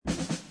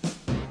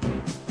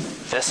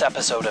This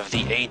episode of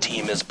the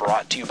A-Team is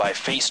brought to you by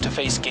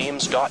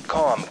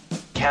FaceToFaceGames.com,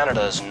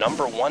 Canada's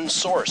 #1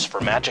 source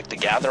for Magic the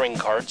Gathering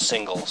card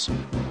singles.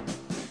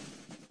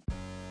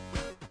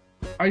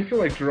 I feel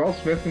like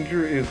Geralt's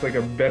Messenger is like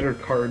a better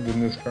card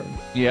than this card.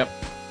 Yep.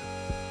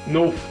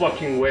 No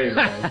fucking way,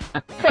 man.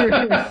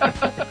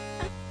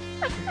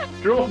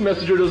 Geralt's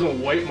Messenger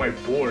doesn't wipe my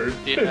board.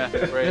 Yeah,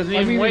 right. Doesn't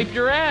even wipe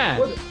your ass.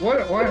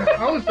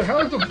 How is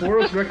the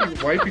Boros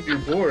record wiping your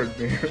board,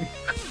 man?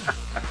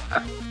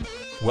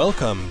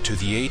 Welcome to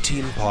the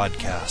A-Team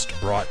podcast,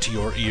 brought to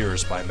your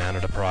ears by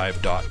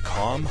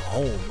ManaDeprived.com,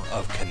 home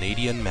of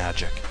Canadian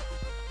Magic.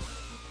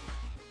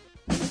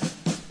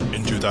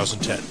 In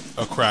 2010,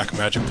 a crack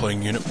Magic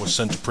playing unit was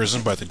sent to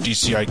prison by the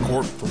DCI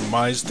court for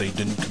crimes they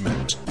didn't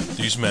commit.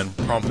 These men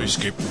promptly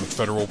escaped from a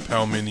federal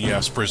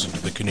pound-me-in-the-ass prison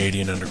to the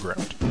Canadian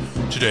underground.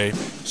 Today,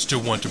 still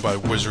wanted by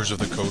wizards of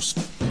the coast,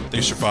 they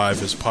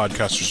survive as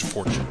podcasters of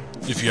fortune.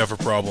 If you have a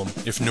problem,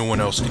 if no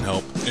one else can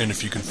help, and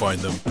if you can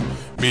find them,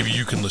 maybe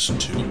you can listen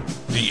to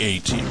The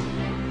A-Team.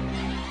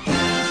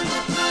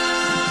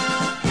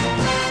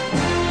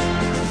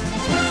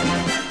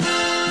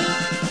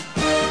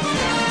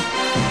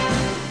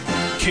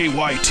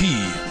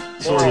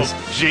 KYT. Sorry,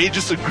 Jay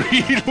just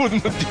agreed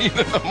with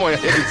Medina. My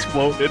head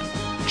exploded.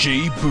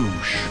 J.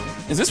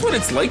 Boosh. Is this what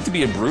it's like to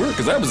be a brewer?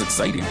 Because that was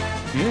exciting.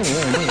 Yeah.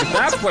 If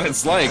that's what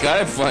it's like,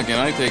 I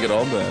take it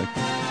all back.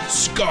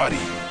 Scotty.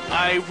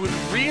 I would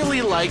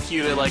really like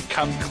you to,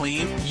 come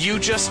clean. You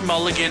just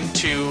mulligan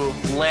to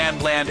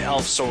land,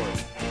 elf, sword.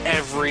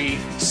 Every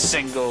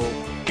single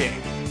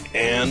game.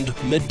 And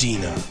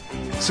Medina.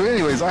 So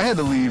anyways, I had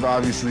to leave,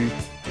 obviously,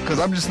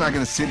 because I'm just not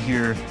going to sit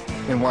here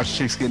and watch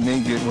chicks get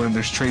naked when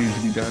there's trading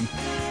to be done.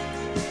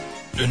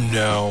 And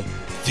now,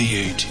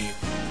 The A-Team.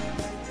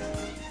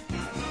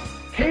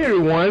 Hey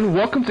everyone,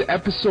 welcome to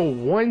episode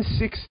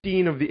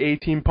 116 of the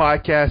A-Team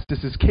podcast.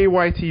 This is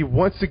KYT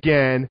once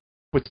again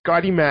with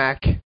Scotty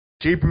Mack,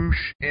 Jay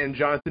Boosh, and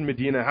Jonathan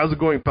Medina. How's it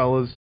going,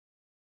 fellas?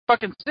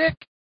 Fucking sick.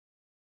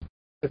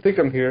 I think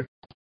I'm here.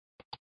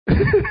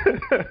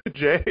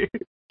 Jay?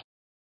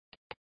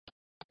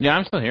 Yeah,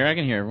 I'm still here. I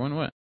can hear everyone.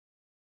 What?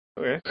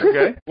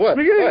 Okay. What?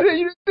 You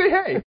didn't say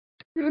hey.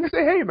 You didn't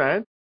say hey,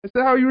 man. I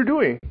said how you were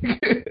doing.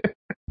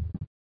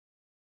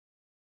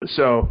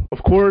 So,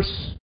 of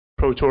course,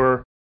 Pro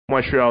Tour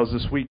Montreal is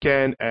this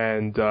weekend,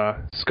 and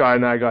Scott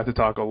and I got to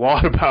talk a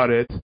lot about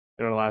it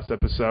in our last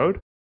episode.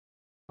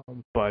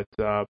 But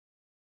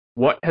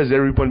what has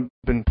everyone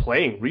been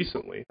playing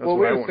recently? That's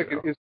wait a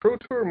second. Is Pro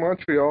Tour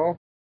Montreal?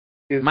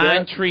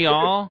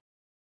 Montreal?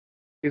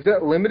 Is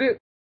that limited?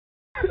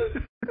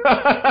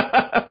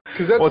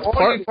 Because that's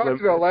all you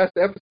talked about last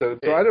episode.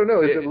 So I don't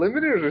know. Is it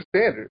limited or is it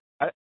standard?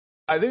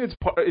 I think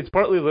it's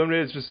partly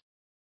limited. It's just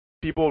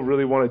people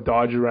really want to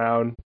dodge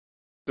around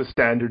the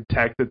standard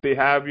tech that they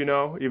have,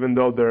 even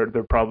though there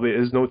probably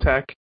is no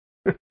tech.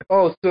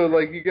 Oh, so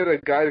you get a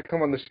guy to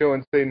come on the show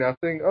and say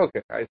nothing?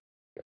 Okay,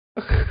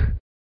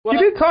 Well, he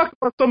did talk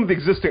about some of the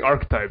existing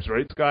archetypes,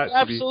 right, Scott?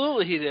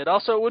 Absolutely, he did.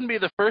 Also, it wouldn't be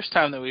the first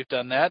time that we've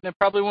done that, and it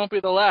probably won't be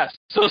the last.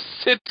 So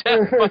sit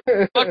down,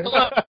 buckle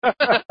up.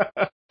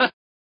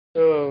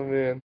 Oh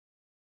man.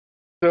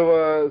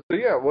 So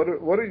yeah, what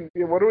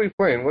are we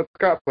playing? What's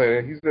Scott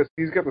playing? He's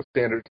got the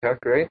standard tech,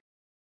 right?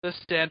 The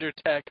standard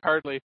tech,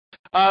 hardly.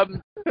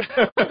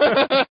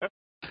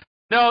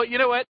 No, you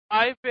know what?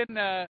 I've been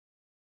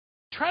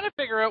trying to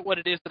figure out what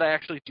it is that I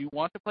actually do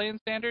want to play in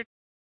standard.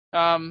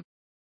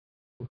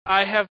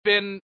 I have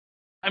been,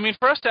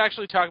 for us to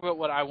actually talk about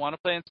what I want to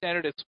play in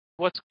standard, it's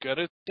what's good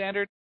at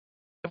standard.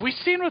 Have we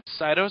seen what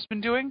Saito's been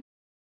doing?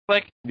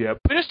 Yep. Can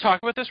we just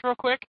talk about this real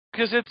quick?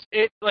 Because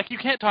you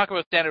can't talk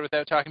about standard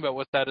without talking about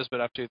what Saito's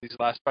been up to these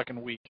last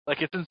fucking week.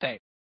 It's insane.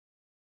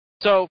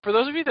 So, for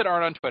those of you that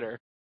aren't on Twitter,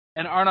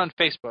 and aren't on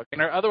Facebook,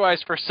 and are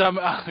otherwise, for some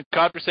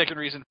godforsaken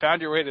reason,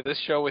 found your way to this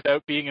show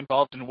without being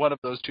involved in one of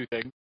those two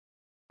things,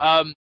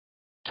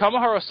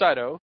 Tomohiro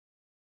Saito,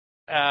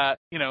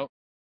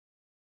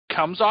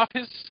 comes off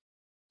his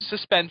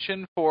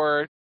suspension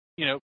for,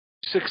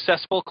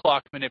 successful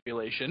clock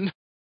manipulation.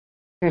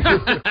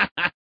 That's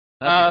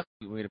a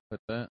good way to put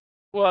that.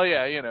 Well,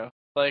 yeah,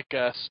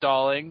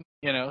 stalling,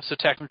 so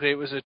technically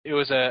it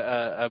was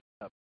a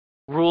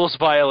rules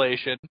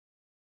violation.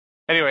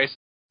 Anyways,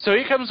 so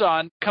he comes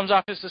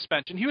off his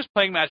suspension. He was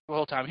playing Magic the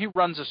whole time. He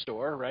runs a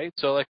store, right?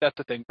 So, that's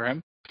the thing for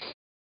him.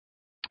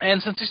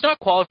 And since he's not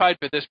qualified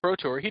for this Pro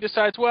Tour, he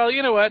decides, well,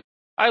 you know what?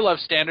 I love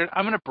Standard.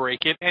 I'm going to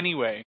break it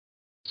anyway.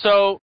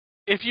 So,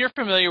 if you're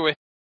familiar with,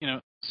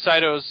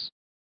 Saito's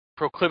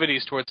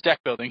proclivities towards deck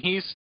building,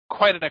 he's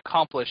quite an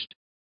accomplished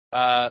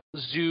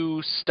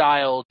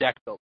zoo-style deck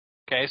builder.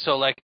 Okay?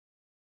 So,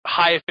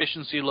 high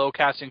efficiency, low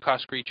casting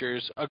cost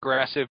creatures,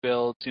 aggressive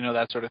builds,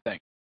 that sort of thing.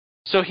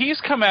 So,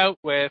 he's come out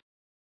with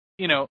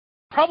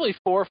probably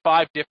 4 or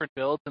 5 different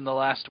builds in the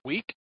last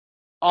week.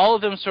 All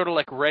of them sort of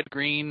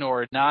red-green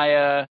or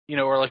Naya,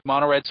 or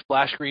mono-red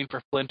splash green for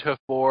Flint Hoof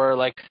 4,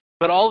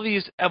 but all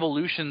these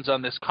evolutions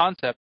on this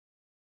concept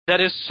that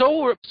is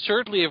so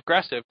absurdly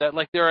aggressive that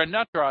there are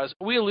nut draws.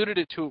 We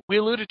alluded to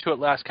it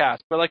last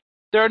cast, but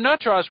there are nut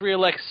draws where you're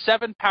like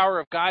 7 power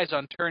of guys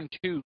on turn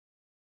 2.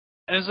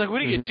 And it's like, what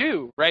do you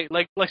do, right?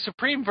 Like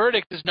Supreme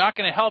Verdict is not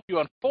going to help you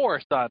on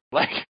 4, son.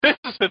 Like, this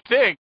is the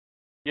thing,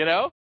 you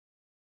know?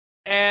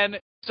 And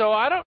so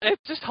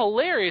it's just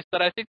hilarious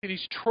that I think that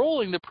he's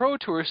trolling the Pro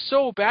Tour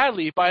so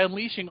badly by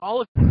unleashing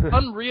all of his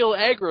unreal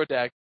aggro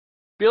deck.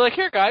 Be like,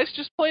 here, guys,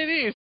 just play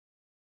these.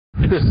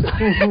 Because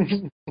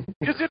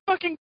it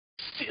fucking,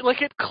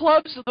 like, it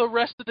clubs the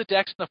rest of the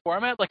decks in the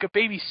format like a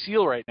baby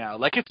seal right now.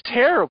 Like, it's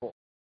terrible.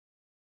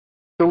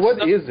 So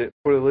what is it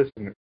for the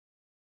listener?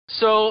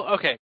 So,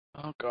 okay.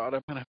 Oh, God,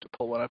 I'm going to have to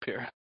pull one up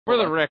here. For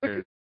the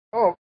record.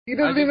 Oh, he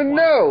doesn't even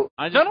know.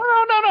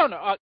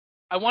 No.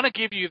 I want to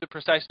give you the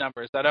precise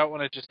numbers. I don't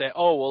want to just say,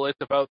 oh, well, it's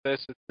about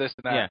this, it's this,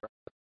 and that. Yeah.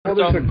 Well,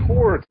 there's a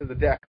core to the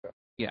deck, though.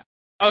 Yeah.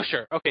 Oh,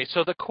 sure. Okay,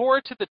 so the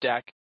core to the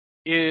deck,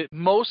 it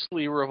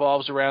mostly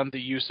revolves around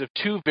the use of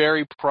 2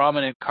 very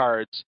prominent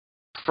cards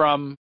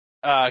from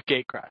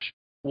Gatecrash.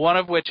 One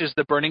of which is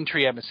the Burning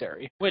Tree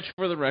Emissary. Which,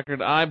 for the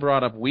record, I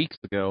brought up weeks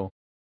ago.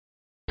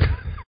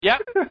 Yeah.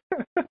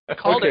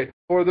 Called okay, it.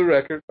 for the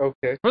record,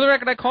 okay. For the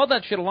record, I called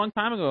that shit a long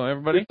time ago,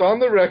 everybody. It's on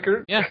the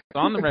record. Yeah, it's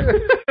on the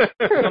record.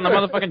 It's on the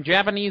motherfucking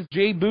Japanese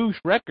J. Bush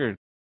record.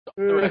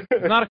 It's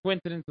not a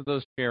coincidence that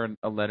those share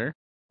a letter,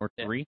 or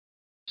 3.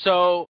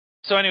 So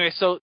anyway,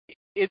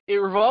 it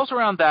revolves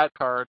around that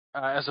card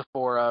as a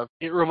 4 of.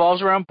 It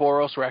revolves around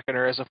Boros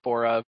Reckoner as a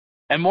 4 of.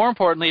 And more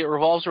importantly, it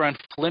revolves around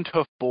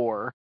Flinthoof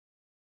Boar,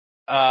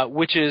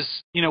 which is,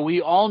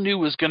 we all knew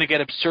was going to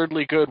get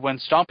absurdly good when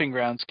Stomping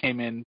Grounds came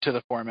into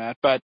the format,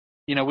 but,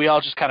 we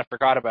all just kind of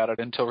forgot about it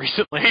until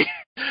recently.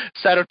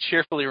 Sato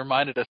cheerfully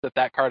reminded us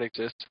that card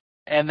exists.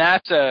 And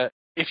that's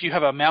if you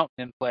have a mountain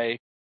in play,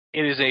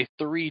 it is a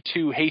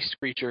 3/2 haste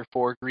creature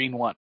for green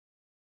 1.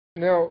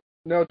 Now,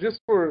 just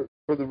for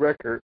the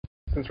record,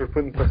 since we're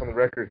putting stuff on the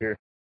record here,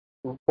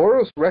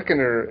 Boros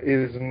Reckoner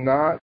is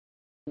not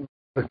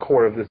the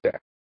core of this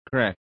deck.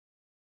 Correct.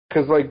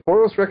 Because,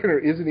 Boros Reckoner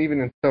isn't even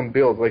in some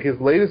builds. Like, his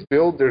latest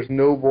build, there's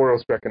no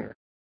Boros Reckoner.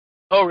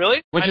 Oh,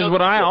 really? Which is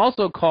what I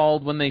also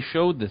called when they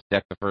showed this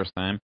deck the first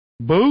time.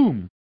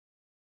 Boom!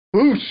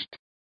 Boost!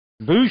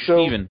 Boosh,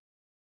 even.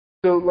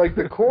 So,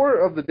 the core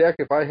of the deck,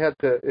 if I had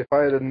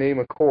to name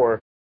a core,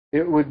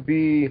 it would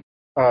be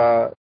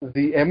the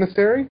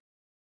Emissary.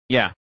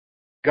 Yeah.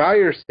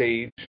 Gyre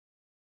Stage.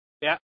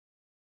 Yeah.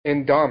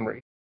 And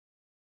Domri.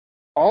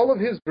 All of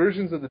his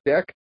versions of the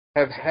deck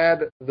have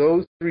had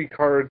those 3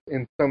 cards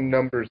in some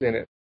numbers in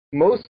it.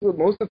 Most of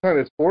the time,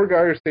 it's 4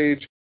 Gyre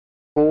Stage,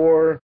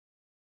 4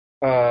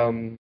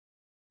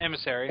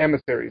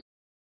 emissaries,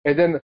 and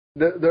then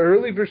the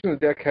early version of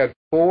the deck had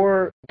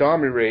 4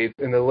 Domri Raids,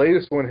 and the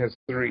latest one has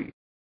 3.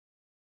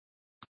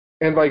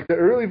 And the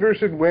early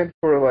version went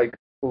for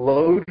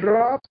low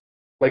drops,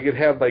 it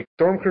had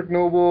Stormkirk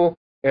Noble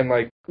and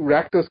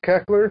Rakdos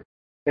Keckler,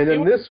 and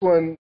then this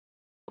one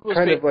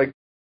kind of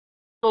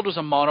build was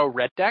a mono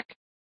red deck.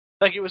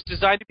 It was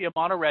designed to be a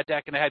mono red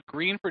deck, and it had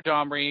green for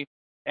Domri,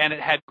 and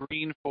it had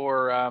green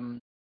for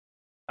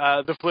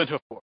the Flinthoof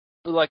Boar.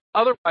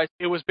 Otherwise,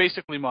 it was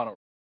basically mono.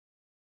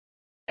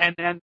 And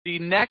then the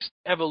next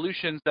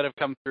evolutions that have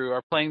come through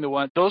are playing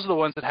those are the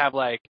ones that have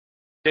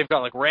they've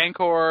got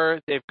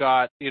Rancor, they've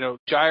got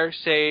Gyre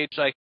Sage,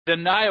 the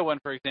Naya one,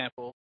 for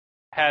example,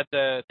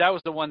 that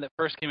was the one that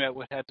first came out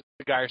with had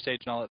the Gyre Sage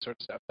and all that sort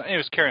of stuff. But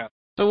anyways, carry on.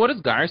 So what is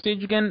Gyre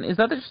Stage again? Is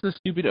that just the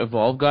stupid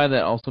evolve guy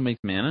that also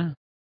makes mana?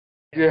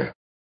 Yeah.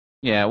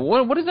 Yeah.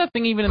 What is that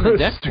thing even in the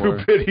deck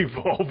for? Stupid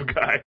evolve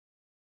guy.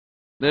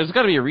 There's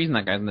got to be a reason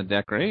that guy's in the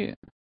deck, right?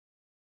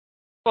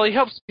 Well, he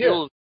helps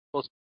fuel,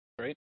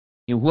 right?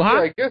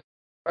 What? Yeah,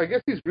 I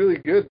guess he's really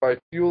good by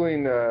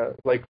fueling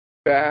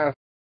fast.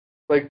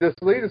 This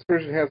latest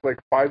version has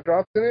 5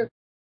 drops in it.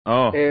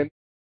 Oh.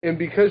 And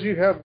because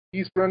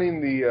he's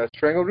running the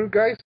Strangleroot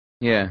Geist.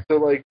 Yeah.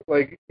 So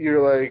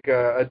you're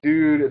a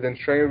dude and then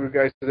Strangleroot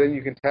Geist, so then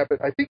you can tap it.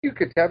 I think you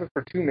could tap it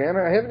for 2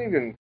 mana. I haven't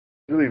even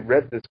really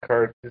read this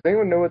card. Does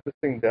anyone know what this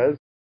thing does?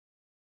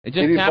 It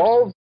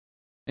evolves.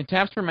 It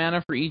taps for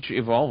mana for each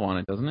evolve on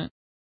it, doesn't it?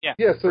 Yeah.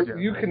 Yeah, so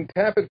you can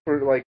tap it for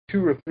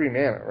 2 or 3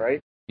 mana,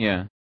 right?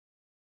 Yeah.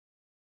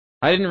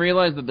 I didn't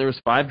realize that there was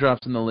 5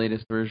 drops in the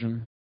latest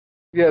version.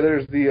 Yeah,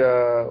 there's the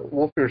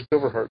Wolfear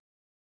Silverheart.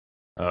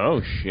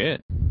 Oh,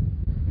 shit.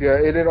 Yeah,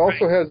 and it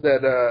also has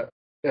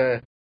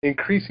that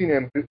increasing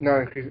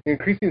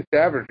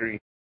savagery,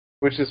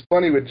 which is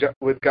funny with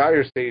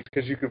Gyre Stage,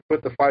 because you could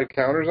put the 5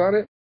 counters on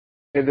it,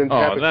 and then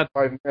tap it for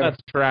 5 mana.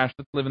 That's trash.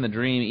 That's living the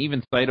dream.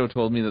 Even Saito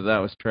told me that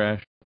was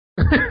trash.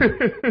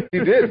 He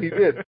did. He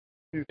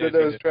said that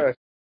was trash.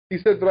 He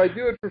said, but I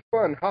do it for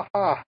fun. Ha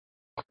ha.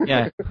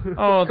 Yeah.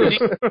 Oh,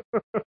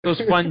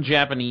 those fun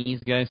Japanese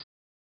guys.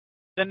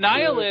 The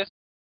Nihilist,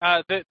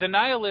 the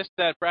Nihilist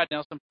that Brad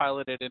Nelson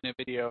piloted in a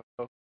video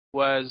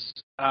was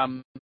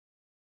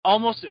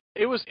almost.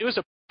 It was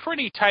a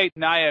pretty tight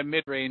Naya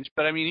mid range,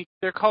 but I mean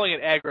they're calling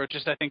it aggro,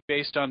 just I think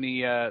based on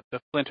the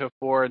Flinthoof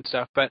Boar and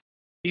stuff. But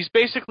he's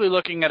basically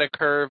looking at a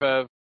curve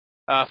of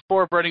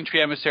 4 Burning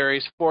Tree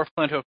Emissaries, 4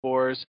 Flinthoof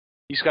Boars.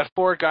 He's got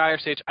 4 Gyre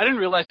Sage. I didn't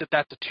realize that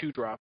that's a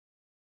 2-drop.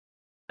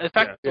 In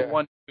fact, the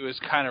 1-2 is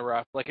kind of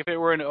rough. Like, if it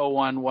were an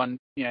 0-1,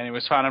 it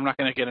was fine. I'm not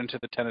going to get into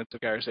the tenets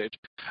of Gyre's Age.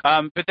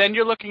 But then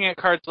you're looking at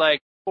cards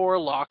like 4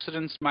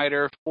 Loxodon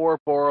Smiter, 4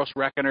 Boros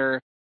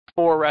Reckoner,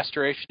 4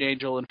 Restoration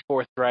Angel, and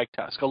 4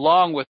 Thragtusk,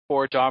 along with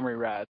 4 Domri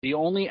Rad. The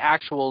only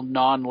actual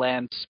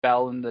non-land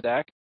spell in the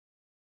deck,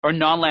 or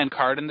non-land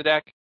card in the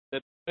deck,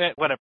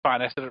 whatever,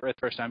 fine, I said it right the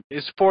first time,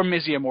 is 4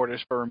 Mizia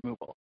Mortars for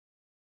removal.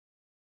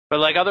 But,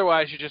 like,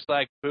 otherwise, you're just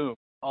like, boom,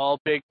 all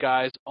big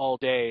guys all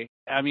day.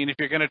 I mean, if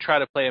you're going to try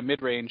to play a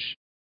mid-range,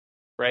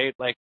 right,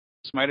 like,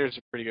 Smiter's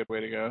a pretty good way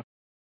to go.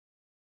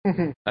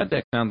 That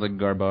deck sounds like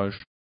garbage.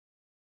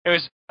 It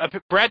was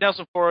Brad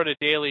Nelson forward a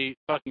daily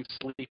fucking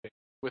sleeping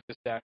with this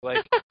deck.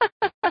 Like,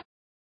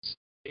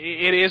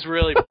 it is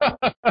really.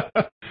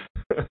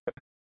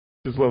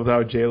 Just loved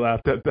how Jay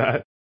laughed at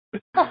that.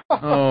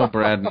 Oh,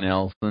 Brad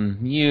Nelson,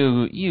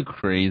 you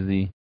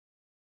crazy.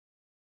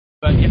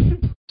 But yeah,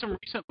 some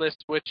recent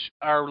lists which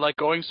are like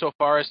going so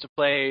far as to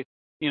play,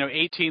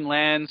 18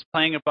 lands,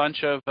 playing a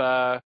bunch of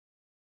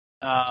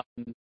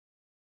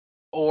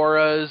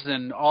auras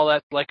and all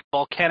that, like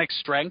volcanic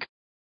strength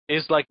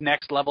is like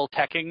next level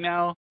teching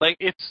now. Like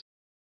it's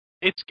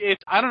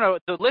I don't know,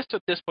 the list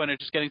at this point are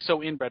just getting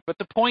so inbred. But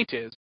the point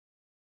is,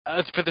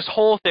 for this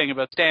whole thing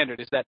about Standard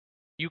is that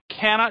you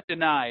cannot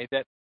deny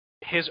that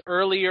his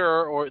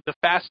earlier or the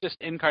fastest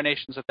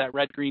incarnations of that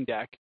red-green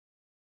deck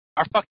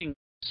are fucking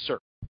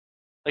absurd.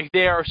 Like,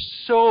 they are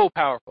so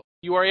powerful.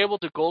 You are able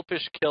to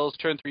goldfish kills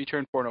turn 3,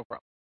 turn 4, no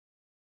problem.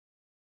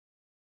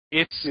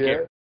 It's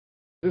scary.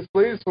 This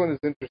latest one is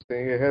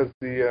interesting.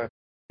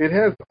 It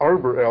has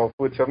Arbor Elf,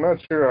 which I'm not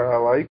sure I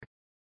like,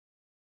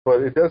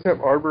 but it does have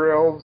Arbor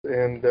Elves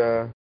and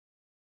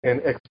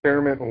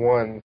Experiment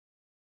 1.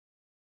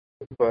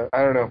 But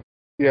I don't know.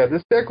 Yeah,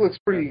 this deck looks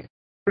pretty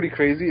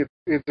crazy.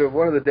 It's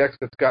one of the decks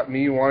that's got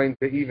me wanting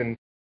to even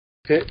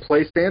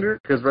play Standard,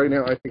 because right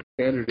now I think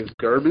Standard is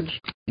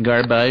garbage.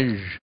 But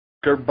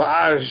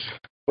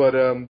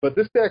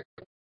this deck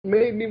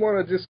made me want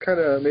to just kind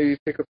of maybe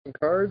pick up some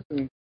cards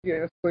and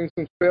swing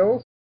some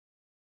spells.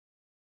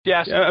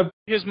 Yes,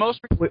 his most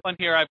recent one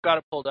here, I've got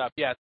it pulled up.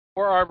 Yeah,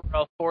 4 Arbor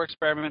Elf, 4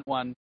 Experiment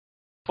 1,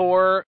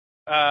 4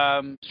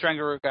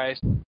 Strangleroot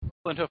Geist,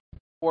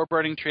 4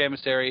 Burning Tree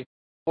Emissary,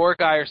 4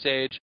 Gyre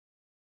Sage,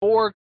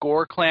 4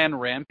 Gore Clan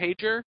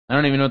Rampager. I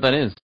don't even know what that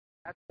is.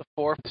 That's the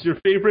 4. It's your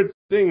favorite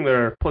thing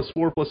there.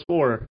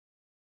 +4/+4.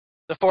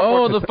 The 4.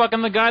 Oh,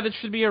 the guy that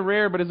should be a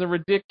rare but is a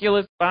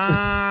ridiculous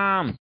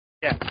bomb.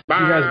 Yeah.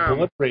 Bomb. He has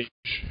Blood Rage.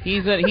 He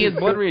has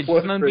Blood Rage.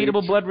 He's an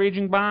unbeatable Blood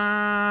Raging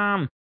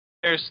bomb.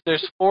 There's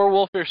 4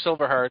 Wolfish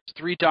Silverhearts,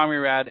 3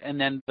 Domri Rad, and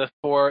then the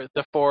four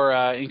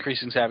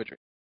Increasing Savagery,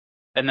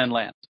 and then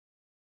lands.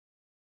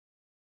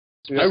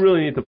 I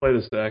really need to play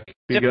this deck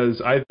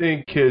because I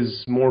think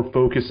his more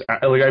focused,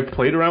 like I've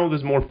played around with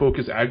his more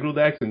focused aggro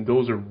decks, and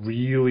those are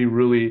really,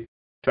 really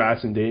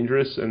fast and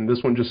dangerous. And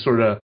this one just sort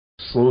of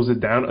slows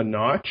it down a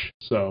notch.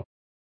 So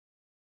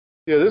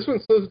yeah, this one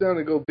slows it down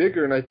to go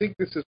bigger, and I think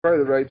this is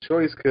probably the right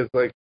choice because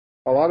like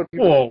a lot of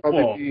people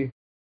probably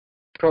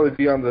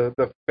be on the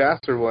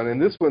faster one, and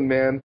this one,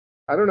 man,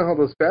 I don't know how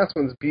those fast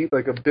ones beat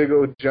like a big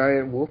old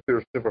giant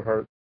Wolfish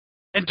Silverheart.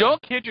 And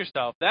don't kid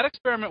yourself. That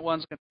Experiment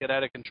 1's going to get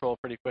out of control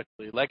pretty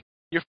quickly. Like,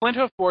 your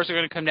Flinthoof 4s are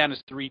going to come down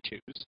as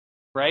 3/2s,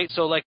 right?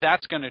 So, like,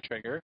 that's going to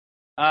trigger.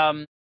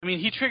 I mean,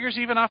 he triggers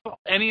even off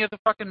any of the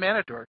fucking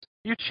Mana Dorks.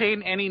 You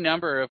chain any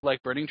number of,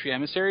 like, Burning Tree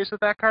Emissaries with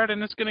that card,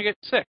 and it's going to get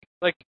sick.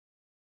 Like,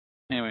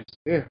 anyways.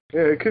 Yeah,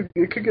 it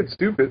could get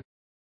stupid.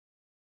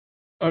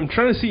 I'm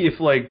trying to see if,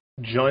 like,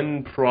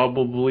 Jun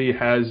probably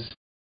has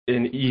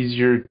an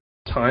easier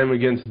time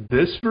against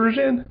this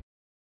version.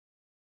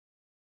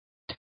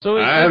 So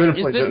is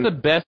this the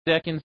best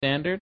deck in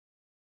Standard?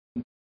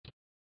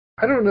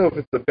 I don't know if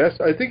it's the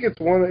best. I think it's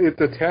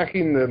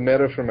attacking the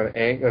meta from a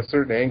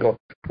certain angle.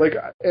 Like,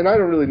 and I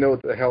don't really know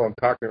what the hell I'm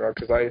talking about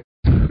because I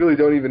really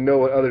don't even know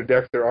what other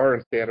decks there are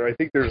in Standard. I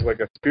think there's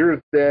like a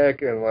Spirits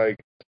deck and like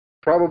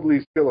probably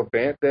still a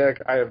Bant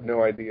deck. I have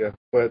no idea.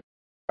 But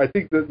I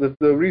think the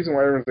reason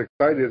why everyone's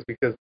excited is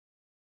because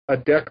a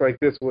deck like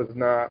this was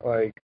not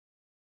like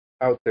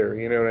out there.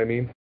 You know what I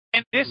mean?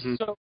 And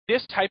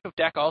this type of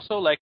deck also,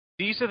 like,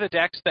 these are the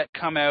decks that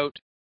come out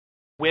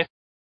with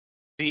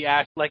the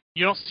like,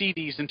 you don't see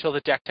these until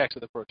the deck text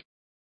of the Pro Tour,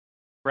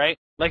 right?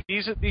 Like,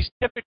 these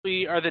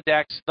typically are the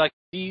decks, like,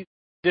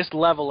 this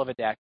level of a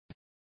deck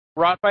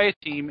brought by a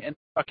team and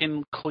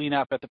fucking clean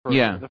up at the Pro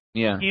Tour.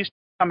 Yeah. He's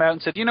come out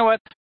and said, you know what,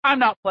 I'm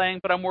not playing,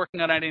 but I'm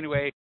working on it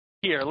anyway.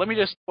 Here, let me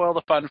just spoil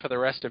the fun for the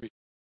rest of you.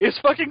 It's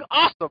fucking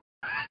awesome.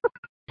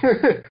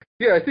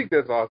 Yeah, I think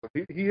that's awesome.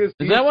 He is.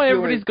 Is that why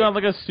everybody's got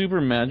like a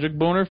super magic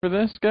boner for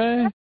this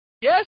guy?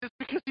 Yes, it's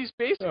because he's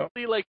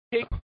basically like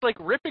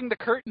ripping the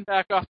curtain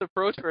back off the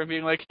Pro Tour and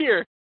being like,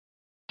 "Here,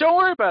 don't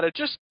worry about it.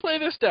 Just play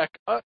this deck.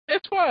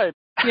 It's fine."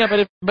 Yeah,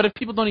 but if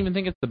people don't even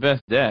think it's the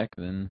best deck,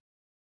 then.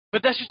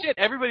 But that's just it.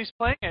 Everybody's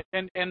playing it,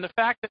 and the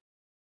fact that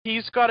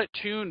he's got it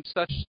tuned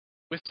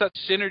with such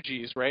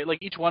synergies, right? Like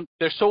each one,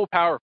 they're so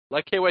powerful.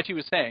 Like KYT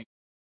was saying,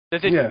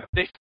 that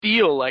they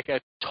feel like a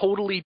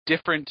totally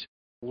different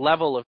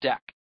level of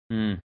deck.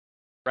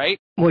 right?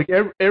 Like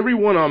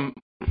everyone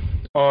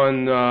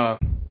on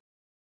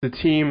the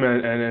team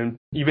and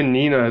even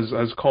Nina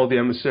has called the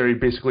emissary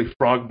basically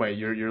Frogmite.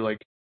 You're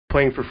like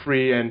playing for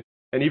free, and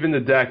even the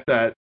deck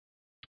that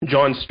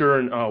John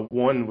Stern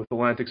won with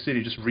Atlantic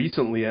City just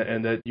recently,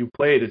 and that you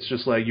played, it's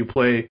just like you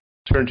play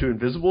turn 2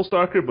 Invisible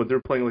Stalker, but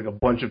they're playing like a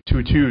bunch of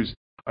 2/2s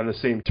on the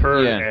same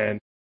turn, and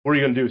what are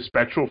you going to do?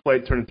 Spectral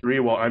Flight turn 3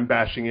 while I'm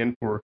bashing in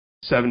for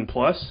 7+?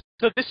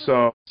 So this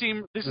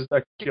is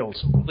that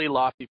kills. a really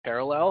lofty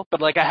parallel, but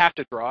like I have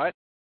to draw it.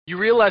 You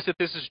realize that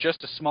this is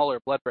just a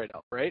smaller Bloodbraid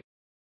Elf, right?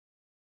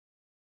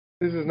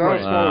 This is not a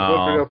smaller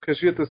Bloodbraid Elf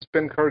because you have to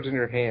spend cards in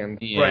your hand.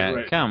 Yeah,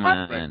 right. come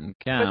on.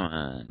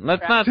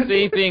 Let's not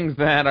say things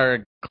that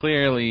are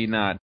clearly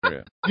not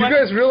true. You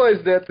guys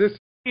realize that this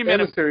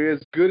emissary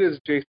is as good as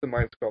Jace the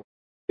Mind Sculptor.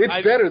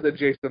 It's better than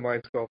Jace the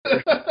Mind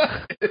Sculptor.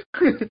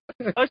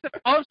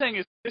 All I'm saying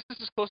is this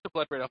is as close to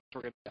Bloodbraid Elf as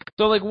we're going to get.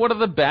 So, like, what are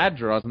the bad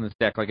draws in this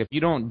deck? Like, if you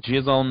don't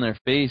jizz all in their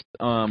face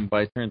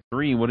by turn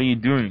 3, what are you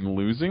doing?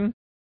 Losing?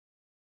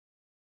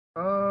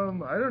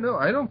 I don't know.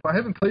 I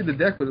haven't played the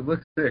deck, but it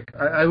looks sick.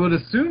 I would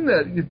assume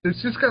that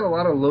it's just got a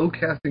lot of low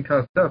casting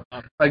cost stuff.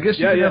 I guess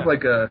you could have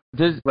like a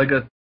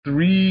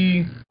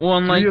 3. Well,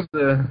 and three like of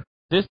the.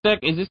 This deck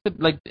is this the,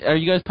 like? Are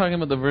you guys talking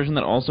about the version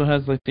that also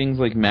has like things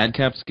like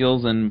Madcap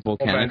skills and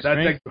Volcanic that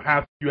Strength?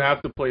 deck you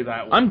have to play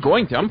that one. I'm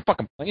going to. I'm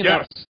fucking playing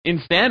that. In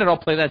Standard, I'll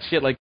play that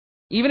shit. Like,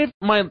 even if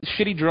my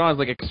shitty draw is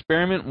like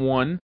Experiment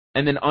 1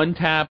 and then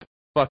untap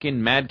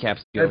fucking Madcap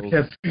skills.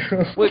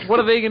 Like, what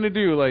are they gonna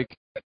do? Like,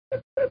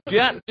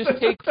 yeah, just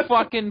take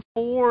fucking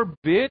 4,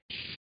 bitch.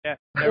 Yeah,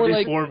 or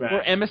like,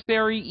 or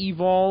Emissary,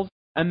 Evolve,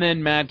 and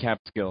then Madcap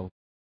skills.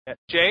 Yeah.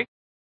 Jay,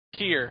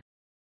 here,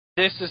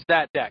 this is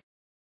that deck.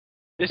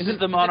 This is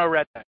the mono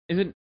red deck.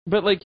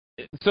 But like,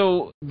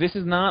 so this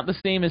is not the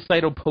same as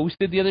Saito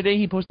posted the other day.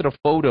 He posted a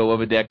photo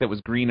of a deck that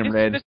was green and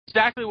red. This is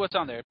exactly what's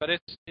on there, but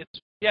it's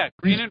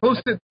green and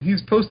red.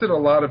 He's posted a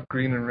lot of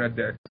green and red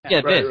decks.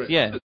 Yeah,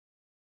 right.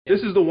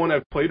 This is the one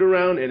I've played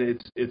around, and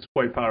it's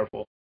quite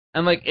powerful.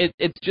 And like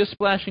it's just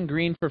splashing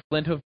green for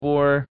Flint of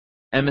Boar,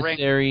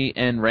 Emissary,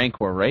 and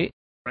Rancor, right?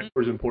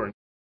 Rancor is important.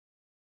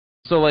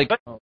 So like,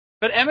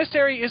 but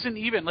Emissary isn't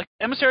even like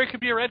Emissary could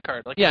be a red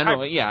card. Like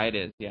it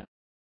is.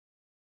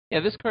 Yeah,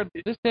 this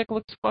deck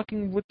looks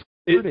fucking retarded.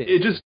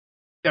 It just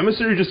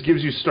Emissary just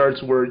gives you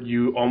starts where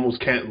you almost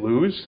can't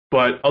lose,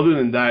 but other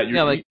than that, you're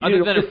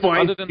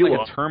fine. Other than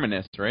like a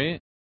Terminus,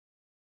 right?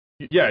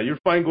 Yeah, you're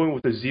fine going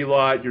with a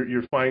Zealot.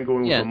 You're fine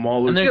going with a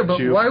Maul. Yeah, but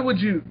why would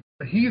you?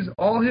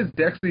 All his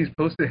decks that he's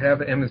supposed to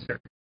have Emissary.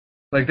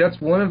 Like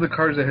that's one of the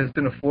cards that has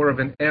been a 4 of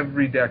in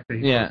every deck that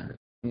he's posted.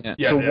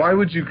 So why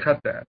would you cut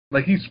that?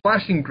 Like he's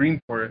splashing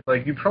green for it.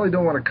 Like you probably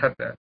don't want to cut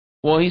that.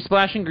 Well, he's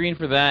splashing green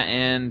for that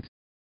and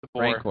the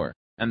Rancor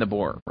and the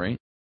Boar, right?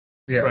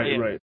 Yeah,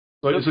 right.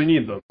 So you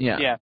need them.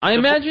 Yeah. I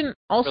imagine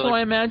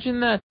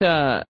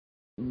that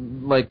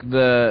like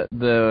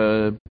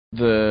the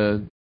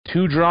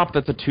 2-drop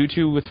that's a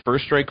 2/2 with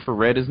first strike for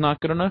red is not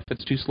good enough.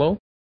 It's too slow.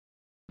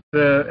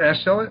 The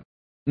Ash Shellot?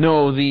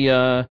 No,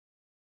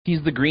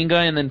 he's the green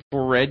guy, and then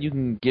for red you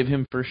can give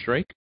him first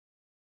strike.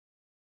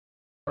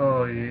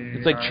 Oh yeah.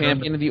 It's like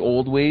Champion of the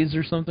Old Ways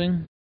or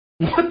something.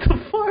 What the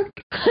fuck?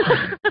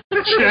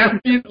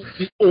 Champion of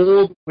the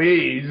Old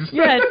Ways.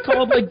 Yeah, it's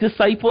called like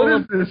Disciple what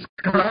of is this?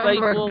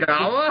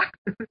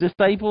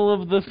 Disciple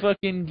of the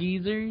fucking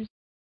geezers.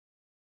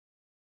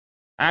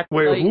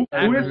 Wait, who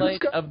is this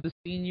guy? Of the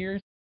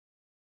seniors.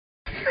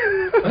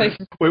 Like,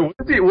 wait, what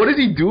does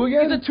he do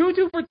again? He's a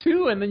 2/2 for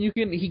 2, and then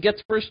he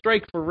gets first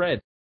strike for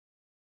red.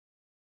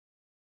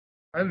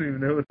 I don't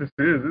even know what this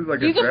is. This is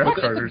like a draft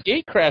card. It's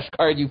a Gatecrash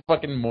card, you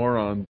fucking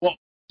moron. Well,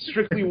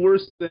 strictly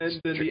worse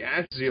than the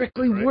Ash Zealot.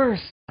 Strictly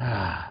worse.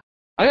 I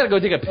gotta go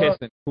take a piss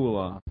and cool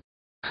off.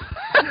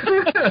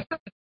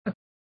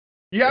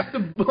 You have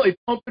to like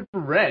pump it for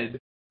red.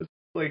 It's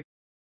like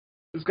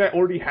this guy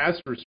already has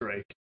first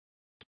strike.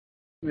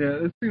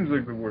 Yeah, it seems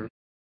like the worst.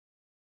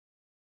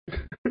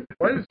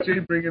 Why does Jay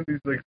bring in these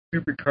like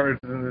stupid cards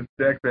in this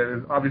deck that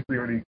is obviously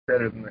already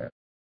better than that?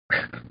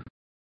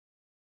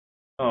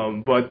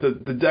 But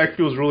the deck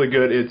feels really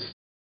good. It's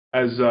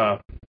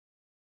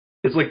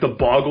like the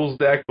Boggles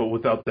deck, but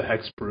without the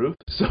hexproof.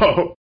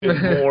 So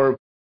it's more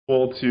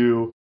full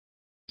to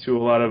a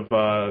lot of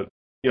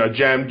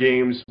jam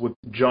games with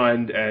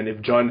Jund, and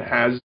if Jund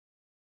has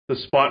the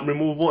spot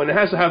removal, and it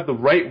has to have the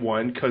right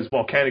one because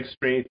Volcanic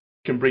Strength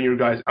can bring your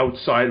guys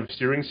outside of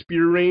Searing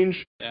Spear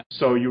range. Yeah.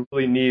 So you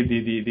really need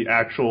the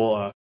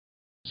actual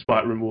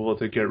spot removal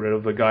to get rid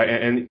of the guy,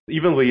 and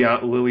even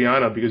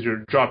Liliana, because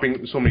you're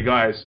dropping so many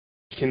guys,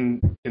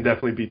 can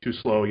definitely be too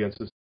slow against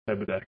this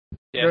type of deck.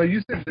 Yeah. Now,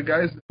 you said the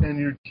guys in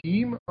your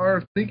team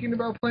are thinking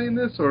about playing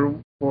this,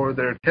 or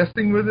they're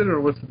testing with it,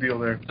 or what's the deal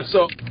there?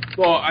 So,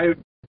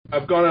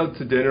 I've gone out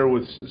to dinner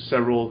with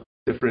several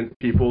different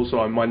people. So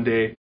on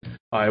Monday,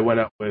 I went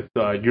out with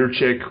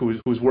Yurchik,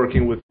 who's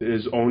working with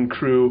his own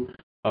crew.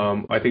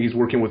 I think he's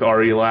working with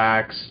Ari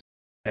Lax,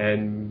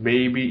 and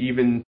maybe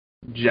even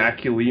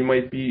Jackie Lee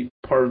might be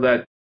part of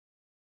that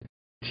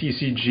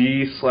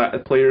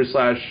TCG player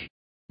 /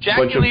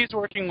 Jackie Lee's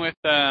working with.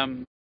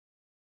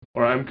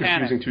 Or I'm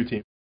confusing Panic. two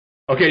teams.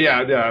 Okay, yeah,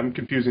 I'm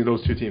confusing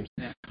those two teams.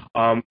 Yeah.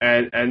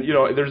 And you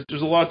know, there's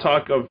a lot of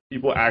talk of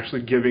people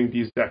actually giving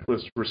these deck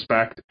lists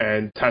respect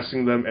and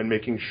testing them and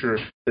making sure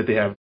that they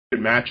have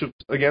good matchups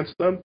against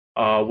them.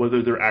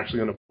 Whether they're actually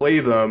going to play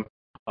them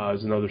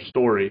is another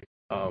story.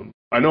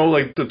 I know,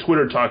 like, the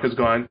Twitter talk has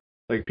gone,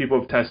 like, people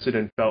have tested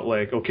and felt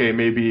like, okay,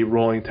 maybe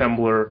rolling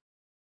Tembler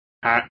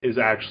is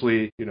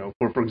actually, you know,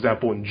 for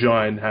example, in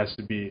Jund has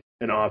to be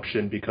an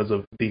option because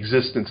of the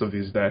existence of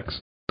these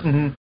decks.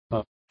 Mm-hmm.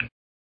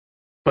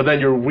 But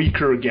then you're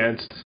weaker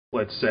against,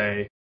 let's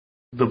say,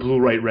 the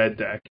blue-red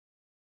deck.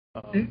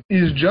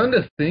 Is Jund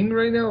a thing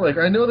right now? Like,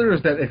 I know there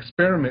was that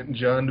experiment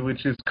Jund,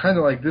 which is kind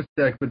of like this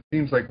deck, but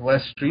seems like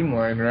less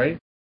streamlined, right?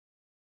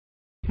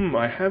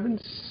 I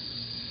haven't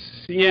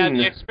seen... Yeah,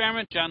 the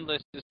experiment Jund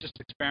list is just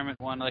experiment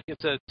 1. Like,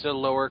 it's a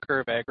lower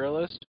curve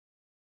aggro list.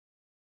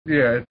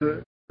 Yeah,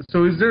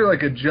 so is there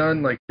like a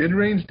Jund, like,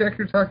 mid-range deck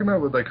you're talking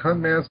about with, like,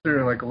 Huntmaster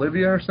and, like,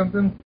 Olivia or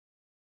something?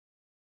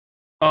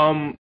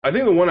 I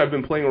think the one I've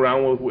been playing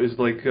around with is,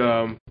 like,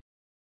 from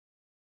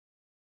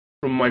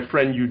my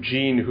friend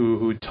Eugene,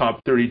 who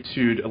top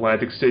 32'd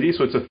Atlantic City,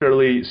 so it's a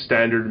fairly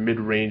standard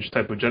mid-range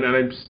type of Jund,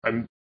 and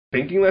I'm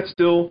thinking that's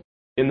still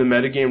in the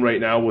metagame right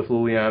now with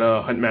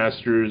Liliana,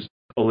 Huntmasters,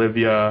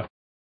 Olivia,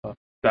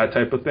 that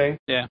type of thing.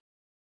 Yeah.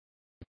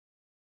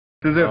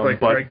 Does it have, like,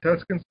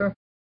 Thragtusk and stuff?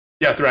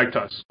 Yeah,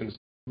 Thragtusk.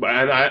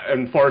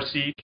 And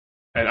Farseek,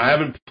 and I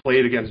haven't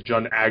played against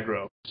Jund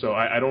aggro, so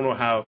I don't know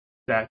how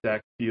that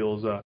deck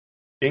feels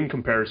in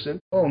comparison.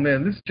 Oh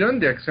man, this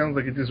Jund deck sounds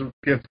like it just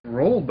gets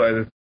rolled by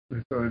this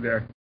other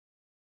deck.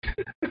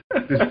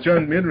 This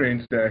Jund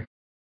mid-range deck.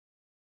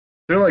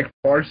 They're like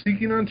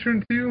Farseeking on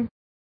turn 2?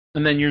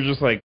 And then you're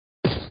just like...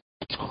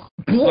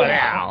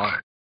 wow.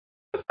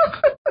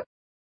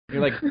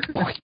 You're like...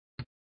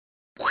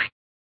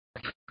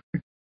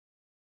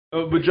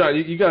 But John,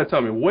 you gotta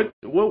tell me, what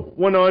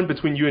went on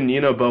between you and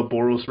Nina about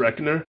Boros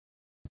Reckoner?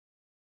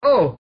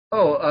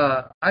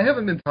 I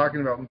haven't been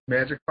talking about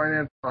Magic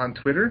Finance on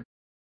Twitter,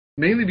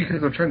 mainly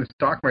because I'm trying to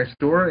stock my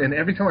store, and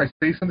every time I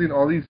say something,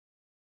 all these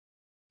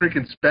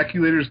freaking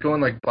speculators go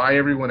and, like, buy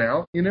everyone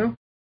out, you know?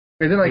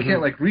 And then I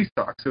can't, like,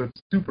 restock, so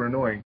it's super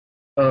annoying.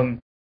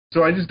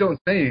 So I just don't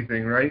say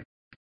anything, right?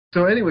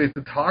 So anyways,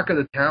 the talk of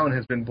the town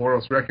has been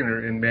Boros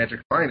Reckoner in Magic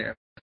Finance,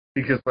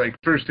 because, like,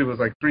 first it was,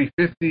 like,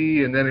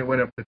 $350, and then it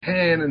went up to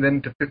 10, and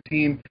then to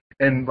 15,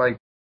 and, like,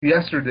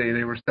 yesterday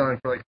they were selling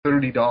for, like,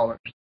 $30,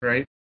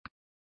 right?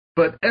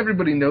 But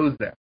everybody knows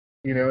that,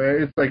 you know.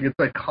 It's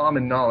like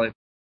common knowledge.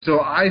 So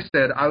I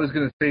said I was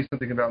going to say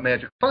something about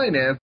Magic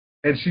Finance,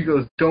 and she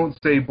goes, "Don't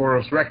say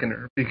Boros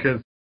Reckoner,"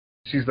 because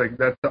she's like,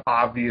 that's the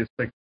obvious,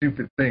 like,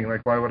 stupid thing.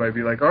 Like, why would I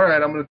be like, all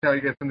right, I'm going to tell you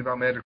guys something about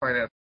Magic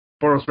Finance.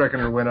 Boros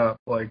Reckoner went up,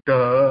 like,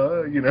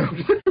 duh, you know.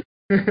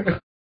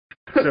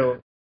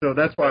 So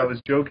that's why I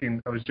was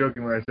joking. I was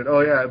joking when I said,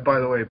 oh yeah, by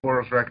the way,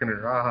 Boros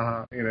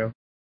Reckoner, you know.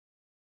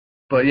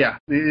 But yeah,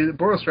 the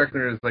Boros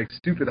Reckoner is, like,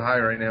 stupid high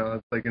right now.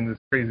 It's, like, in this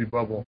crazy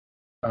bubble.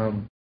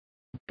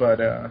 But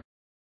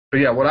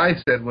yeah, what I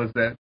said was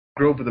that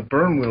Grove of the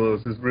Burn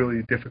Willows is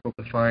really difficult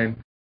to find,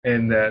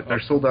 and that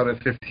they're sold out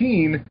at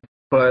 15,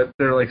 but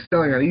they're, like,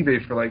 selling on eBay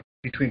for, like,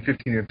 between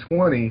 15 and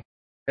 20,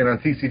 and on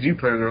TCG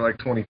Player they're, like,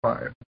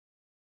 25.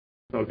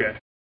 Okay.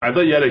 I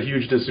thought you had a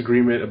huge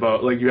disagreement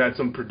about, like, you had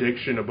some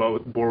prediction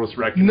about Boros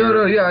Reckoner.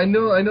 No, yeah, I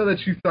know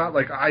that you thought,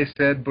 like, I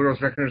said Boros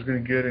Reckoner is going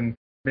to be good, and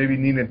maybe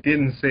Nina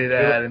didn't say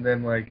that, and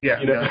then, like, yeah.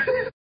 You know?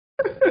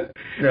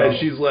 No. And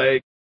she's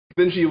like,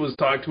 then she was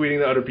tweeting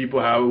to other people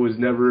how it was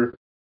never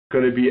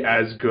going to be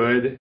as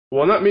good.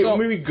 Well, not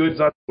maybe good's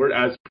not the word,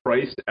 as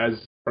priced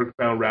as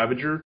Earthbound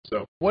Ravager.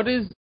 So what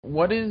is?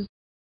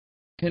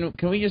 Can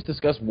we just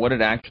discuss what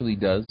it actually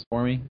does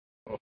for me?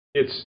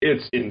 It's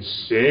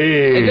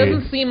insane. It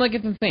doesn't seem like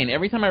it's insane.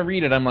 Every time I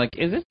read it, I'm like,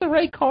 is this the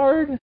right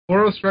card?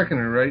 Boros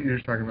Reckoner, right? You're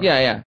talking about.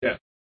 Yeah.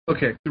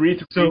 Okay. 3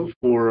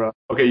 for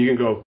okay, you can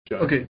go,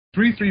 John. Okay,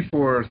 3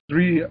 for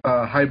 3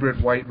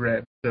 hybrid white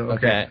red. So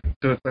okay.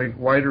 So it's like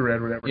white or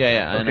red, whatever.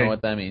 Yeah, I know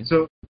what that means.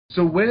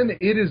 So when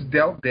it is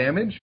dealt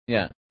damage,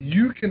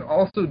 you can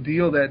also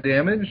deal that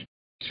damage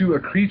to a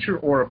creature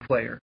or a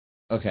player.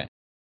 Okay.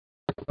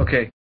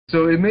 Okay.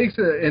 So it makes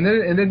and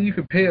then you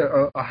could pay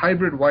a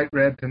hybrid white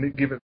red to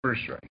give it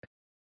first strike.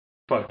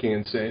 Fucking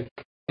insane.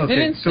 Is it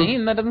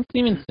insane? That doesn't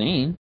seem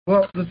insane.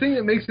 Well, the thing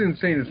that makes it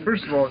insane is,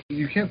 first of all,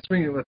 you can't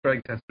swing it with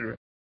Thrag Test through it.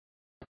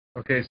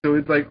 Okay, so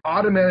it, like,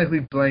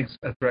 automatically blanks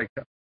a Thrag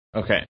Test.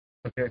 Okay.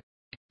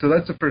 So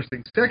that's the first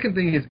thing. Second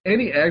thing is,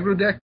 any aggro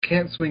deck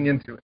can't swing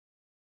into it,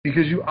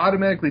 because you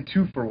automatically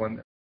 2-for-1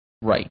 them.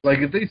 Right. Like,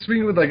 if they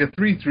swing with, like, a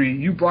 3/3,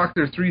 you block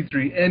their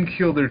 3/3 and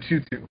kill their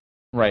 2/2.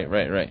 Right.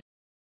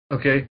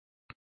 Okay?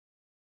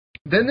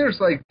 Then there's,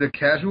 like, the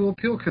casual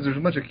appeal, because there's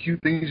a bunch of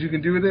cute things you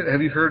can do with it.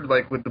 Have you heard,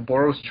 like, with the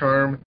Boros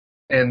Charm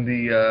and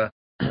the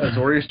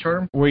Azorius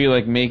Charm? Where you,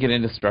 like, make it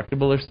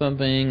indestructible or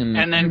something?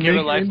 And then give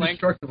it lifelink?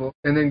 Indestructible,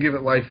 and then give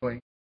it lifelink.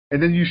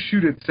 And then you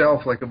shoot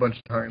itself, like, a bunch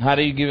of times. How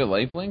do you give it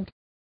lifelink?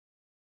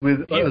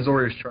 With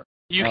Azorius Charm.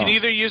 You can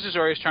either use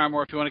Azorius Charm,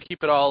 or if you want to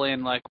keep it all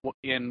in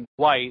in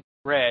white,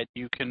 red,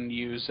 you can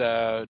use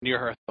Near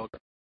Hearth Pilgrim.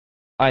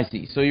 I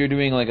see. So you're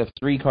doing like a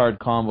 3-card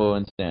combo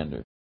in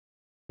Standard.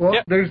 Well,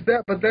 there's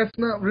that, but that's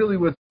not really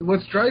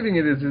what's driving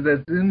it is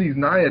that in these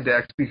Naya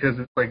decks, because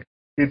it's like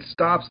it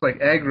stops like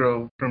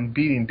aggro from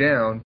beating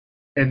down,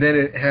 and then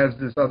it has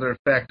this other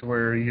effect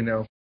where you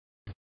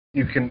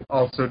can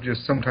also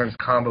just sometimes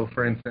combo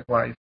for instant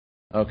life.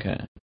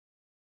 Okay.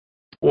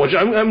 Well,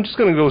 I'm just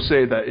gonna go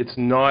say that it's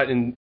not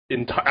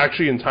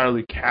actually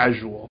entirely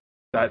casual,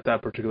 that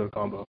particular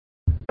combo.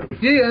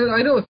 Yeah,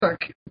 I know it's not.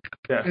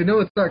 Yeah. I know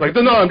it's not. Like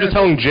I'm just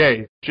telling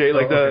Jay, okay.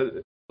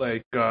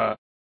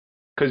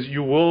 because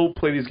you will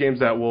play these games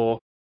that will,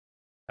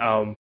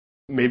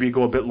 maybe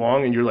go a bit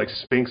long, and you're like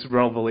Sphinx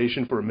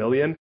Revelation for 1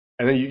 million,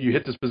 and then you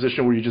hit this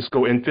position where you just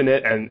go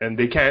infinite, and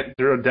they can't.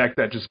 They're a deck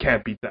that just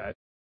can't beat that,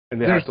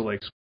 and they have to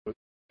like.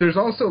 There's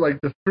also like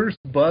the first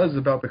buzz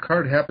about the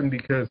card happened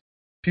because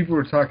people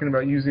were talking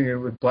about using it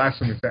with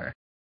Blasphemous Act.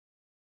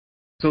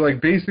 So,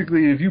 like,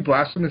 basically, if you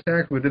Blasphemous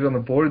Act with it on the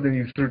board, then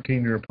you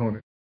 13 your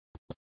opponent.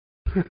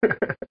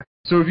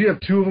 So if you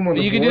have 2 of them on the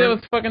board... You can do that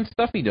with fucking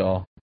Stuffy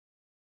Doll.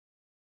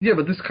 Yeah,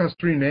 but this costs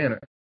 3 mana.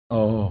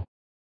 Oh.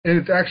 And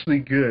it's actually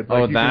good.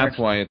 Like, that's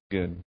why it's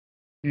good.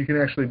 You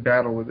can actually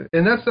battle with it.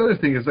 And that's the other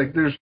thing, is, like,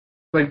 there's...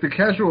 Like, the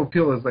casual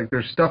appeal is, like,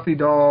 there's Stuffy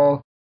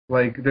Doll,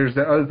 like, there's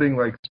that other thing,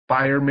 like,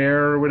 Spire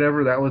Mare or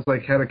whatever, that was,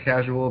 like, had a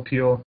casual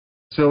appeal.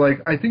 So, like,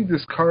 I think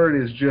this card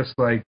is just,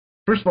 like...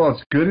 First of all,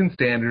 it's good in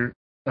Standard.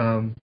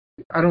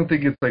 I don't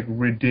think it's like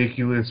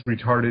ridiculous,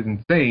 retarded,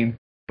 insane,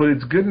 but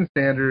it's good in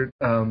Standard.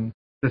 The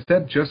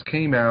set just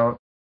came out,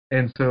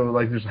 and so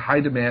like there's a high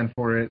demand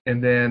for it.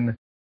 And then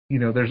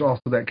there's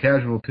also that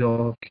casual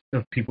appeal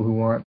of people who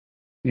want,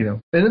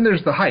 And then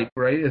there's the hype,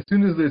 right? As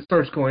soon as it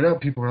starts going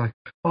up, people are like,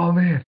 "Oh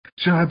man,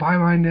 should I buy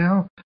mine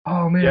now?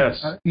 Oh man,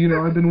 yes. I've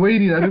been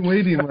waiting.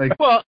 Like,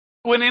 well,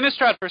 when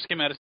Innistrad first came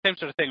out, it's the same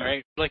sort of thing,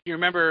 right? Like you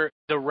remember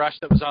the rush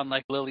that was on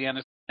like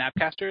Liliana's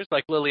Snapcasters?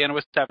 Like Liliana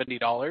was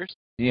 $70.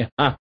 Yeah.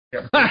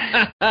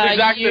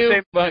 Exactly you the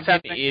same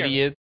fucking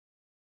idiot.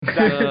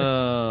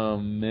 Oh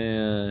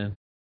man.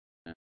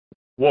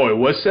 Whoa, it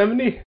was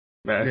 70?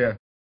 Man. Yeah.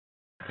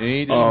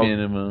 80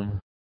 minimum.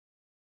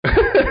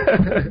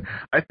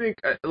 I think,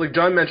 like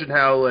John mentioned,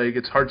 how like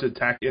it's hard to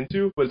attack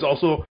into, but it's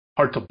also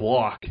hard to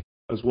block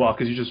as well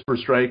because you just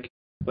first strike.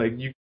 Like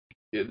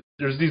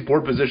there's these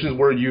board positions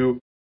where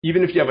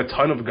even if you have a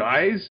ton of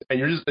guys and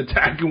you're just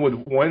attacking with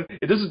one,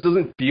 it just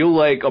doesn't feel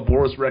like a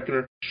Boros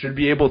Reckoner should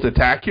be able to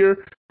attack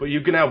here. But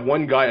you can have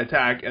one guy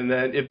attack, and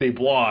then if they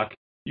block,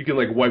 you can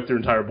like wipe their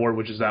entire board,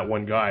 which is that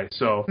one guy.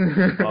 So,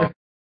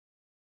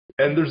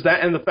 and there's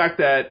that, and the fact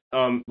that,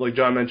 like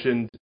John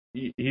mentioned,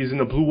 he's in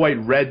a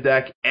blue-white-red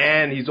deck,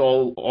 and he's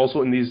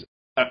also in these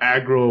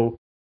aggro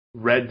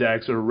red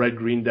decks or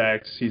red-green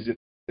decks. He's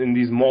in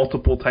these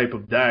multiple type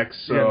of decks.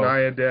 So, yeah,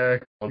 Naya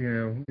deck.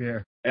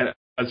 Yeah. And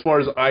as far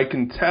as I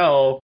can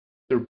tell,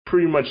 they're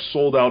pretty much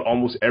sold out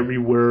almost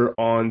everywhere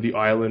on the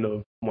island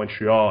of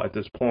Montreal at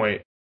this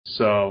point.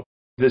 So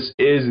this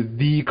is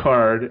the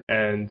card,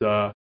 and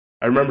I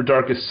remember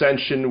Dark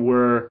Ascension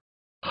where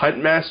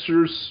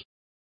Huntmasters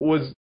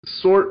was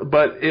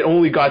but it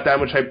only got that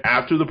much hype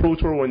after the Pro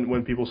Tour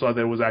when people saw that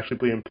it was actually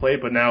being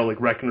played. But now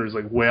like Reckoner is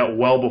like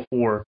well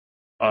before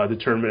the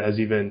tournament has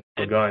even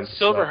begun.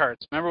 Silver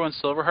Hearts. Remember when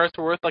Silver Hearts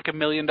were worth like $1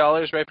 million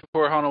right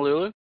before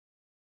Honolulu?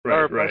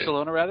 Or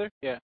Barcelona, rather?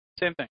 Yeah,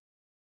 same thing.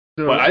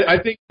 So, but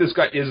I think this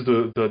guy is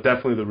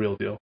definitely the real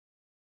deal.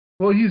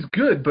 Well, he's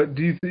good, but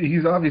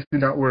he's obviously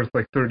not worth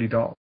like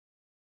 $30.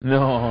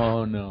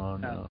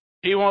 No.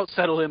 He won't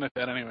settle in at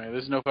that anyway.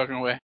 There's no fucking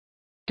way.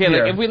 Okay,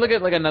 like if we look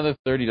at like another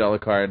 $30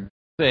 card,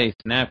 say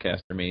Snapcaster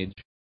Mage,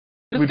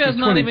 this guy's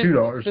not even.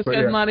 This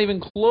guy's not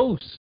even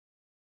close.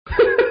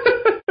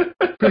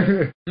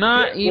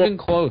 Not even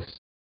close.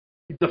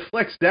 He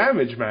deflects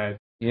damage, man.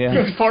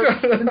 Yeah.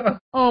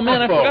 Oh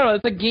man, I forgot.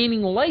 It's like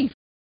gaining life,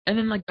 and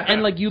then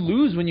you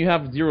lose when you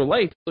have 0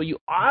 life. So you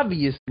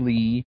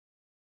obviously,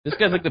 this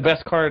guy's like the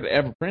best card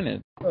ever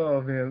printed.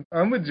 Oh man,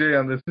 I'm with Jay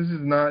on this.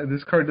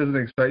 This card doesn't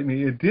excite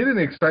me. It didn't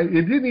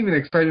even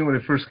excite me when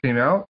it first came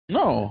out.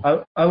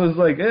 No. I was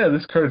like, yeah,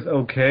 this card's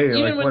okay.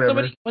 Even like,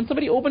 whatever. when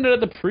somebody opened it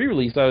at the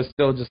pre-release, I was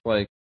still just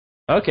like,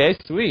 okay,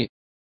 sweet.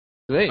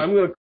 I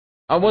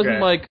wasn't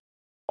like,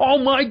 oh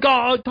my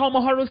god,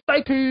 Tomohiro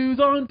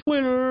Saito's on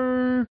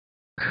Twitter.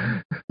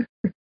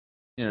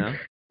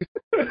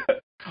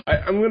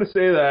 I'm going to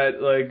say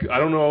that, like, I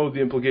don't know the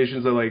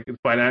implications of, like,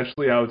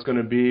 financially how it's going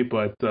to be,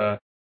 but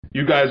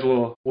you guys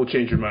will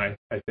change your mind,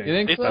 I think. You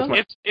think so?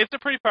 It's a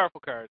pretty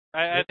powerful card.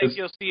 I think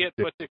you'll see it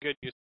put to good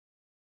use.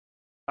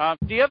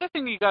 The other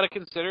thing you got to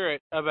consider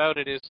about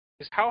it is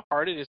how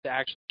hard it is to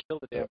actually kill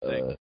the damn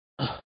thing.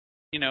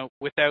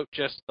 Without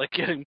just, like,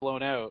 getting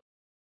blown out.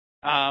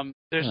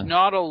 There's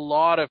not a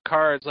lot of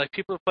cards. Like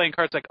people are playing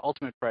cards like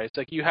Ultimate Price.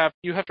 Like you have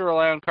to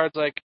rely on cards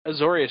like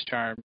Azorius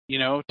Charm.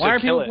 Why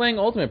are people playing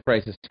Ultimate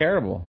Price? It's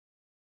terrible.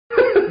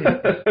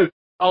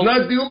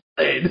 Not being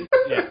played.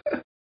 Yeah.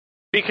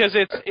 Because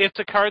it's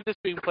a card that's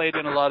being played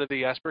in a lot of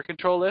the Esper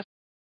control lists.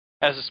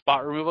 as a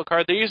spot removal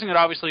card. They're using it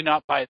obviously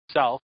not by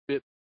itself,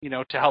 but,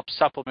 to help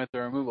supplement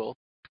the removal.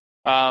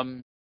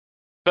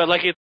 But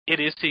like it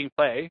is seeing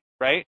play,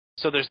 right?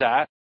 So there's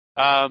that.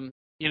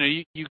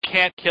 You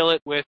can't kill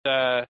it with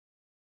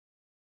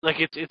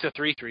it's a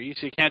 3/3,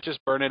 so you can't just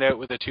burn it out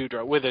with a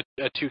 2-draw with a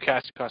 2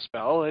 casting cost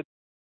spell.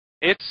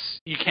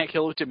 You can't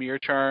kill it with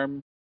Dimir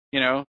Charm.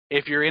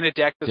 If you're in a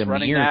deck that's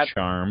running that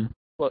Charm.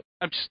 Well,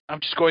 I'm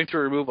just going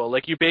through removal.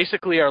 Like you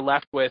basically are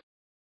left with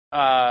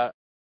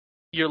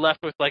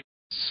like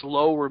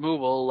slow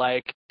removal,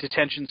 like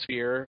Detention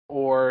Sphere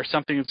or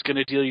something that's going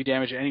to deal you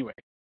damage anyway.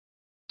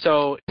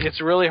 So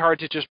it's really hard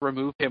to just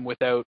remove him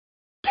without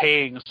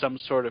paying some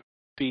sort of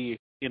fee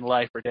in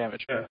life or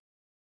damage. Yeah.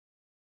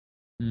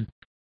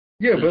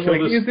 Yeah, but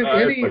is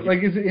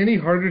it any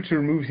harder to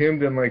remove him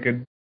than like a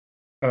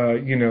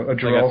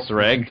Geralt's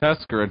Thrag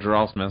Tusk or a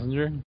Geralt's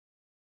Messenger?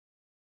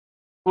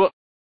 Well,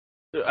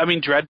 I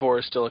mean, Dreadbore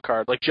is still a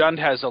card. Like Jund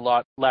has a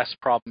lot less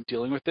problem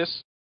dealing with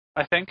this,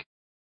 I think.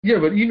 Yeah,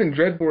 but even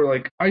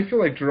Dreadbore, I feel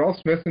like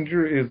Geralt's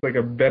Messenger is like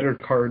a better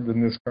card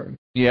than this card.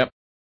 Yep.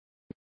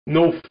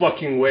 No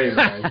fucking way,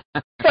 man.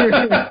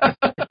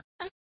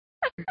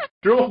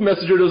 Geralt's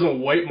Messenger doesn't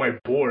wipe my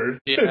board.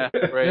 Yeah,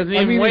 right. Doesn't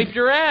even wipe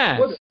your ass.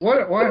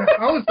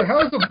 How is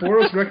the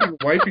Boros record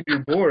wiping your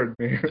board,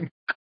 man?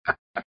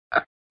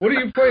 What are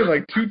you playing,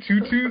 like 2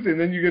 2/2s and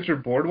then you get your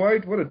board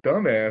wiped? What a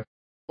dumbass.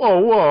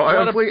 Whoa,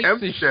 I'm playing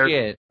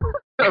Emissary.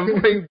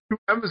 I'm playing 2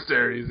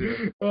 Emissaries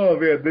here. Oh,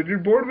 man, then your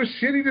board was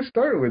shitty to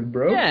start with,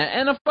 bro. Yeah,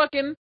 and a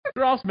fucking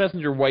Geralt's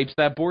Messenger wipes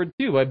that board,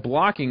 too, by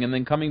blocking and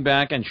then coming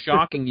back and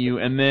shocking you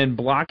and then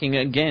blocking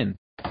again.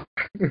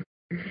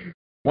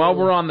 While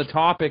we're on the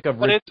topic of...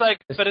 But it's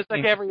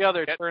like every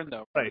other turn,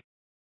 though. Right.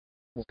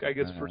 This guy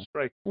gets first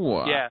strike.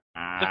 What? Yeah.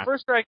 The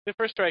first strike,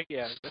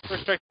 yeah. The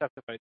first strike's tough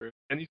to fight through.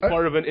 And he's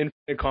part of an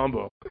infinite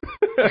combo.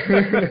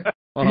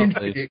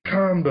 Infinite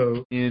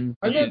combo. I'm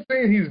not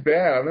saying he's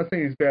bad.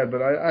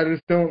 But I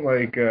just don't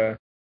like...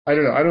 I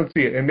don't know. I don't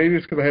see it. And maybe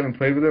it's because I haven't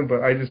played with him,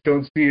 but I just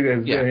don't see it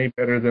as any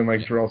better than,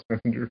 like, Geralt's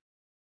Messenger.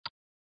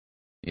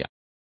 Yeah.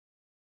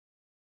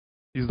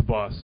 He's the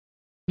boss.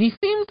 He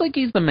seems like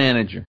he's the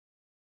manager.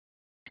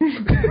 He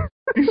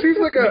seems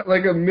like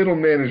a middle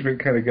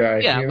management kind of guy.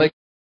 Yeah,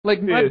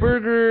 like my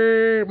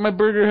burger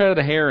had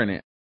a hair in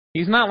it.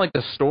 He's not like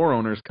the store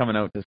owners coming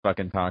out to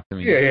fucking talk to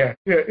me. Yeah.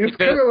 It's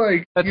kind of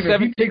like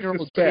he takes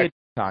respect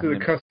to the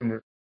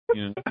customer.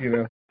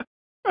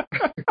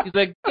 He's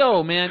like,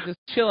 go man, just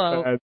chill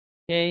out,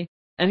 okay?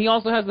 And he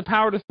also has the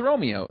power to throw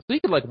me out, so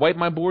he could like wipe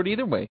my board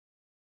either way.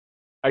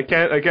 I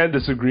can't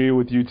disagree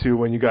with you two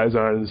when you guys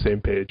are on the same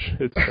page.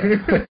 It's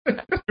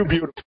too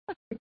beautiful.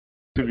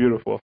 Too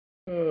beautiful.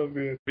 Oh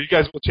man! But you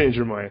guys will change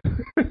your mind.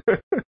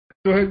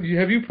 So have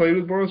you played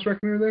with Boros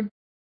Reckoner then?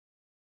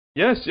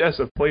 Yes.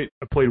 I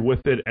played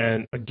with it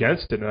and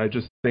against it, and I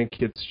just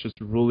think it's just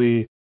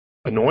really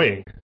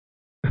annoying.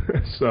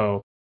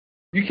 So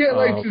you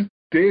can't just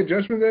Day of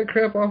Judgment that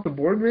crap off the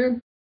board,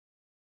 man.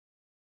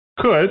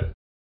 Could.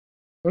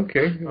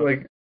 Okay,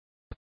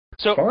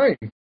 fine,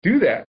 do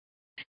that.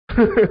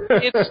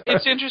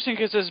 It's interesting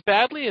because as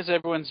badly as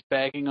everyone's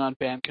bagging on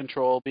Band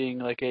Control being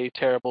like a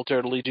terrible,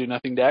 dirtily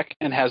do-nothing deck,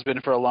 and has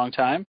been for a long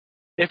time,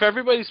 if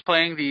everybody's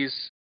playing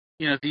these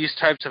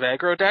types of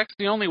aggro decks,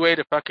 the only way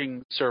to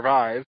fucking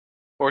survive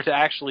or to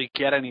actually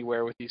get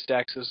anywhere with these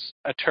decks is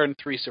a turn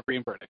 3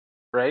 Supreme Verdict,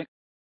 right?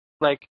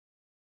 Like,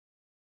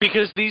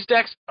 because these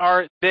decks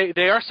are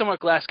somewhat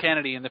Glass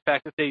Kennedy in the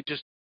fact that they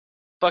just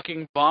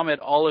fucking vomit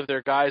all of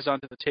their guys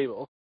onto the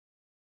table,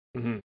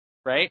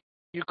 right?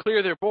 You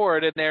clear their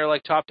board, and they're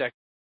like top deck.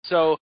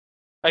 So,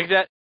 like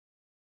that,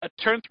 a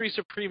turn 3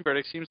 Supreme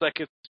Verdict seems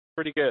like it's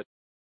pretty good.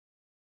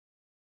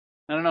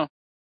 I don't know.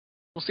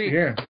 We'll see.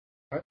 Yeah,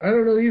 I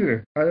don't know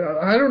either.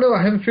 I don't know.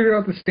 I haven't figured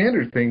out the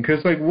standard thing,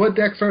 because like, what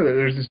decks are there?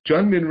 There's this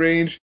Jund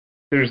mid-range,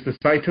 there's the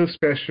Saito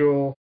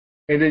special,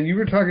 and then you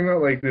were talking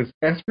about like this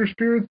Esper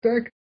Spirits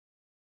deck.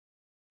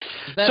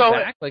 Is that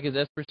back? Like, is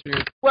Esper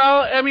Spirits?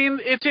 Well, I mean,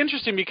 it's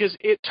interesting because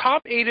it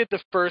top 8'd the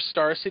first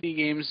Star City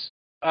Games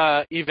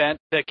event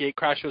that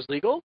Gatecrash was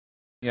legal.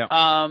 Yeah.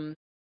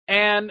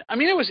 And I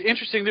mean, it was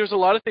interesting. There was a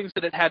lot of things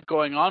that it had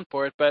going on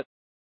for it, but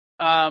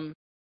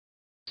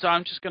so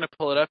I'm just gonna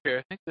pull it up here.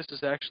 I think this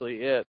is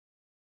actually it.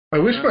 I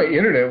wish my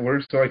internet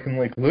worked so I can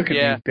like look at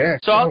these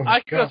decks. So I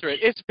can go through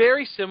it. It's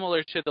very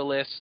similar to the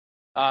list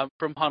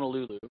from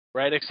Honolulu,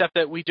 right? Except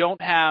that we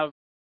don't have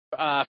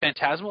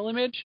Phantasmal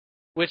Image,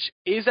 which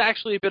is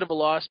actually a bit of a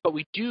loss, but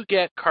we do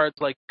get cards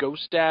like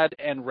Ghost Dad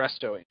and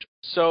Resto Angel.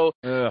 So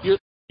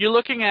you're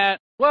looking at,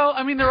 well,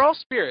 I mean, they're all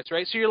spirits,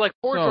 right? So you're like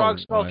 4 Drog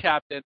Skull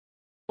Captain,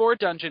 4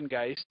 Dungeon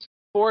Geist,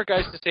 4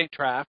 Geist to Saint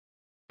Traff,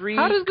 3...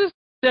 How does this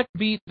deck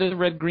beat the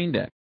red-green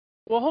deck?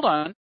 Well, hold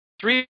on.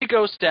 3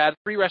 Ghost Dad,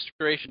 3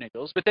 Restoration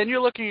Eagles, but then you're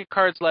looking at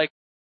cards like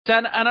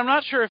 10, and I'm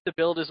not sure if the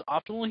build is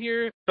optimal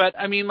here, but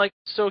I mean, like,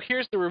 so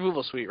here's the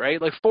removal suite,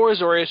 right? Like 4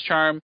 Azorius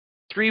Charm,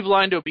 3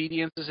 Blind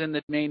Obedience is in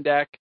the main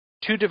deck,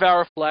 2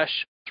 Devour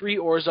Flesh, 3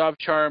 Orzhov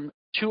Charm,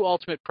 2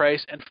 Ultimate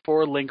Price, and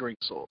 4 Lingering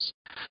Souls.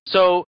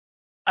 So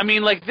I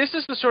mean, like, this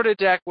is the sort of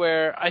deck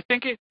where I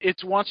think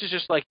it wants to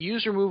just, like,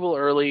 use removal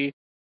early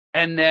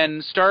and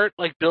then start,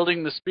 like,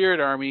 building the Spirit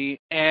Army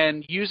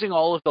and using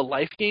all of the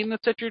life gain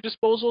that's at your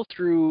disposal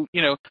through,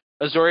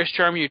 Azorius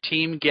Charm, your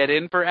team, get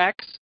in for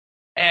X,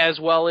 as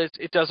well as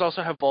it does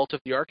also have Vault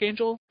of the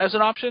Archangel as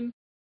an option.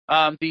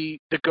 The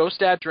Ghost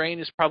Dad Drain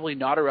is probably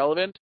not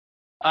irrelevant.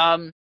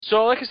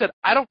 So, like I said,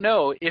 I don't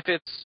know if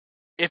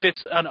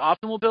it's an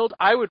optimal build.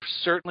 I would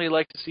certainly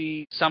like to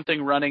see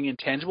something running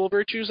Intangible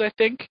Virtues, I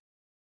think.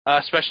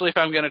 Especially if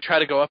I'm going to try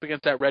to go up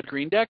against that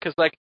red-green deck, because,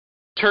 like,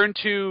 turn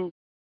 2,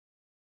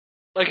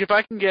 like, if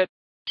I can get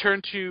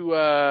turn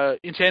 2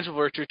 Intangible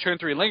Virtue, turn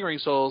 3 Lingering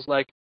Souls,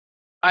 like,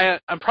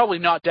 I'm probably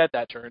not dead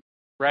that turn,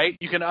 right?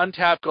 You can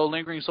untap, go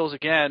Lingering Souls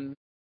again,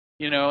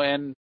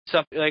 and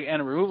something like,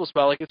 and a removal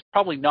spell, like, it's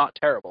probably not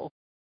terrible.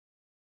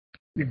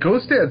 The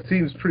Ghost Dad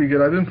seems pretty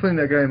good. I've been playing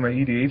that guy in my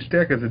EDH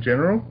deck as a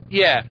general.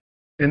 Yeah.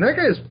 And that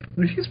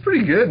he's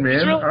pretty good, man.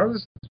 He's really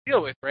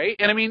deal with, right?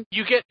 And I mean,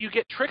 you get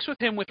tricks with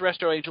him with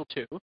Resto Angel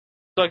too, so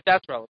like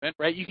that's relevant,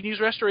 right? You can use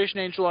Restoration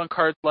Angel on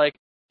cards like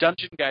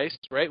Dungeon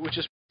Geist, right, which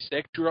is pretty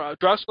sick. Draw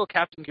Skull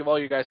Captain, give all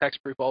your guys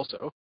hexproof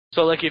also.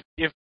 So like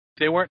if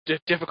they weren't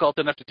difficult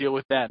enough to deal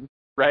with then,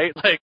 right?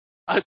 Like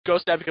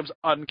Ghost Dad becomes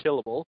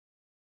unkillable.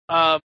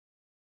 That's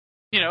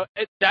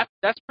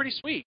pretty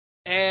sweet.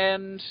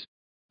 And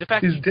the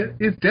fact is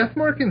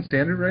Deathmark in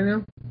standard right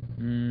now?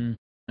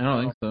 I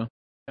don't think so.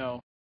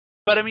 No.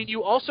 But, I mean,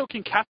 you also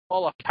can cast the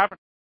ball off Cavern,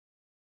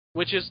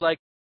 which is, like,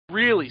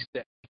 really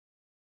sick.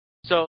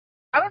 So,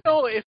 I don't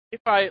know if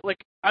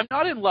I'm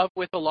not in love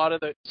with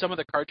some of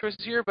the card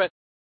choices here, but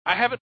I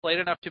haven't played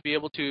enough to be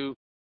able to,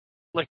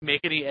 like,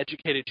 make any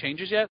educated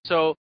changes yet.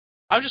 So,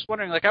 I'm just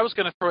wondering, like, I was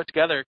going to throw it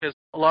together, because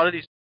a lot of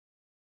these,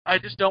 I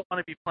just don't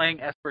want to be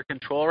playing Esper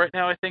Control right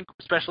now, I think,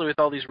 especially with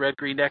all these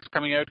red-green decks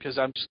coming out, because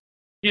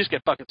you just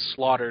get fucking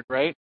slaughtered,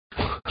 right?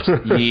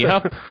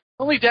 Yep.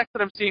 Only decks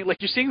that I'm seeing,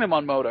 like, you're seeing them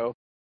on Moto,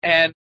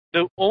 and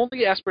the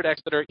only Esper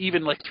decks that are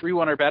even, like,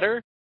 3-1 or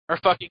better are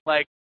fucking,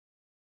 like,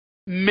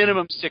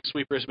 minimum 6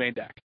 sweepers main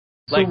deck.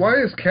 So why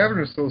is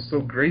Cavernous Soul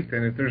so great,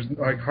 then? If there's,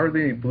 like,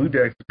 hardly any blue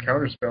decks with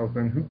counterspells,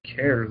 then who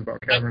cares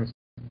about Cavernous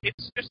Soul?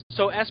 It's just,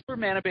 so Esper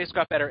mana base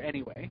got better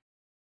anyway,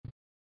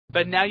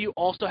 but now you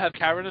also have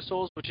Cavernous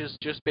Souls, which is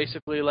just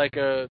basically, like,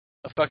 a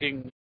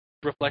fucking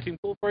reflecting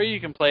pool for you.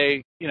 You can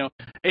play,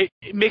 it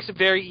makes it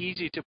very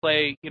easy to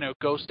play,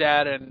 Ghost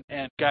Dad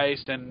and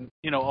Geist and,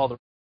 all the...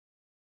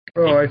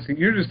 Oh, I see.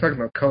 You're just talking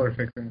about color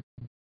fixing.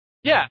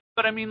 Yeah,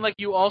 but I mean, like,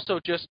 you also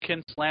just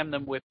can slam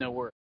them with no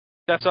work.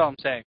 That's all I'm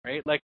saying,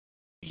 right? Like,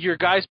 your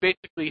guys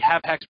basically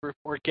have hexproof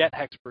or get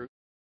hexproof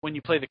when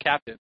you play the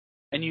captain,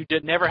 and you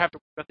never have to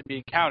worry about them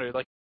being countered.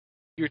 Like,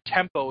 your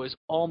tempo is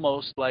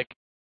almost, like,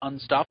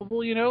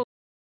 unstoppable,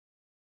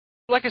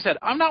 Like I said,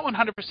 I'm not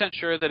 100%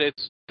 sure that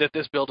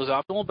this build is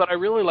optimal, but I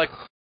really like it.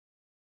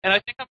 And I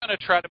think I'm going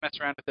to try to mess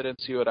around with it and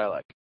see what I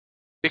like.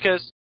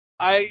 Because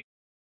I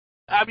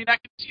can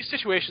see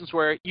situations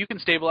where you can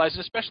stabilize it,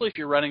 especially if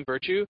you're running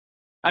Virtue.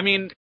 I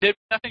mean, there's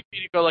nothing for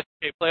you to go like,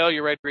 okay, play all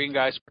your red-green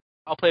guys.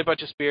 I'll play a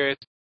bunch of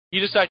spirits. You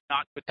decide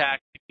not to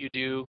attack. If you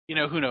do,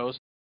 who knows.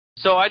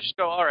 So I just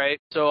go, all right,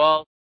 so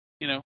I'll,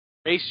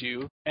 race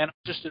you, and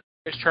I'll just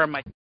charm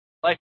my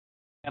life,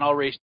 and I'll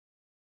race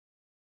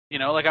you.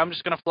 Like, I'm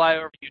just going to fly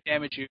over you,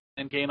 damage you,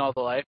 and gain all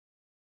the life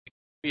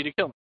for you to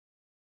kill me.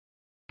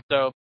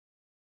 So,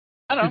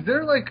 I don't know. Is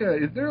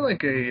there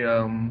like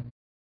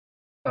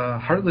a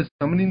Heartless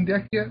Summoning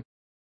deck yet?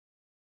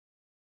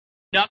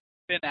 Not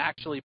been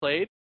actually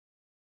played.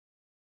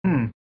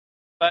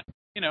 But,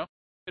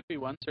 could be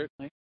one,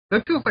 certainly.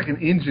 That feels like an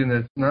engine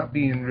that's not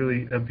being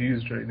really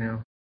abused right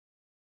now.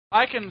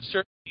 I can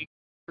certainly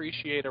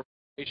appreciate a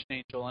Restoration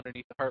Angel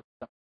underneath the Heartless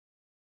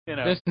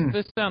Summoning.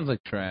 This sounds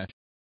like trash.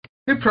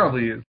 It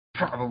probably is.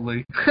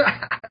 Probably.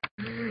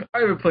 I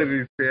haven't played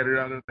any standard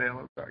on this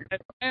I'm sorry.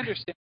 I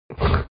understand.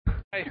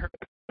 I heard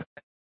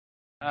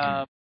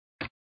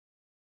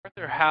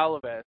Arthur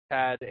Halaves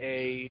had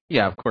a...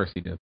 Yeah, of course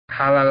he did.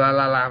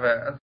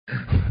 Halaves.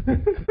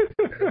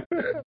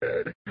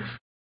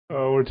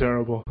 Oh, we're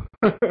terrible.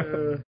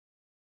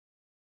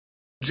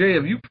 Jay,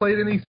 have you played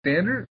any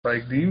standard?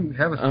 Like, do you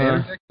have a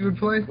standard deck you would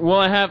play? Well,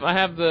 I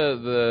have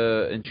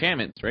the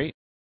enchantments, right?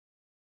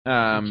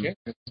 Enchantments?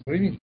 What do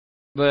you mean?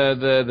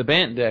 The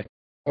Bant deck.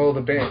 Oh,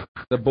 the Bant.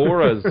 The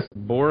Boras.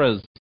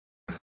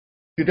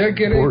 Did that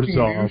get anything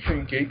new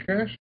from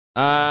Gatecrash?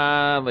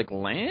 Like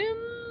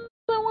lands,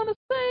 I want to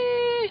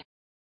say.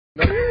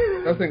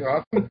 Nothing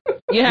awesome?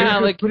 Yeah,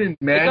 like... put in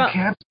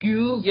Madcap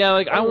skills? Yeah,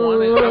 like,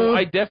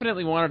 I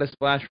definitely wanted a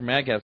splash for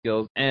Madcap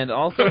skills, and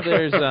also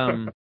there's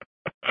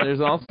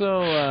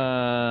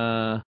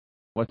also,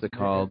 what's it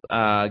called?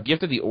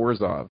 Gift of the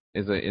Orzhov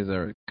is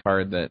a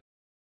card that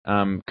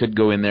could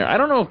go in there. I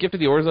don't know if Gift of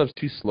the Orzhov is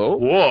too slow.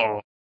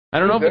 Whoa! I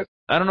don't know if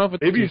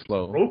it's maybe too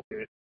slow. Broke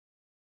it.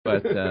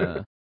 But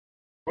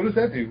what does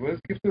that do? What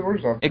does Gift of the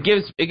Orzhov?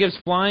 It gives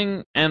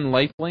flying and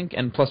lifelink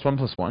and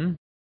 +1/+1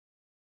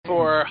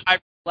 for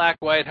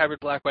hybrid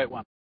black-white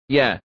 1.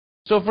 Yeah.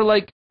 So for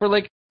like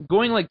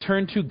going like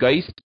turn 2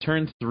 Geist,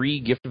 turn 3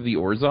 Gift of the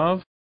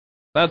Orzhov,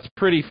 That's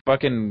pretty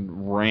fucking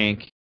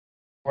rank.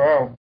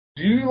 Wow.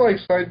 Do you like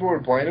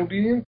sideboard blind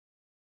obedience?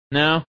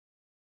 No.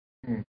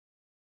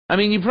 I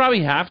mean, you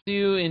probably have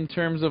to in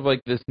terms of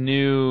like this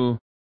new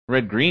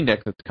red-green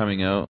deck that's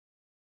coming out.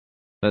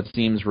 That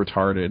seems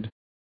retarded.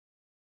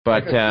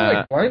 But I feel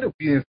like blind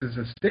obedience is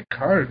a stick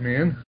card,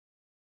 man.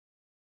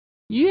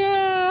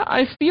 Yeah,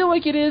 I feel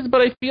like it is,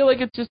 but I feel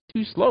like it's just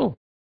too slow.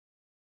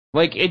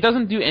 Like, it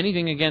doesn't do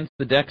anything against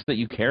the decks that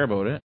you care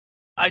about it.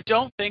 I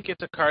don't think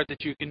it's a card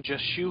that you can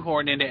just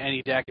shoehorn into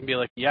any deck and be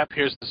like, yep,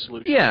 here's the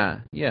solution. Yeah.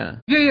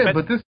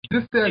 But this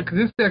deck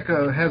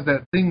has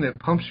that thing that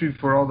pumps you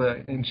for all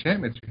the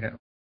enchantments you have.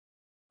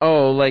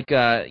 Oh, like,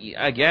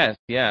 I guess,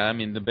 yeah. I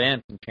mean, the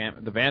Bant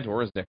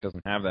Aura's deck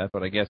doesn't have that,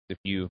 but I guess if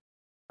you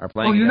are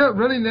playing... Oh, you're not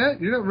running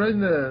that? You're not running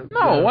the...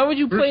 No, why would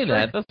you play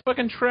that? That's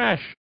fucking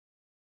trash.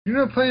 You're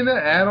not playing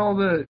that? Add all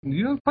the...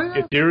 You don't play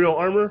that? Ethereal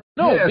Armor?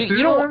 No, yeah,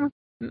 you don't... Armor?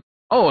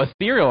 Oh,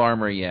 Ethereal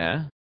Armor,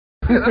 yeah.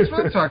 Yeah, that's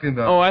what I'm talking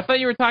about. Oh, I thought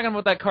you were talking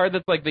about that card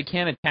that's like they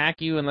can't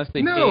attack you unless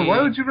they No, pay.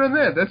 why would you run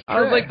that? That's trash.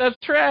 I was like, that's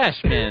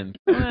trash, man.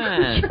 Come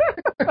on.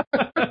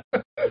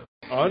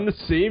 On the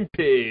same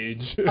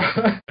page.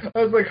 I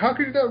was like, how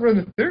could you not run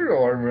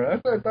Ethereal Armor? I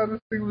thought this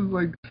thing was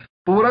like...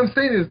 But what I'm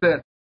saying is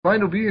that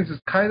Blind Obedience is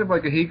kind of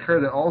like a hate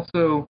card that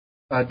also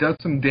does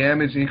some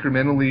damage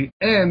incrementally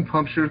and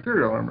pumps your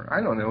Ethereal Armor.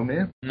 I don't know,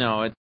 man.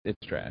 No,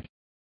 it's trash.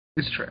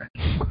 It's trash.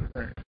 All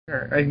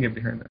right, I can get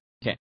behind that.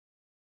 Okay.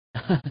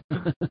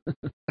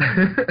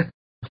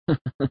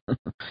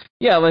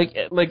 Yeah, like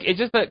it's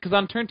just that because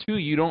on turn 2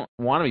 you don't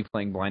want to be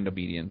playing Blind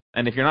Obedience,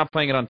 and if you're not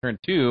playing it on turn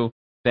 2,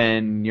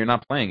 then you're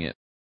not playing it,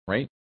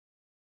 right?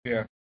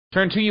 Yeah.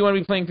 Turn 2 you want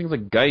to be playing things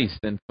like Geist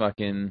and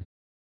fucking,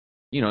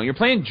 you're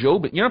playing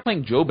Jobens. You're not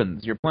playing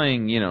Jobens. You're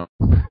playing, you're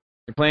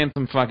playing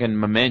some fucking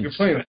Memento. You're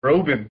playing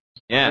Brobens.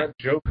 Yeah. Not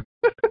Jobens.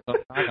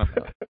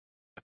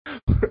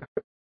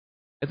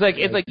 It's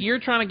like you're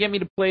trying to get me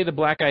to play the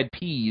Black Eyed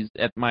Peas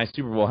at my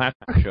Super Bowl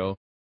halftime show,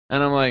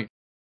 and I'm like,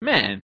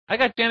 man, I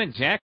got Janet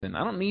Jackson.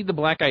 I don't need the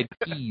Black Eyed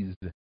Peas.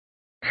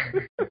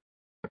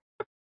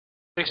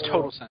 Makes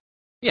total sense.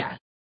 Yeah.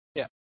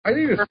 I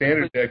need a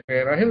standard deck,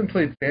 man. I haven't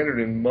played standard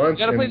in months.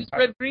 You gotta play this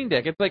red-green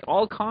deck. It's like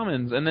all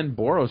commons and then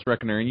Boros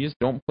Reckoner, and you just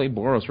don't play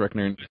Boros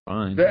Reckoner and it's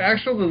fine. The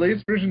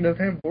latest version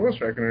doesn't have Boros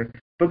Reckoner.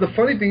 But the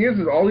funny thing is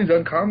all these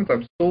uncommons,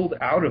 I'm sold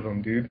out of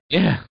them, dude.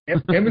 Yeah.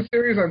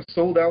 Emissaries, I'm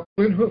sold out.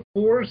 Flint Hook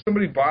 4,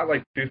 somebody bought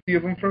like 50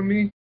 of them from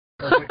me.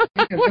 I was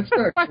like, man, that's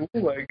not cool.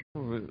 Like,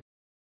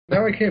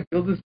 now I can't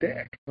build this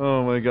deck.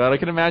 Oh my god, I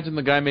can imagine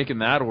the guy making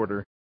that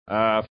order.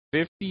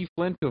 50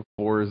 Flint Hook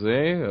 4s,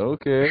 eh?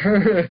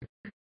 Okay.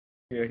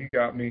 Yeah, he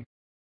got me.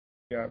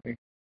 Like,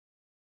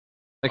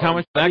 how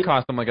much did that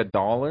cost him? Like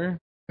 $1?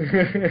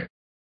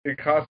 It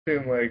cost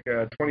him like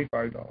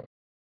 $25.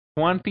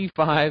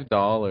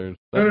 $25.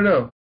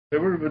 No. They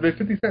were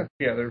 50 cents.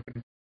 Yeah, they were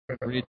 50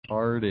 cents.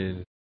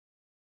 Retarded.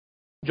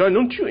 John,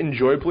 don't you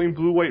enjoy playing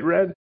blue, white,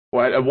 red?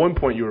 Well, at one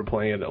point you were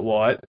playing it a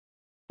lot.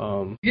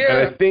 Yeah.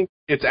 And I think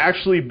it's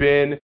actually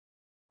been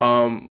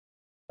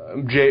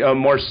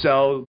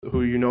Marcel,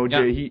 who you know,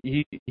 Jay,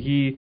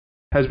 he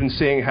has been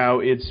saying how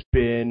it's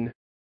been.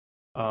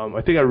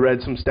 I think I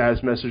read some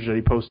status message that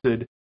he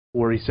posted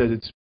where he says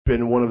it's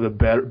been one of the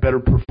better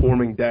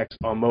performing decks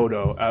on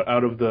Moto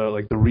out of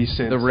the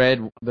recent. The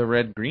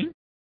red green.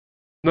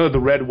 No, the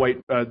red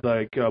white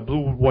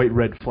blue white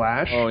red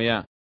flash. Oh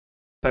yeah.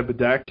 Type of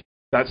deck.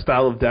 That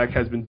style of deck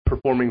has been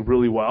performing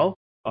really well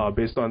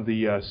based on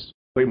the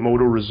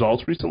Moto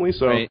results recently.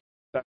 So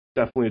that's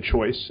definitely a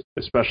choice.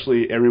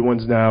 Especially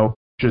everyone's now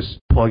just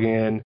plugging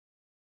in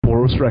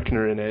Boros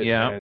Reckoner in it.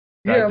 Yeah.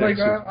 Yeah, like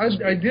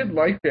I did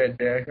like that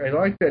deck. I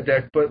like that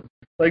deck, but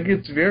like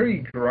it's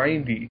very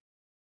grindy,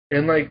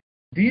 and like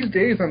these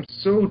days I'm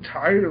so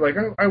tired. Like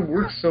I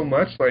work so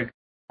much. Like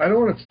I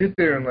don't want to sit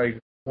there and like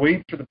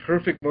wait for the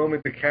perfect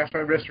moment to cast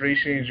my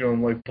Restoration Angel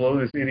and like blow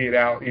this idiot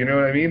out. You know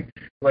what I mean?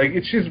 Like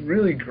it's just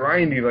really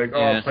grindy. Like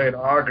I'll play an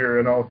Augur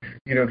and I'll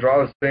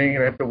draw this thing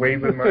and I have to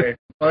wait with my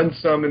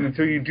unsummon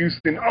until you do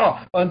spin.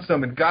 Oh,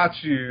 unsummon,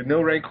 got you.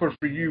 No Rancor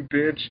for you,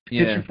 bitch.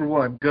 Hit you for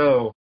 1.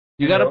 Go.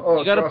 You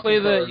gotta play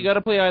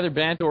either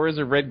Bantoras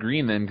or red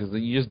green then, because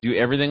you just do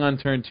everything on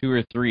turn 2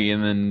 or 3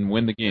 and then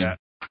win the game.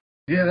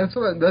 Yeah, that's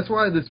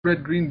why this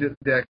red green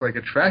deck like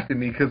attracted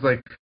me, because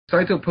like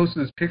Saito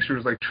posted his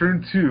pictures like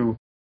turn 2,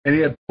 and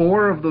he had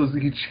 4 of those.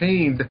 He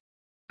chained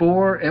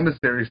 4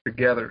 emissaries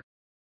together.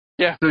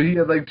 Yeah. So he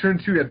had like turn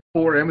 2 he had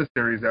 4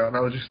 emissaries out, and I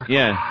was just like,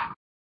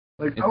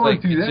 like I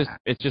want to do that.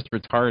 It's just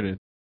retarded.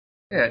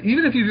 Yeah,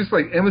 even if you just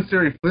like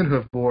emissary Flint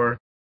Hoof 4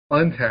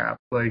 untap,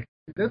 like.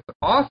 That's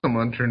awesome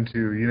on turn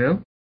 2, you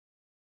know?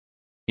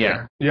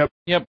 Yeah. Yep.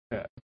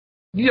 And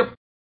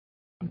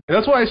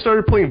that's why I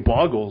started playing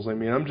Boggles. I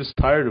mean, I'm just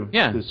tired of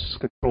this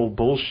control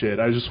bullshit.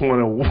 I just want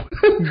to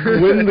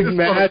win the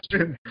match,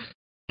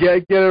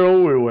 get it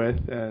over with,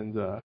 and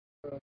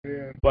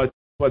but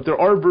there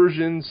are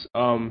versions.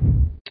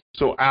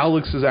 So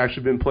Alex has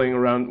actually been playing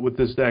around with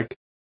this deck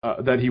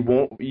that he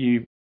won't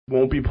be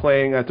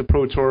playing at the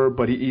Pro Tour,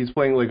 but he's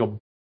playing like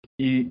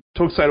he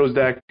took Saito's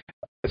deck.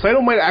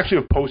 Cyto might actually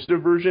have posted a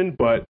version,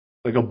 but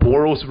like a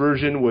Boros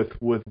version with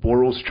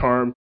Boros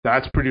Charm,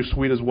 that's pretty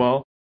sweet as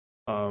well.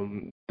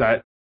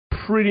 That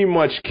pretty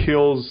much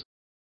kills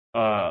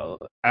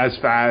as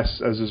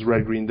fast as his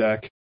red-green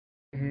deck.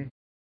 Mm-hmm.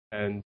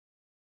 And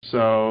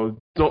so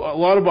a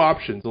lot of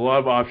options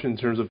in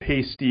terms of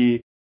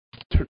hasty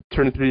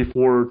turn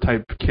 3-4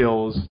 type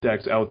kills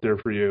decks out there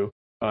for you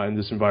in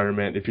this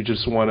environment if you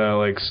just want to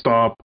like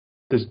stop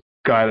this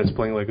guy that's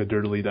playing like a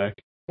dirtily deck.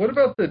 What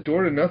about the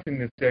Door to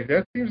Nothingness deck?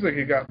 That seems like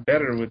it got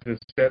better with this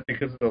set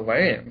because of the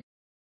land.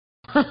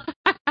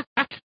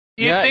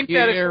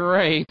 You're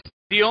right.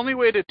 The only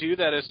way to do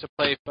that is to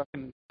play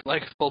fucking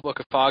like Full Book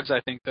of Fogs,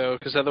 I think, though,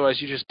 because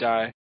otherwise you just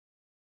die.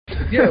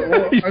 Yeah,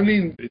 well, I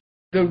mean,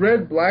 the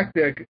red-black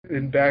deck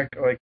in back,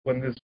 like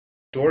when this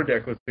Door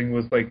deck was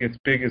like its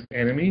biggest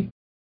enemy.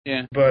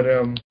 Yeah. But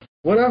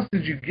what else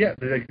did you get?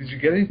 Did you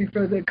get anything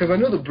for that? Because I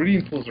know the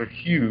breeding pools are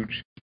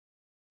huge.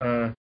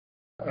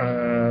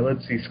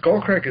 Let's see,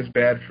 Skullcrack is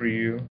bad for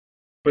you,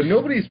 but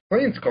nobody's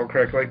playing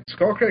Skullcrack. Like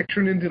Skullcrack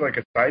turned into like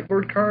a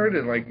sideboard card,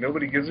 and like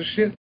nobody gives a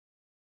shit.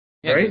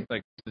 Yeah, right? It's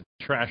like the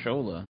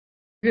Trashola.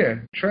 Yeah,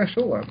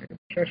 Trashola, man,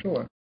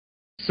 Trashola.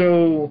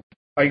 So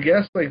I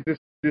guess like this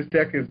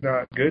deck is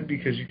not good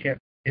because you can't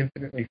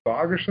infinitely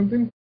fog or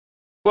something.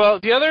 Well,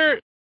 the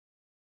other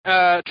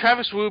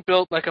Travis Wu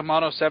built like a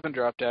mono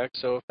 7-drop deck,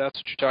 so if that's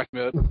what you're talking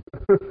about.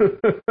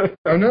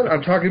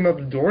 I'm talking about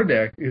the Door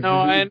deck.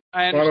 I understand.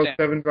 Mono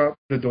 7-drop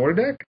the Door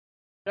deck?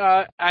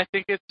 I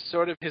think it's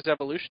sort of his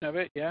evolution of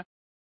it, yeah.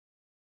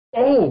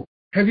 Oh,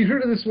 have you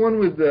heard of this one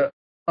with the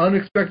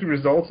unexpected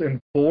results and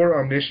 4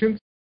 omniscience?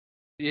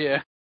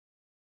 Yeah.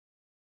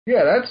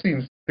 Yeah, that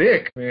seems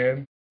thick,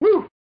 man.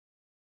 Woo!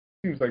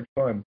 Seems like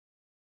fun.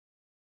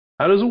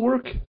 How does it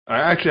work? I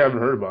actually haven't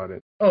heard about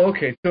it. Oh,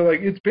 okay. So,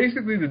 like, it's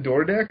basically the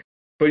Door deck,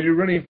 but you're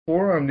running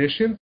 4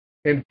 omniscience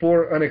and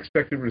 4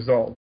 unexpected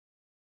results.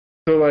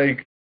 So,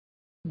 like,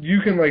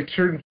 you can, like,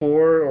 turn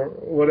 4 or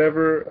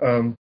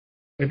whatever.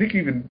 I think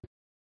even,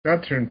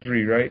 not turn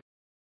 3, right?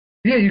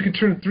 Yeah, you can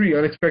turn 3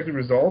 unexpected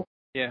results.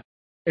 Yeah.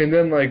 And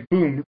then, like,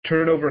 boom,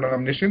 turn over an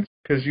omniscience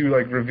because you,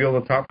 like, reveal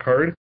the top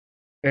card.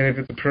 And if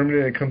it's a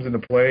permanent, it comes into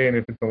play. And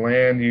if it's a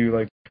land, you,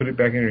 like, put it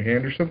back in your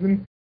hand or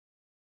something.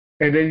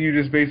 And then you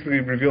just basically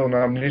reveal an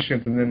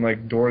omniscience and then,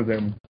 like, door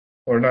them.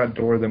 Or not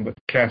door them, but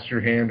cast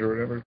your hand or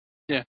whatever.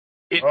 Yeah.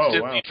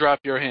 Instantly drop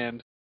your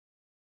hand.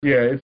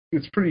 Yeah,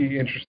 it's pretty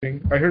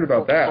interesting. I heard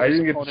about that. I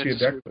didn't get to see a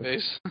deck.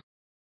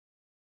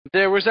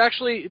 There was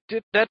actually...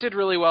 that did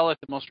really well at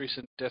the most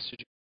recent Decision,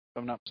 if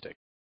I'm not mistaken.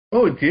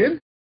 Oh, it did?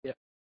 Yeah.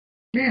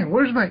 Man,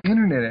 where's my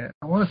internet at?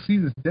 I want to see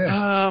this deck.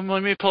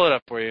 Let me pull it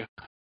up for you.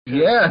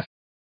 Yes!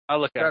 I'll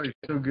look at it.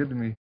 It's so good to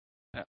me.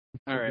 Yeah.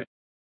 All right.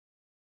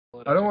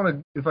 I don't want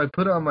to... If I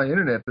put it on my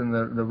internet, then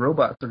the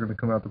robots are going to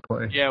come out to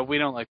play. Yeah, we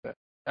don't like that.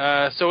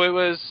 So it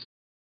was...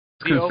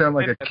 It's going to sound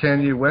like a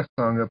Kanye West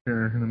song up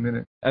here in a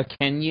minute. A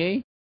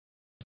Kanye?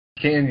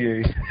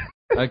 Kanye.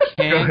 A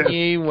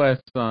Kanye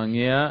West song,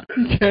 yeah.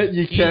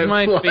 He's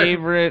my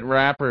favorite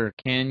rapper,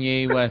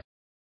 Kanye West.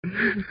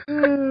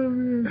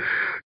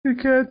 You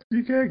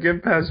can't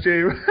get past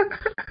James.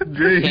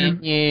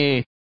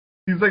 Kanye.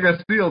 He's like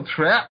a steel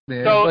trap,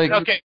 man. So, like,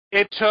 okay,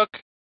 it took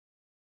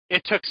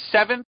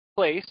 7th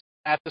place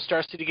at the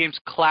Star City Games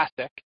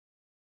Classic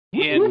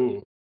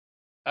in,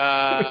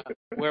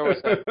 where was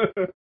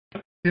that?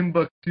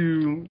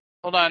 Timbuktu.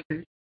 Hold on.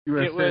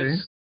 USA. It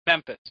was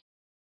Memphis.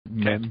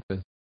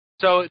 Memphis.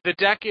 So the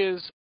deck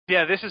is,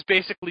 this is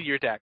basically your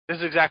deck. This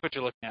is exactly what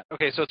you're looking at.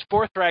 Okay, so it's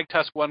 4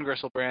 Thragtusk, 1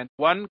 Griselbrand,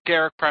 1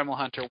 Garruk Primal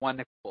Hunter, 1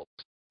 Nicol.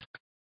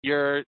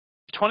 Your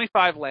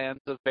 25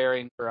 lands of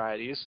varying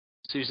varieties,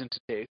 season to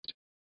taste.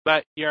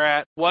 But you're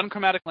at 1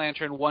 Chromatic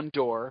Lantern, 1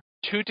 Door,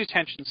 2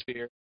 Detention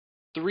Sphere,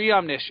 3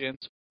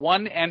 Omniscience,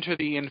 1 Enter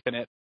the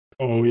Infinite.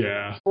 Oh,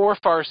 yeah. 4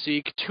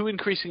 Farseek, 2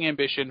 Increasing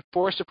Ambition,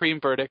 4 Supreme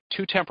Verdict,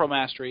 2 Temporal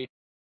Mastery,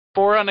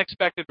 4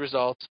 Unexpected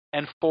Results,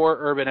 and 4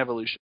 Urban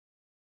Evolution.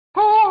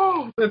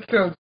 Oh, that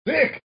sounds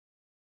sick!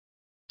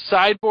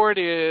 Sideboard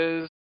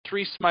is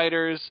 3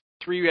 Smiters,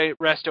 3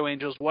 Resto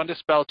Angels, 1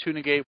 Dispel, 2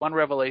 Negate, 1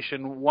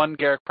 Revelation, 1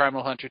 Garruk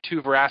Primal Hunter,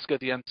 2 Vraska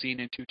the Unseen,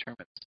 and 2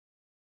 Termits.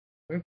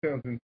 That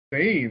sounds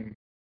insane.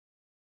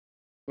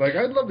 Like,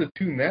 I'd love to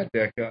tune that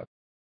deck up.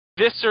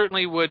 This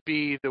certainly would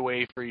be the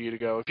way for you to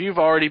go. If you've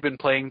already been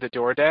playing the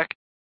Door deck,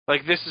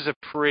 like, this is a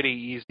pretty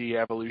easy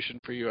evolution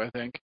for you, I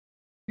think.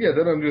 Yeah,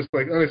 then I'm just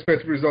like,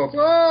 unexpected results.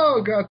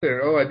 Oh, got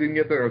there. Oh, I didn't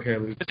get there. Okay, I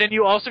lose. But then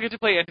you also get to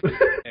play Enter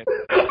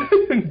I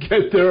didn't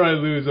get there, I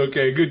lose.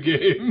 Okay, good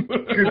game.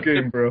 Good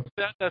game, bro.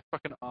 That's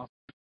fucking awesome.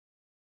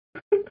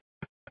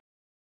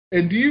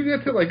 And do you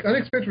get to, like,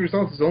 unexpected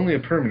results is only a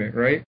permanent,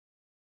 right?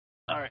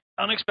 Alright,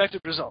 unexpected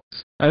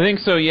results. I think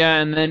so, yeah,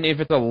 and then if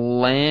it's a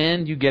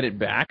land, you get it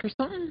back or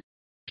something?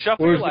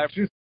 Shuffle your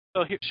library.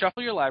 So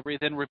shuffle your library,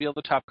 then reveal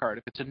the top card.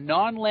 If it's a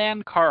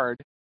non-land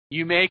card,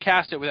 you may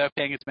cast it without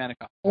paying its mana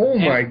cost. Oh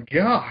my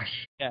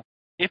gosh! Yeah.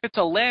 If it's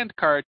a land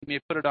card, you may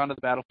put it onto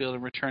the battlefield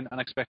and return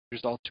unexpected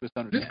results to its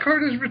owner's This hand.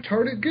 card is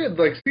retarded good.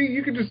 Like, see,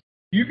 you can just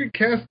you could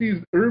cast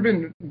these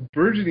urban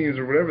burgeonies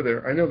or whatever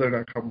they're. I know they're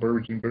not called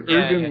burgeon, but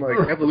urban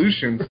like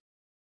evolutions.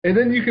 And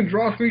then you can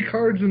draw 3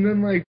 cards and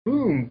then like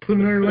boom, put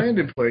another land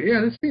in play. Yeah,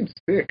 this seems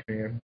sick,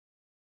 man.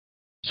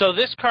 So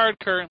this card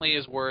currently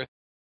is worth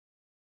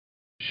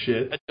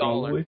 $1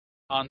 probably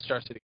on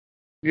Star City.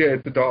 Yeah,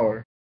 it's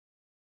 $1.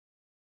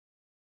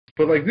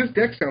 But like this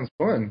deck sounds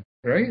fun,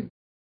 right?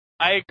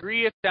 I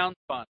agree, it sounds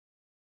fun.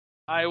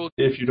 I will.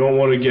 If you don't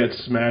want to get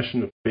smashed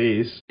in the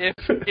face.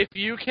 If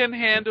you can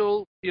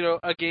handle,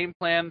 a game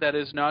plan that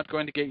is not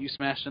going to get you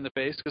smashed in the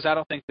face, because I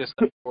don't think this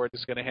board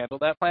is going to handle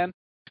that plan.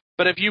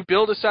 But if you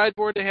build a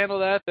sideboard to handle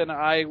that, then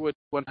I would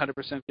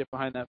 100% get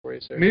behind that for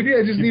you, sir. Maybe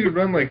I just need to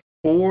run like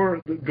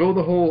 4, go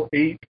the whole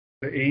 8,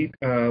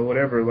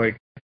 whatever, like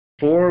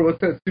 4, what's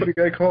that stupid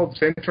guy called?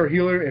 Centaur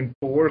Healer and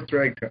 4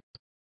 Thragtusk.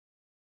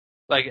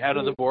 Like out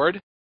of the board?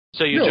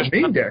 So you just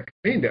main deck,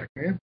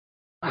 man.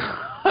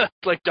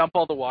 Like dump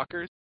all the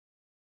walkers?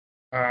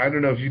 I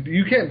don't know, if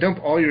you can't dump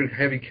all your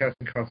heavy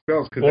casting cost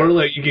spells. Or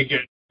like you could get...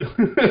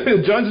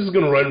 John's just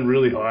going to run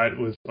really hot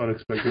with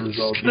unexpected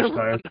results each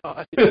time.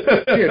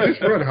 Yeah,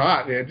 just run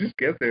hot, man. Just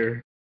get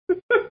there.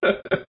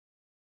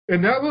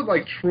 And that would,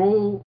 like,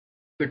 troll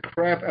the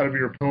crap out of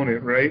your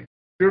opponent, right?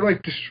 They're,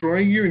 like,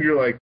 destroying you, and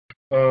you're like,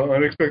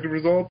 unexpected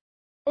results?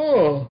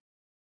 Oh,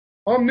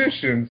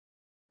 omniscience.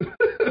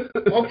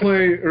 I'll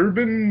play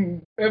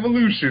Urban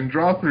Evolution,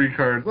 draw 3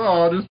 cards.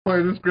 Oh, I'll just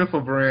play this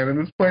Gristlebrand and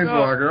this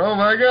Planeswalker. Oh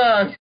my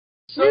gosh.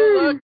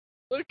 So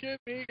look at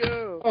me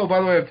go. Oh, by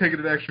the way, I'm taking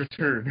an extra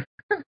turn.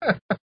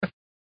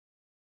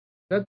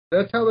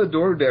 That's how the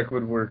door deck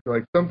would work.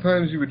 Like,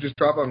 sometimes you would just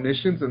drop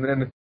Omniscience, and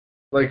then,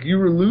 like, you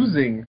were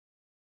losing.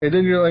 And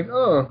then you're like,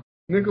 oh,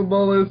 Nicol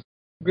Bolas,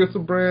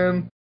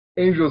 Gristlebrand,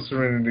 Angel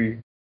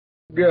Serenity.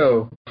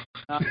 Go.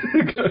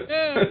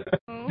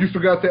 You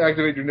forgot to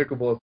activate your Nicol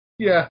Bolas.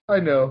 Yeah, I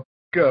know.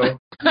 Go.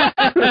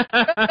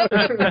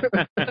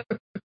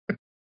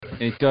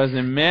 It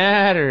doesn't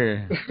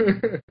matter.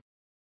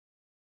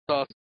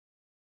 Awesome.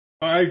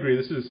 I agree.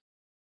 This is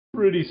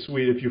pretty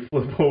sweet if you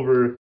flip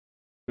over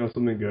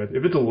something good.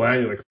 If it's a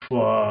land, you're like,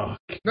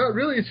 fuck. Not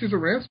really. It's just a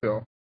ramp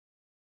spell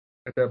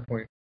at that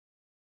point.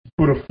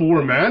 But a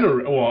 4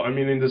 mana? Well, I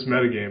mean, in this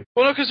metagame.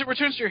 Well, no, because it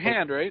returns to your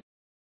hand, right?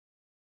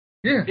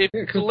 Yeah. If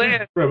it's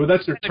land... Right, but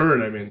that's your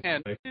turn, I mean.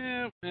 Like,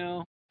 yeah,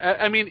 well...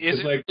 I mean, is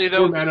it's it like really,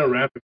 though? 4 mana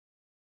ramp.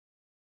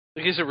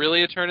 Like, is it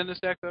really a turn in this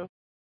deck, though?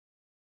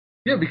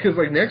 Yeah, because,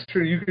 like, next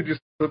turn you could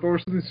just flip over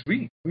something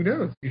sweet. Who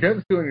knows? You have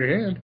it still in your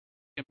hand.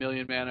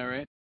 1,000,000 mana,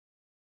 right?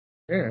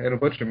 Yeah, and a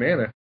bunch of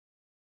mana.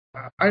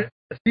 I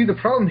see, the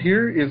problem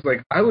here is,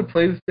 like, I would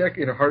play this deck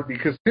in a heartbeat,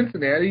 because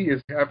Cincinnati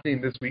is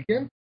happening this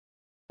weekend.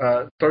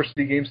 Star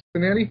City Games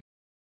Cincinnati.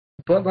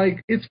 But,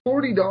 like, it's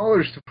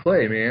 $40 to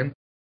play, man.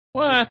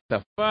 What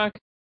the fuck?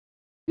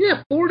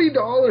 Yeah,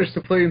 $40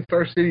 to play in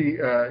Star City,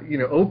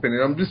 Open.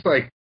 And I'm just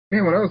like,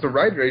 man, when I was a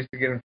ride race to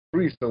get them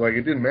free, so, like,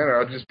 it didn't matter.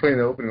 I'll just play in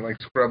the Open and, like,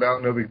 scrub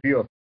out, no big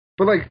deal.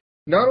 But, like,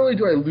 not only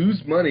do I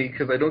lose money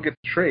because I don't get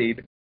to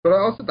trade, but I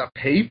also have to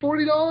pay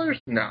 $40?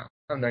 Nah,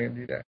 I'm not going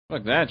to do that.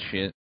 Fuck that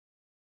shit.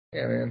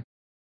 Yeah, man.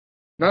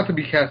 Not to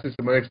be cast as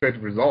some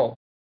unexpected result.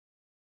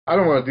 I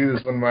don't want to do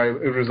this when my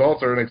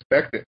results are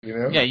unexpected,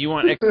 Yeah, you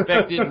want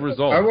expected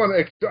results. I want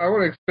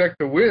to expect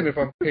to win if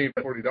I'm paid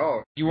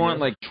 $40. You want,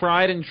 like,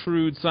 tried and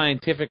true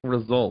scientific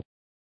results.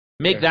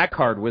 Make that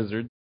card,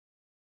 wizard.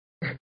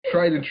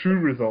 Tried and true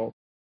result.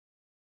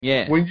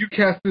 Yeah. When you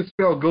cast this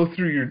spell, go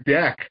through your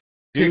deck.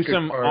 Do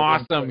some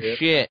awesome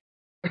shit.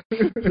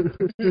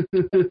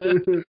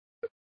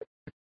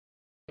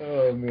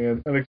 Oh,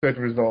 man.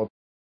 Unexpected results.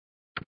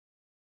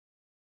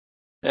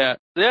 Yeah,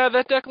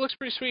 that deck looks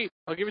pretty sweet.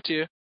 I'll give it to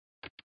you.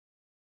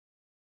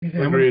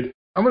 Yeah, Agreed.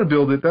 I'm going to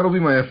build it. That'll be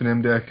my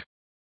F&M deck.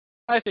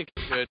 I think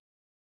it's good.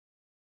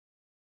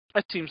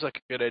 That seems like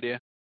a good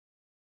idea.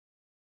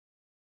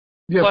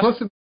 Yeah,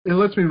 plus it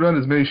lets me run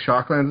as many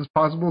shocklands as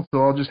possible,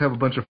 so I'll just have a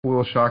bunch of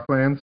foil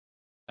shocklands.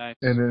 Nice.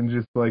 And then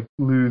just, like,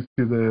 lose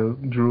to the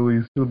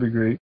Droolies. It'll be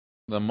great.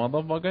 The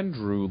motherfucking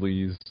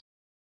Droolies.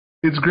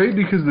 It's great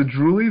because the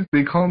Droolies,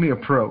 they call me a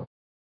pro.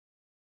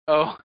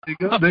 Oh. They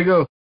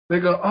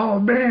go, oh,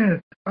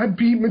 man, I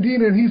beat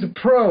Medina and he's a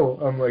pro.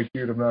 I'm like,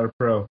 dude, I'm not a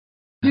pro.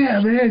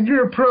 Yeah, man,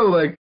 you're a pro.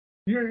 Like,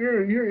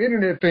 you're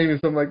internet famous.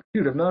 I'm like,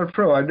 dude, I'm not a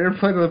pro. I never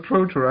played on the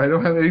Pro Tour. I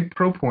don't have any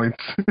pro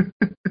points.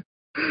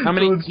 How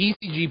many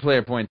TCG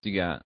player points you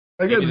got?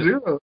 I got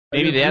 0.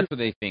 Maybe that's what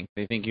they think.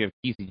 They think you have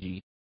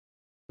TCG.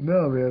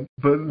 No, man.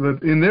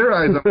 But in their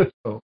eyes, I'm a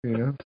pro,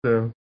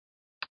 So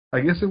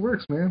I guess it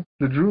works, man.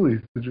 The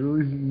Droolies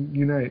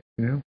unite,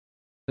 The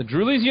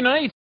Droolies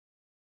unite.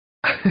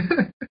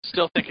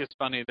 Still think it's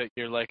funny that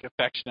you're, like,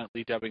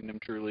 affectionately dubbing them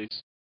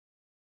Droolies.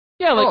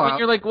 Yeah, like when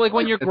you're like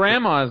when your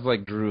grandma's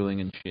like drooling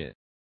and shit.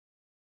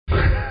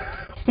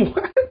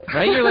 What?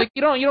 Right? You're like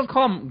you don't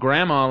call them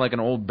grandma like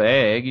an old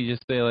bag. You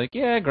just say like,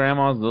 yeah,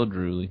 grandma's a little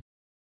drooly.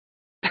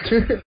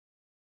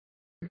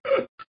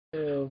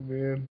 Oh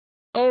man.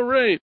 All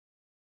right.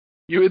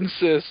 You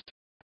insist.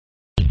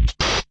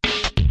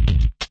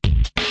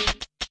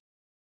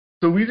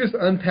 So we just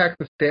unpacked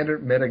the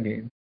standard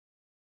metagame.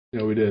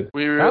 Yeah, we did.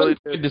 We That really was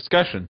a good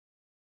discussion.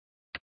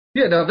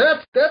 Yeah, now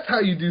that's how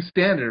you do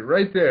standard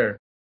right there,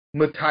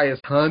 Matthias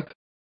Hunt.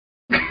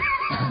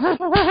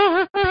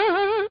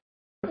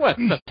 What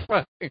the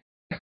fuck?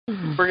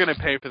 We're gonna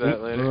pay for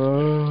that later.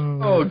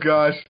 Oh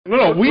gosh.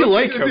 No, we What's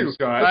like he gonna him, do?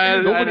 Scott.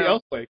 I Nobody know.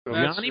 else likes him.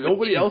 Johnny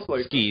Nobody else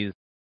likes him. skis.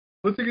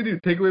 What's he gonna do?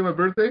 Take away my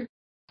birthday?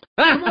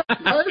 Come on,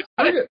 guys,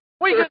 bring it.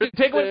 What, you gonna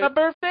take away my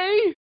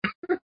birthday?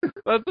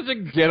 That's such a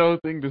ghetto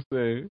thing to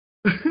say.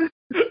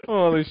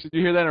 Holy shit,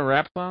 you hear that in a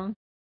rap song?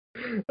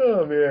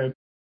 Oh man.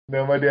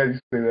 No, my dad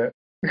used to say that.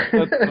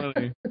 That's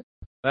funny.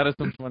 That is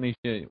some funny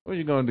shit. What are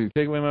you gonna do?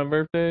 Take away my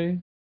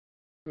birthday?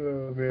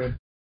 Oh man.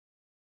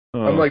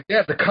 Oh. I'm like,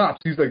 yeah, the cops.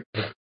 He's like,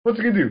 what's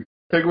he gonna do?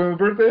 Take away my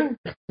birthday?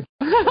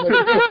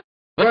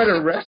 Try to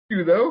arrest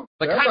you though.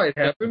 Like, that might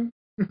happen.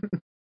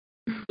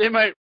 They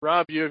might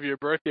rob you of your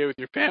birthday with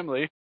your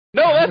family.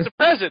 No, that's a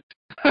present.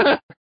 Oh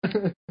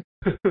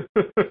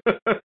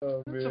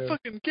It's a man.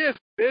 fucking gift,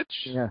 bitch.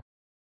 Yeah.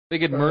 They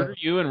could murder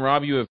you and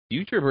rob you of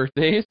future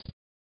birthdays.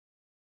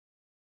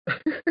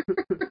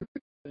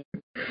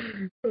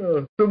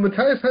 So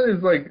Matthias Hunt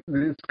is like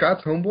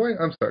Scott's homeboy?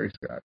 I'm sorry,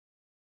 Scott.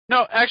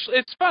 No, actually,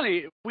 it's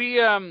funny.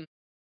 We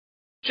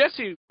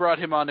Jesse brought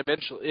him on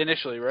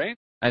initially, right?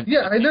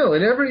 Yeah, I know.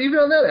 And even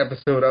on that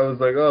episode, I was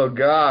like, oh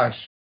gosh.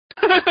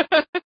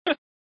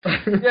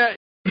 Yeah,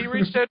 he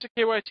reached out to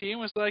KYT and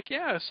was like,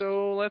 "Yeah,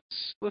 so let's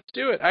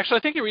do it." Actually,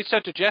 I think he reached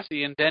out to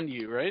Jesse and then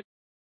you, right?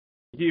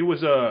 He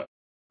was a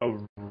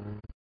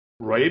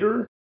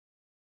writer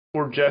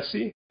for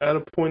Jesse at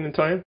a point in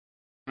time,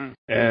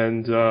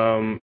 and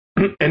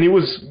and he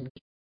was,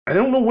 I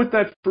don't know what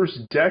that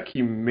first deck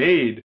he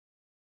made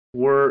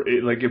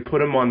it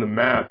put him on the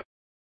map.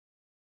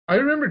 I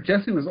remember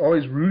Jesse was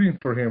always rooting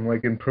for him,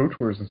 like in Pro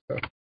Tours and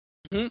stuff.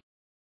 Mm-hmm.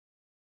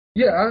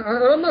 Yeah,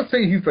 I'm not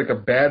saying he's like a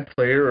bad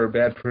player or a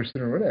bad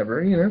person or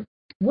whatever,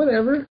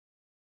 Whatever.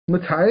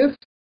 Matthias,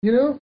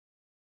 No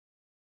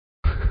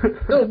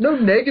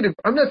negative.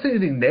 I'm not saying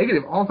anything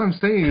negative. All I'm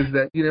saying is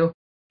that,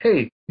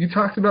 hey, you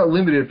talked about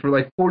Limited for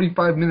like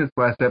 45 minutes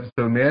last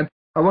episode, man.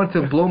 I wanted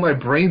to blow my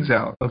brains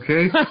out,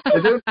 okay?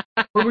 And then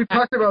when we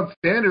talked about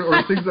Standard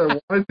or things I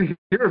wanted to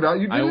hear about,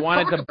 you didn't I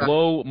wanted to about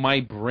blow my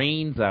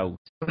brains out.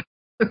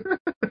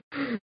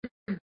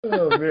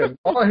 Oh man!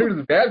 All I heard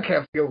is bad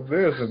cap skills.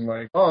 This and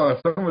like,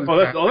 someone's.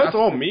 That's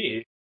all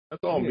me.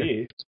 That's all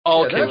me.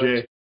 All Yeah,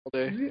 killers all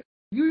day.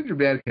 You and your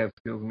bad cap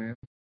skills, man.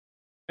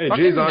 Hey,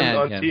 Fucking Jay's mad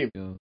on cat team.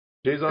 skills.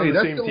 Jay's on Hey, the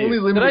that's same the team. only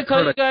Did limited I tell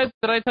card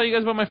you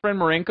guys about my friend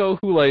Marenko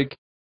who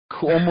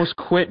almost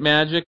quit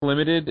Magic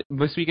Limited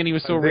this weekend? He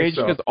was so I think raged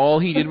so. because all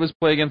he did was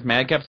play against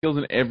Madcap skills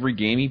in every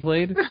game he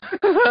played.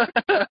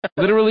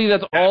 Literally,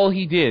 that's all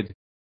he did.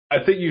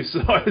 I think you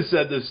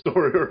said this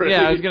story already.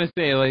 Yeah, I was gonna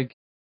say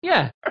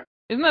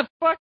isn't that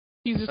fuck?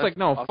 He's just like,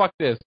 no, fuck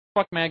this,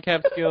 fuck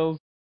Madcap skills.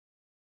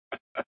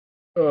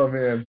 Oh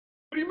man!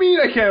 What do you mean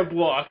I can't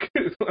block?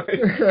 It's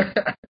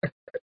like,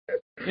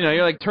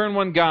 You're like turn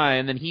one guy,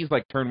 and then he's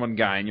like turn one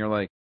guy, and you're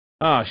like,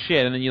 oh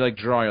shit, and then you like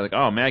draw, you're like,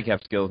 oh,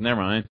 Madcap skills, never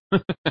mind.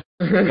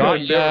 Got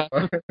ya.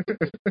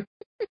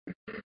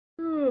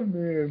 Oh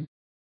man!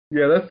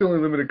 Yeah, that's the only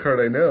limited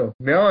card I know.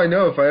 Now I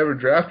know if I ever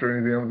draft or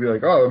anything, I'm gonna be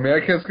like, oh, the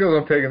Madcap skills,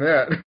 I'm taking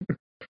that.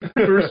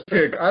 First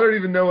pick. I don't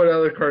even know what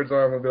other cards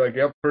are. I'm gonna be like,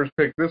 yep, first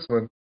pick this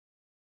one.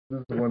 This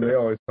is the one they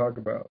always talk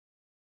about.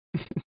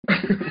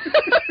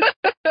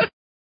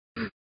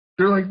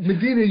 They're like,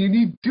 Medina, you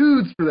need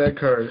dudes for that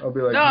card. I'll be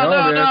like, No.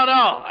 man.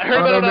 I heard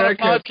about it on a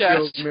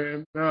podcast. Skills,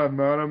 man. No, I'm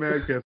not on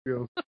Madcap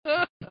skills.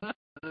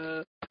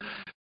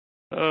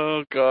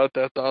 Oh god,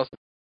 that's awesome.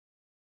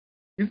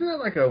 Isn't that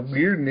like a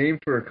weird name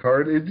for a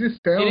card? It just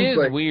sounds It is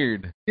like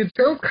weird. it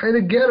sounds kind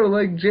of ghetto,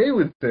 like Jay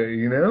would say.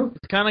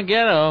 It's kind of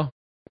ghetto.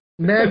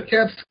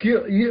 Madcap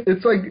skill.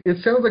 It's like it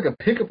sounds like a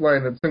pickup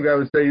line that some guy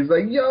would say. He's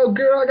like, "Yo,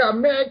 girl, I got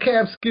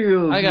madcap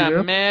skills." I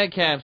got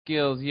Madcap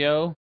skills,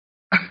 yo.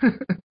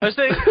 I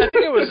think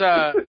it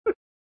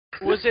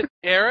was it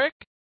Eric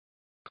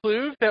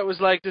Klug that was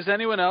like, does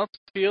anyone else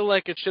feel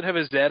like it should have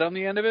a Z on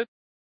the end of it?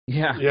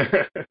 Yeah. yeah.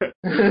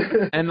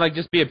 And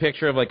just be a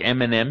picture of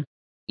Eminem,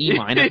 E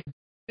minus.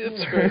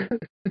 It's great.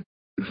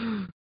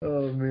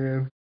 Oh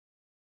man,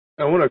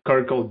 I want a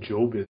card called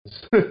Jobens.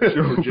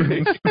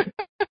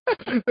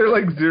 They're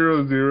like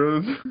 0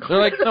 zeros. They're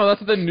like, no,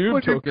 that's what the noob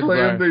When you tokens play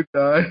are. them, they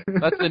die.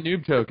 That's the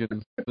noob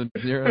tokens. The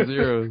 0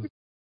 zeros.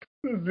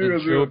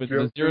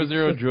 The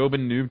 0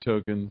 Joben noob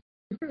tokens.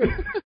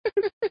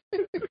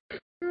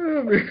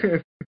 Oh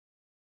man.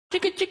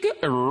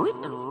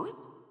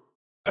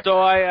 So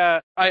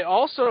I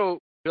also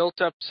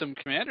built up some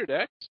commander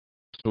decks.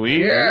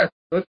 Sweet. Yeah,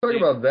 let's talk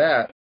about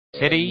that.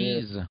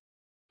 Titties.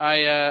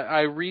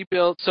 I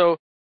rebuilt. So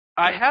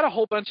I had a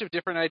whole bunch of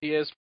different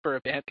ideas for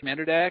a band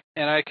commander deck,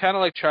 and I kind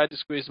of tried to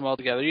squeeze them all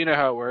together. You know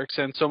how it works.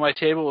 And so my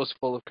table was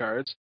full of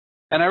cards,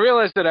 and I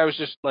realized that I was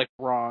just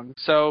wrong.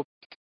 So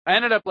I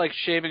ended up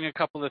shaving a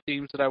couple of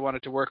themes that I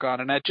wanted to work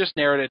on, and I just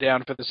narrowed it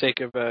down for the sake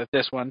of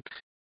this one.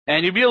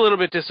 And you'd be a little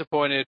bit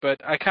disappointed, but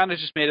I kind of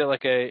just made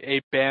it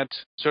a Bant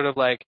sort of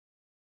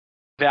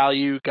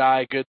value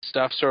guy, good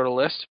stuff sort of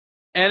list.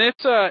 And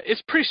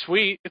it's pretty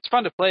sweet. It's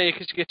fun to play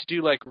because you get to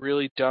do like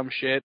really dumb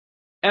shit,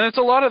 and it's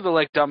a lot of the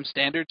like dumb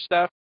standard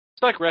stuff.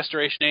 It's like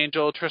Restoration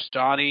Angel,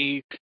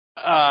 Tristani,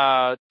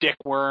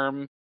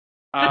 Dickworm.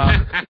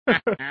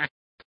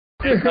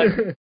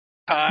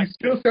 He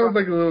still sounds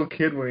like a little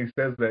kid when he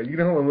says that. You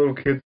know how when little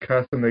kids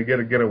cuss and they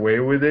get away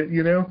with it,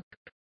 you know?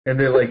 And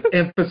they like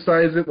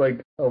emphasize it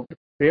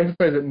they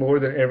emphasize it more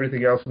than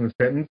everything else in the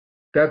sentence.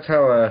 That's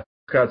how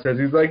Scott says.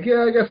 He's like,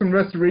 yeah, I got some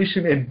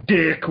restoration and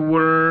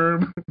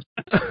dickworm.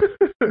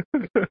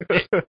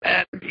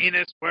 That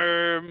penis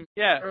worm.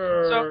 Yeah.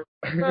 So,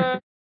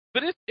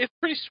 but it's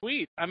pretty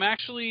sweet. I'm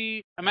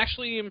actually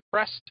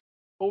impressed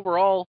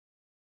overall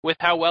with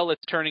how well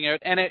it's turning out,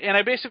 and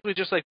I basically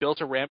just like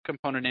built a ramp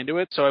component into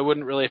it, so I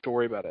wouldn't really have to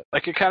worry about it.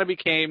 Like it kind of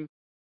became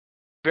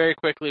very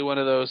quickly one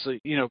of those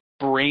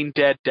brain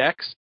dead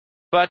decks,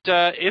 but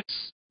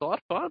it's a lot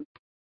of fun.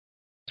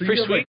 So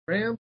pretty you have sweet. Like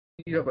ramp,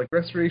 you have like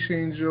Restoration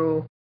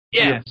Angel,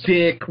 yeah, you have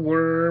Dick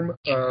Worm.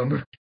 Let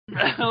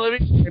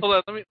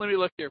me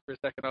look here for a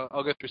second.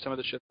 I'll go through some of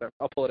the shit there.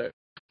 I'll pull it out.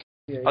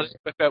 I'll just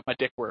whip out my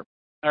Dick Worm.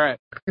 All right.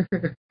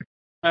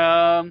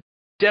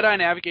 Deadeye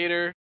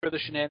Navigator for the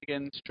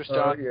shenanigans.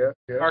 Tristan. Yeah.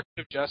 Archon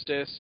of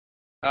Justice.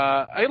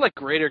 I like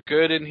Greater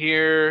Good in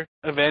here.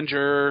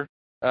 Avenger.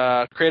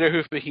 Crater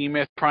Hoof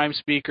Behemoth. Prime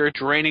Speaker.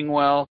 Draining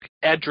Well.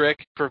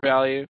 Edric for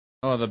value.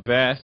 Oh, the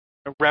best.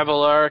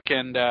 Revel Arc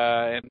and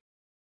Lance.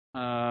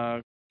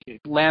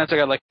 I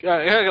got like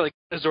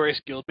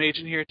Azorius Guild Mage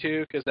in here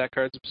too because that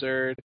card's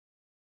absurd.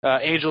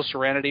 Angel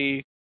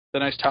Serenity. The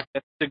nice top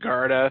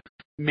Sigarda,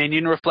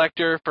 Minion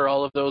Reflector for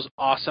all of those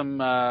awesome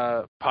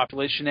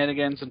population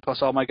shenanigans, and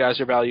plus all my guys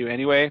are value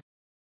anyway.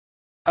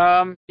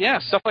 Yeah,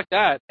 stuff like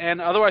that. And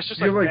otherwise, just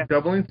you have like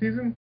Doubling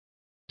Season?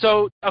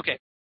 So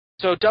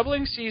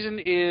Doubling Season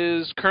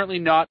is currently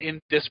not in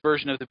this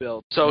version of the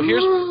build. So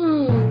here's...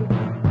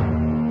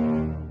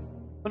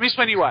 Let me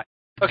explain to you why.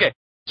 Okay,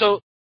 so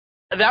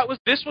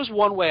this was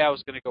one way I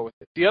was going to go with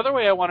it. The other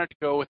way I wanted to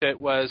go with it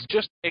was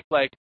just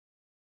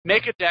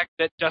make a deck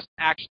that doesn't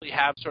actually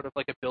have sort of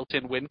like a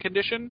built-in win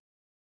condition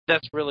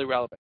that's really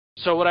relevant.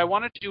 So what I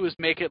wanted to do is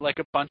make it like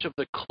a bunch of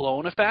the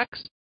clone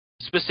effects,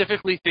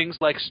 specifically things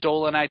like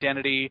Stolen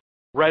Identity,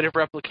 Right of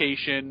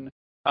Replication,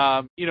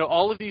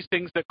 all of these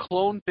things that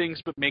clone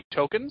things but make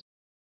tokens,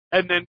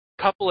 and then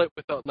couple it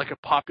with a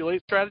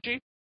populate strategy.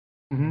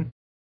 Mm-hmm.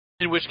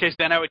 In which case,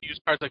 then I would use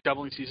cards like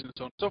Doubling Season and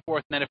so on and so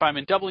forth. And then if I'm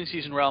in Doubling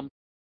Season realm,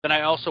 then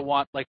I also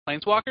want like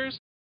Planeswalkers.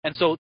 And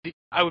so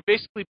I would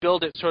basically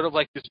build it sort of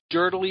like this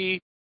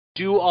dirtily,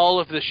 do all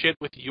of the shit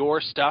with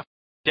your stuff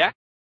deck,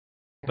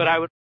 but I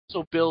would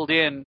also build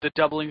in the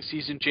Doubling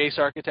Season Jace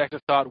Architect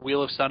of Thought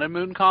Wheel of Sun and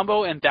Moon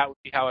combo, and that would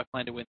be how I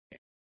plan to win the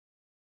game.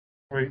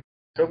 Wait,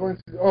 Doubling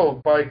Season?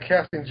 Oh, by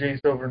casting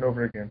Jace over and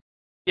over again.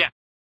 Yeah,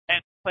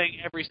 and playing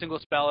every single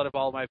spell out of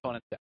all my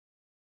opponent's deck.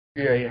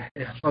 Yeah.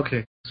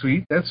 Okay,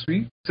 sweet. That's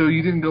sweet. So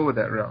you didn't go with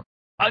that route?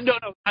 No,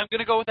 I'm going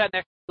to go with that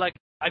next. Like,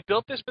 I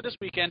built this for this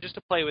weekend just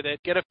to play with it,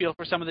 get a feel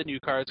for some of the new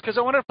cards, because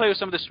I wanted to play with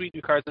some of the sweet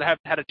new cards that I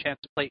haven't had a chance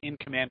to play in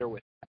Commander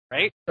with,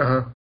 right?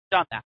 Uh-huh.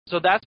 Done that. So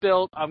that's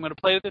built. I'm going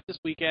to play with it this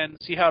weekend,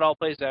 see how it all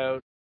plays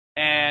out,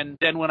 and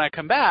then when I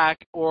come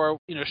back, or,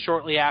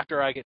 shortly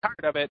after I get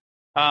tired of it,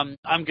 I'm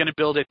going to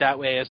build it that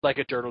way as like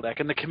a Dirtle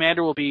deck. And the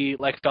Commander will be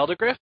like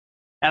Feldergriff,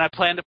 and I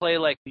plan to play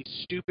like these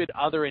stupid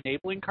other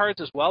enabling cards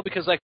as well,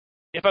 because like,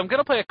 if I'm going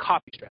to play a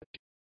copy strategy,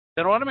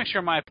 then I want to make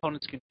sure my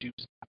opponents can do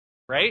stuff,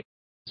 right?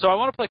 So I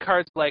want to play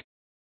cards like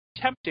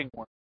Tempting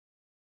Worm,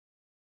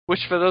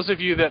 which for those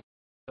of you that are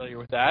familiar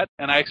with that,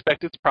 and I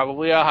expect it's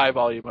probably a high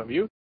volume of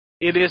you,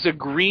 it is a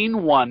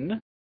green 1,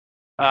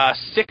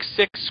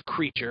 6/6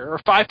 creature, or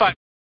 5/5, like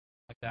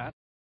that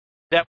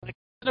when it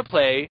comes into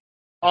play,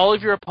 all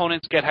of your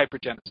opponents get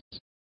Hypergenesis.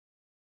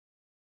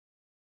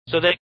 So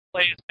they can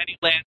play as many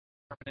lands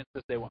and permanents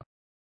as they want.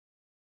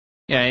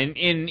 Yeah,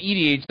 in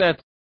EDH,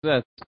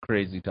 that's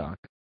crazy talk.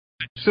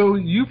 So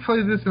you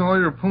play this and all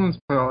your opponents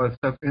play all that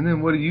stuff, and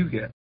then what do you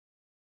get?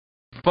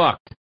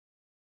 Fucked.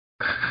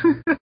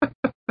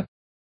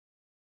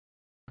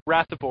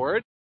 Wrath the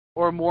board,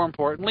 or more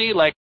importantly,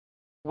 like,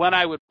 when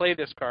I would play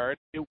this card,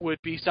 it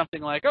would be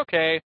something like,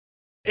 okay,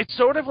 it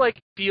sort of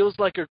like feels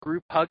like a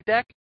group hug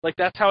deck. Like,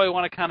 that's how I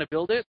want to kind of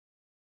build it.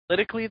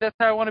 Politically, that's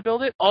how I want to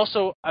build it.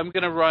 Also, I'm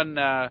going to run,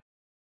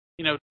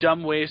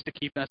 dumb ways to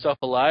keep myself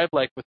alive,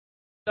 like with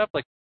stuff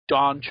like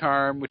Dawn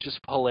Charm, which is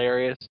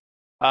hilarious.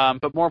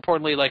 But more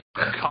importantly, like...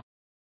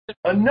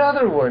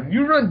 Another one!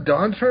 You run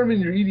Dawn Charm in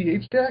your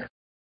EDH deck?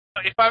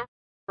 If I were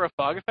for a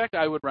fog effect,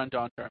 I would run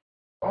Dawn Charm.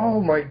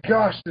 Oh my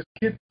gosh, this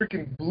kid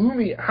freaking blew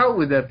me out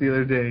with that the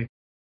other day.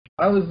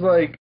 I was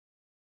like...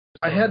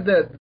 I had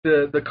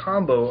the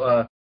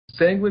combo,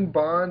 Sanguine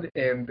Bond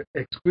and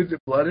Exquisite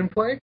Blood in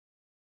play,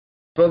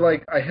 but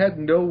like, I had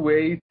no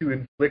way to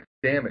inflict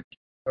damage,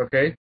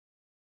 okay?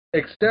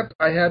 Except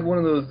I had one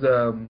of those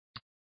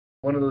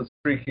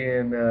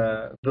freaking,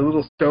 the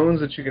little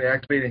stones that you can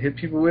activate and hit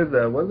people with.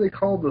 What are they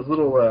called? Those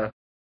little,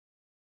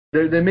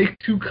 they make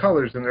 2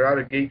 colors, and they're out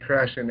of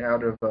Gatecrash and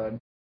out of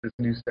this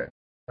new set.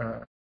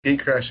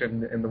 Gatecrash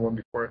and the one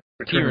before it.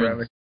 Key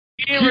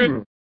key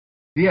rune.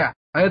 Yeah,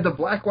 I had the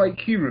black-white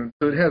key rune,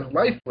 so it has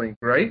lifelink,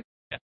 right?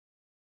 Yeah.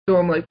 So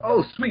I'm like,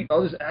 oh, sweet,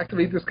 I'll just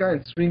activate this guy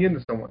and swing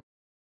into someone.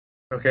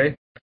 Okay?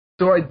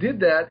 So I did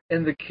that,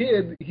 and the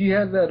kid, he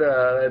had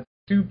that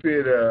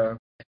stupid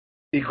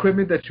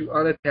equipment that you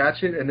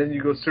unattach it, and then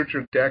you go search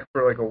your deck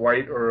for like a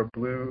white or a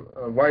blue,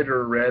 a white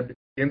or a red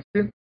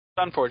instant.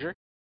 Sunforger.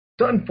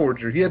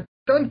 Sunforger. He had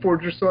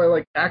Sunforger, so I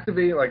like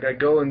activate it, like I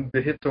go and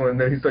hit someone, and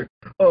then he's like,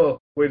 oh,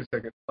 wait a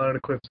second,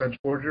 unequip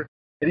Sunforger.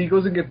 And he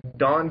goes and gets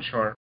Dawn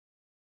Charm.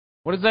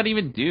 What does that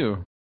even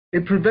do?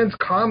 It prevents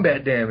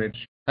combat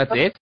damage. That's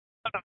it?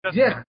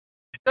 Yeah.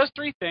 It does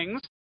 3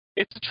 things.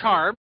 It's a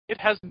charm. It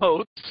has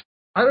moats.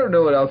 I don't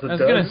know what else it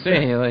does. I was going to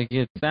say, like,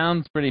 it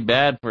sounds pretty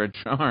bad for a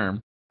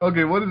charm.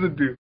 Okay, what does it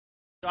do?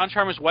 Dawn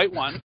Charm is white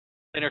 1,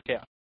 inner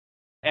chaos.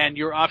 And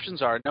your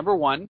options are, number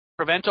 1,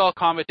 prevent all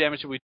combat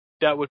damage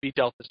that would be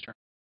dealt this turn.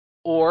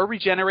 Or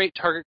regenerate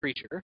target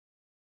creature.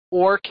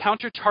 Or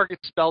counter target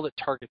spell that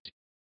targets you.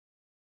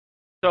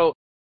 So,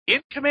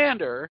 in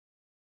Commander,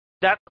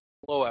 that's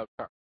a blowout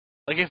card.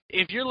 Like,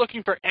 if you're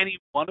looking for any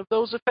one of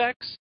those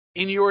effects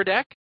in your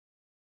deck,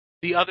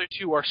 the other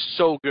 2 are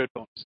so good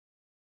bonuses.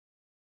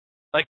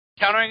 Like,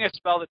 countering a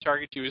spell that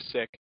targets you is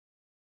sick.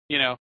 You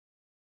know?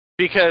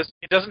 Because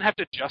it doesn't have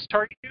to just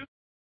target you.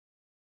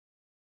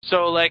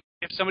 So, like,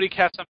 if somebody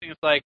casts something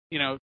that's like, you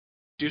know,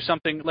 do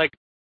something like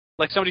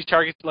somebody's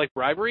target, like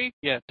bribery,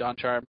 yeah, Dawn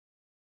Charm.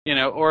 You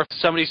know, or if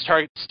somebody's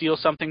target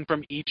steals something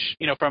from each,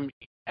 you know, from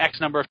X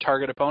number of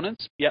target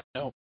opponents, yep,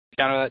 no,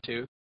 counter that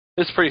too.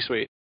 This is pretty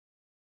sweet.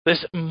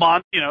 This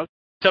you know,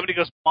 somebody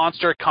goes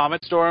monster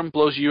comet storm,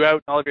 blows you out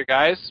and all of your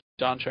guys,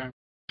 Dawn Charm.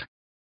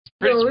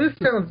 No, this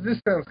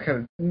sounds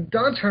kind of.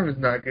 Dawn Charm is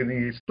not good.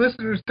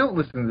 Listeners, don't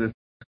listen to this.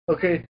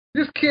 Okay,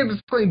 this kid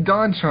was playing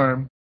Dawn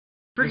Charm.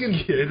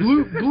 Freaking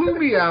blew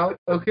me out.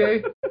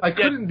 Okay, I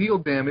couldn't deal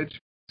damage.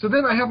 So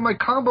then I have my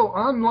combo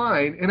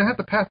online, and I have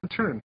to pass the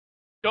turn.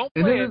 Don't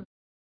play it.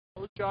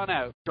 Blow John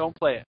out. Don't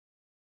play it.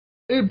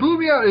 It blew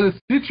me out in a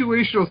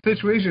situational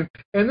situation,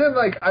 and then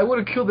like I would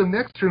have killed him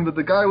next turn, but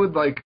the guy with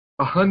like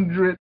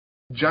 100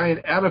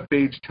 giant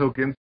Adaphage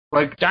tokens,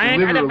 like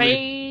giant literally,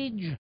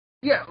 Adaphage.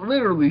 Yeah,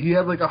 literally, he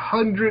had like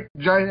 100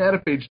 giant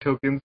Adaphage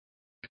tokens.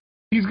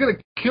 He's gonna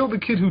kill the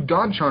kid who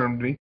Dawn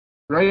Charmed me,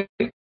 right?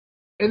 And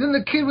then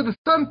the kid with the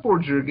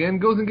Sunforger again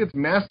goes and gets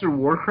Master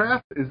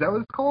Warcraft. Is that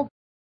what it's called?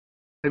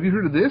 Have you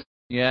heard of this?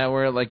 Yeah,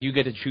 where like you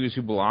get to choose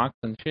who blocks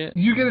and shit.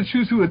 You get to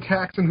choose who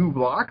attacks and who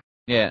blocks.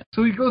 Yeah.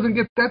 So he goes and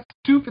gets that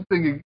stupid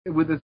thing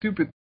with a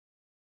stupid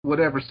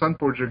whatever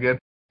Sunforger again,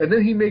 and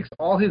then he makes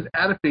all his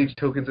Adaphage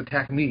tokens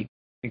attack me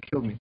and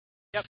kill me.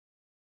 Yep.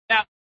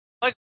 Now,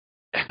 like,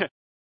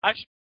 I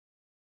should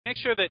make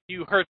sure that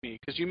you heard me,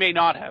 because you may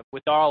not have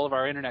with all of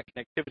our internet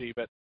connectivity,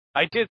 but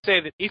I did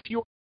say that if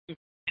you're using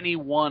any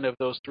one of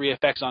those 3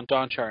 effects on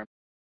Dawn Charm,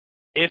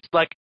 it's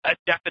like a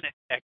definite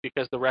deck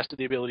because the rest of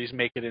the abilities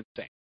make it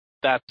insane.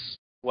 That's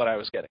what I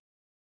was getting.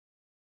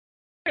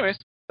 Anyways,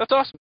 that's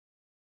awesome.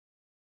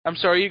 I'm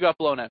sorry you got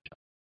blown out,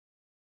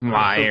 John.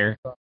 Liar.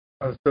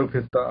 I was so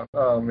pissed off.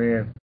 Oh,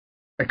 man.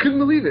 I couldn't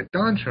believe it.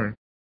 Dawn Charm.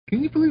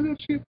 Can you believe that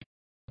shit?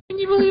 Can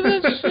you believe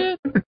that shit?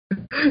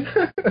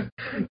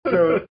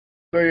 So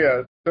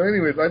yeah. So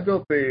anyways, I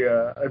built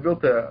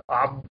a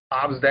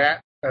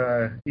Obstat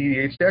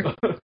EDH deck.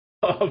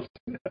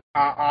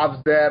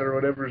 Obstat or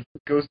whatever,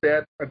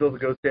 Ghostat. I built a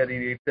Ghostat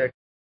EDH deck.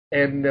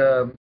 And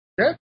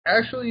that's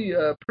actually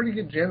a pretty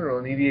good general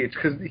in EDH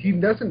because he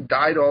doesn't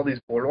die to all these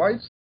board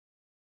wipes.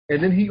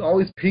 And then he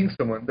always pings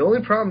someone. The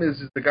only problem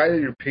is the guy that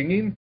you're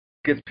pinging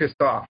gets pissed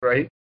off,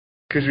 right?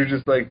 Because you're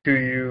just like, to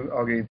you,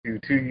 I'll get you,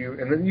 to you.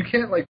 And then you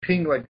can't, like,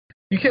 ping, like,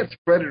 you can't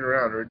spread it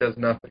around or it does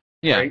nothing,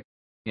 right?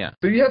 Yeah.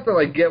 So you have to,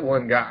 like, get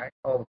one guy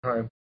all the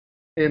time.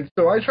 And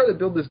so I try to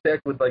build this deck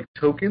with, like,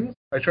 tokens.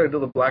 I try to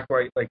build a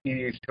black-white, like,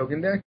 EDH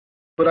token deck.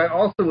 But I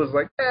also was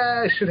like,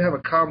 I should have a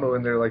combo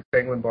in there, like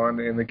Sanguine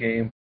Bond in the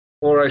game.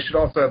 Or I should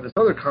also have this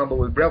other combo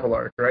with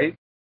Revelark, right?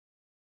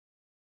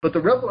 But the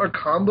Revelark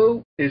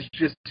combo is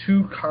just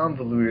too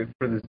convoluted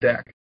for this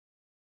deck.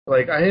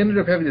 Like, I ended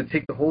up having to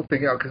take the whole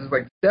thing out because it's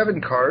like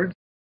 7 cards,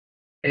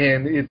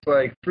 and it's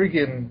like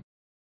freaking,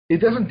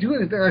 it doesn't do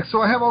anything. Like,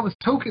 so I have all this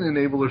token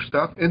enabler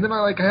stuff, and then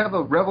I have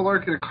a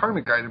Revelark and a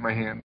Karmic Guide in my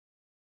hand.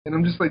 And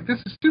I'm just like, this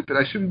is stupid.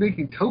 I should be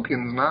making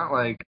tokens, not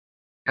like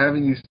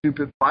having these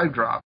stupid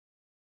 5-drops.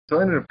 So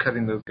I ended up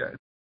cutting those guys.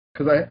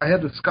 Because I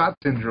had the Scott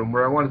syndrome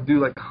where I want to do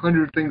like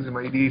 100 things in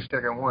my EDH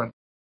deck at once.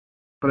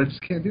 But I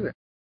just can't do it.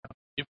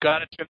 You've got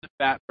to trim the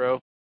fat, bro.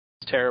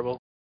 It's terrible.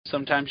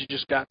 Sometimes you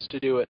just got to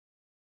do it.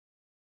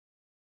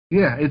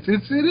 Yeah, it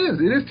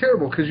is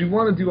terrible because you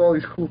want to do all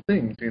these cool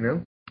things, you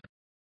know?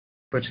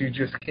 But you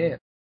just can't.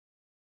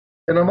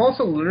 And I'm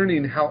also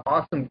learning how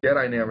awesome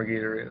Jedi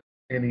Navigator is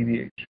in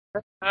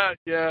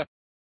EDH.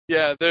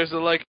 Yeah, there's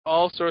like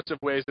all sorts of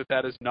ways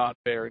that is not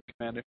fair in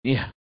Commander.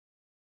 Yeah.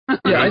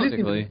 Yeah, I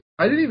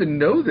didn't even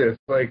know this.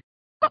 Like,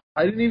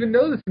 I didn't even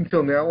know this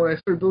until now when I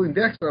started building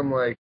decks. And I'm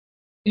like,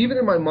 even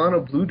in my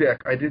mono blue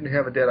deck, I didn't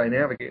have a Deadeye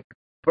Navigator.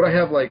 But I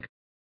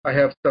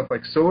have stuff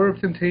like Sower of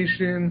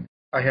Temptation,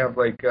 I have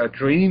like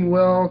Draining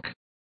Welk.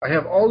 I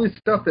have all this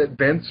stuff that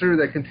Benser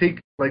that can take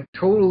like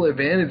total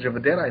advantage of a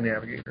Deadeye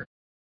Navigator.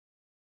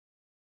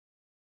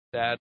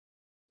 That.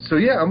 So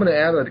yeah, I'm gonna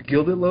add a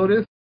Gilded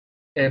Lotus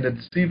and a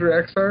Deceiver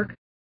Exarch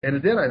and a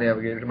Deadeye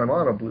Navigator to my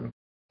mono blue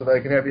so that I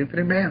can have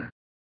infinite mana.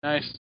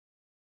 Nice.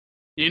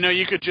 You know,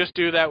 you could just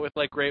do that with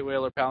like Great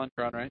Whale or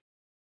Palancron, right?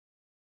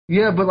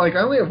 Yeah, but like I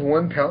only have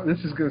one This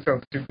is gonna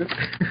sound stupid.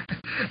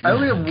 I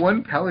only have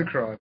one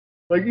Palancron.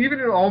 Like even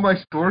in all my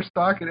store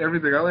stock and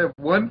everything, I only have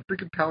one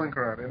freaking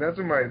Palancron, and that's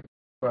in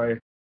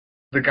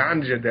the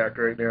Ganja deck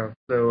right now.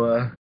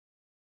 So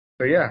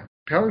yeah,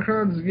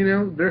 Palancrons, you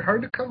know, they're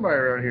hard to come by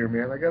around here,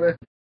 man. I gotta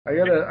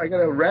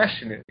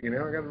ration it, you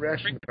know. I gotta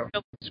ration the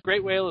Palancron.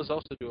 Great Whale is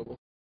also doable.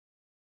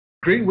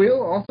 Great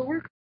Whale also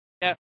works?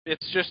 Yeah,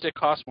 it's just it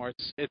costs more.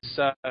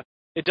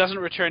 It doesn't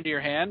return to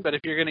your hand, but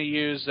if you're gonna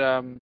use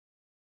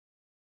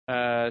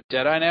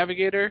Deadeye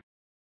Navigator,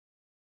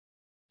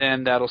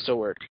 then that'll still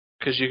work.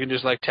 Because you can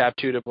just like tap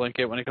 2 to blink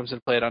it when it comes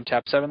into play it on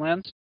tap 7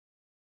 lands.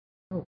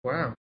 Oh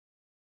wow!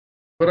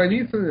 But I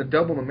need something to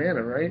double the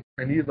mana, right?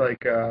 I need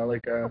like a.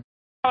 It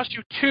costs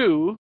you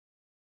 2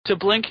 to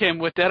blink him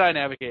with Deadeye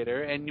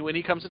Navigator, and when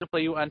he comes into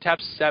play, you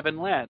untap 7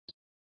 lands.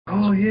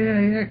 Oh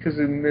yeah, because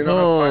then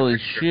holy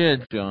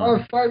shit, John!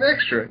 Oh, 5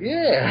 extra,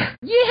 yeah.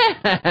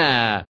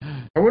 Yeah.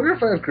 I wonder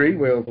if I have Great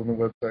Whales on the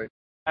website.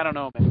 I don't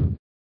know, man.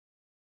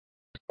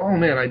 Oh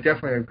man, I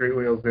definitely have Great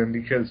Whales then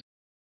because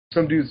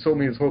some dude sold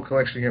me his whole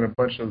collection. He had a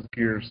bunch of those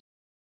gears.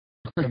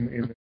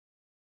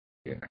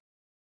 Yeah.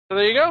 So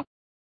there you go.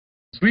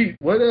 Sweet.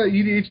 What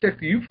EDH deck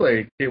do you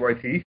play,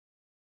 KYT?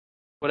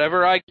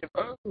 Whatever I give.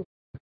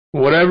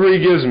 Whatever he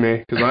gives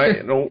me, because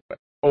I don't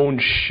own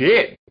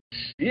shit.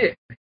 Shit.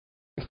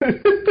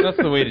 That's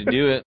the way to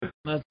do it.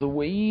 That's the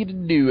way to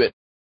do it.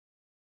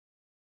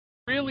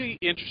 Really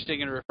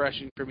interesting and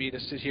refreshing for me to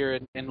sit here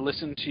and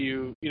listen to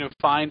you, you know,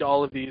 find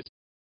all of these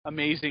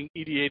amazing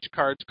EDH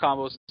cards,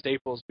 combos, and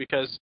staples,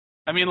 because,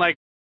 I mean, like,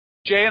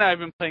 Jay and I have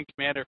been playing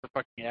Commander for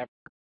fucking ever.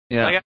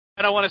 Yeah. Like,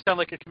 I don't want to sound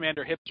like a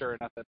Commander hipster or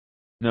nothing.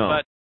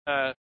 No.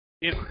 But,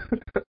 you know,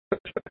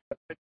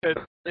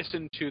 to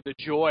listen to the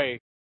joy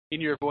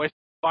in your voice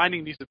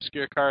finding these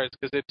obscure cards,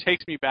 because it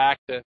takes me back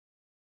to,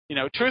 you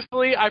know,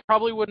 truthfully, I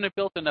probably wouldn't have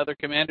built another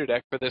Commander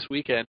deck for this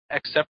weekend,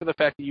 except for the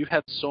fact that you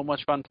had so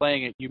much fun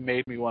playing it, you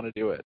made me want to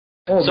do it.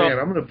 Oh, man,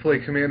 I'm going to play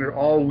Commander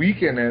all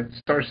weekend at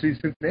Star City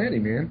Cincinnati,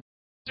 man.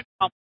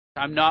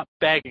 I'm not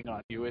bagging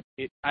on you.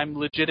 I'm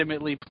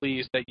legitimately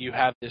pleased that you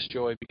have this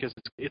joy because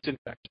it's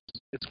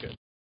infectious. It's good.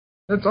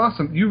 That's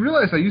awesome. You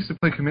realize I used to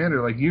play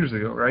Commander like years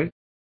ago, right?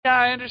 Yeah,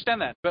 I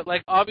understand that. But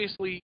like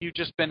obviously you've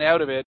just been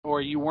out of it,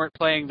 or you weren't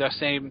playing the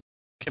same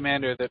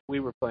Commander that we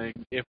were playing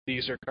if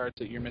these are cards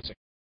that you're missing.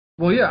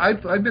 Well, yeah,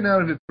 I've been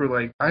out of it for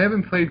like, I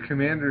haven't played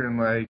Commander in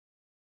like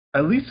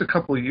at least a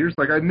couple of years.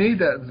 Like I made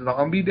that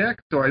zombie deck,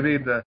 so I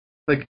made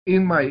like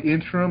in my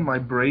interim, my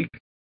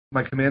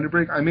Commander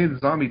break, I made the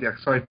zombie deck,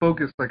 so I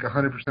focused like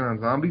 100%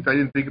 on zombies. I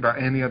didn't think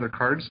about any other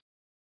cards.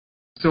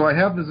 So I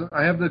have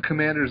the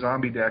Commander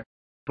zombie deck,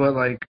 but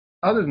like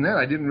other than that,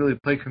 I didn't really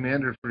play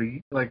Commander for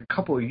like a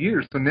couple of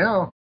years. So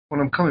now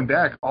when I'm coming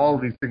back, all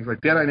of these things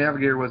like Deadeye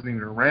Navigator wasn't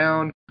even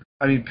around.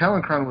 I mean,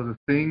 Palancron was a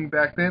thing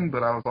back then,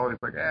 but I was always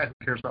like,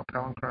 who cares about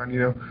Palancron, you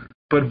know?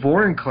 But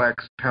Vorinclex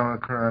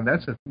Palancron,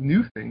 that's a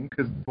new thing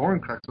because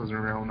Vorinclex wasn't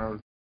around when I was,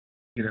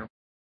 you know,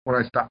 when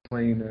I stopped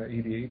playing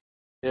EDH.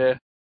 Yeah.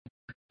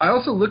 I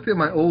also looked at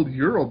my old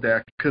Ural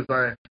deck because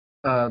that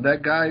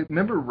guy,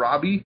 remember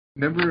Robbie?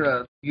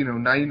 Remember,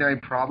 99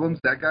 Problems?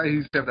 That guy who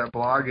used to have that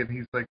blog and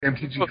he's like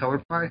MTG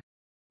Color Pie?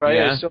 Right,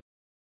 yeah.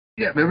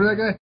 Yeah, remember that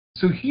guy?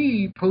 So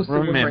he posted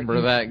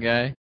Remember that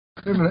guy?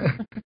 Remember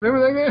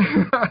that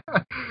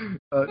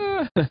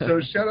guy?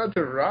 So shout out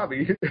to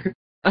Robbie.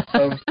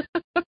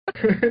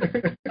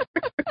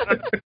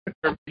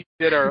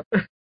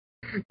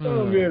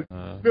 Oh man,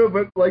 no,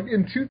 but like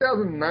in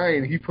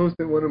 2009, he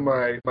posted one of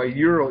my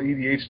Ural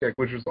EDH deck,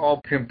 which was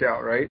all pimped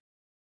out, right?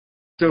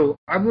 So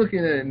I'm looking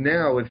at it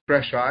now with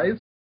fresh eyes,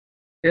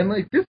 and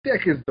like this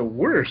deck is the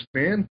worst,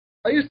 man.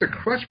 I used to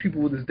crush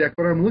people with this deck,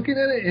 but I'm looking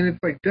at it and it's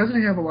like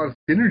doesn't have a lot of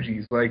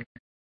synergies. Like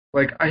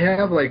I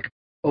have like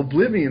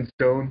Oblivion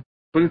Stone,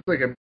 but it's like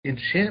an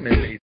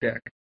enchantment-based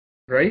deck,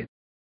 right?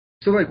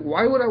 So like,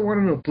 why would I want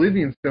an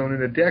Oblivion Stone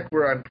in a deck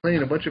where I'm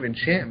playing a bunch of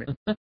enchantment?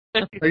 Like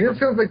that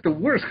sounds like the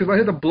worst because I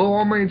had to blow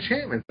all my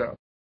enchantments up.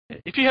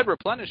 If you had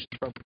replenished,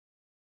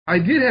 I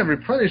did have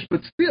replenish,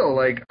 but still,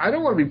 like I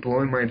don't want to be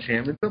blowing my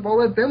enchantments up. I'll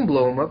let them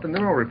blow them up, and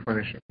then I'll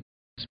replenish them.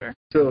 That's fair.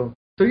 So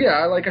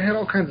yeah, I had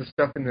all kinds of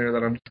stuff in there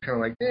that I'm just kind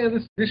of like,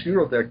 this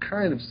Euro deck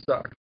kind of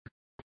sucks.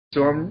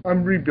 So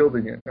I'm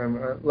rebuilding it.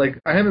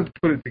 I haven't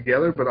put it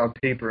together, but on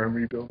paper I'm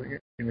rebuilding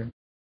it. You know.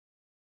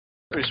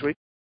 Pretty sweet.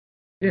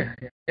 Yeah.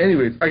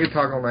 Anyways, I could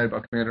talk all night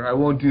about Commander. I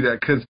won't do that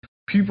because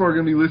people are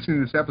going to be listening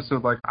to this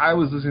episode like I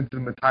was listening to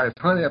the Matthias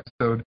Hunt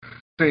episode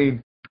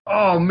saying,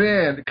 oh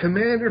man,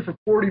 Commander for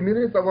 40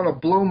 minutes, I want to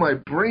blow my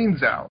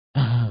brains out.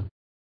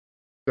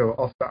 So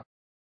I'll stop.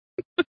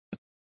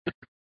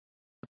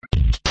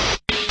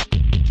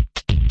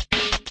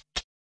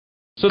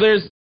 So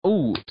there's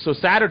Ooh, so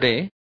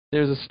Saturday,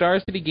 there's a Star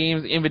City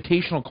Games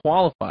Invitational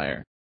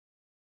Qualifier.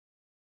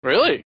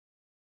 Really?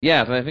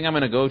 Yeah, so I think I'm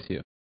going to go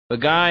to.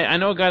 I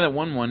know a guy that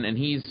won one, and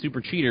he's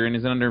super cheater and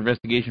is under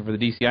investigation for the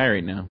DCI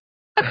right now.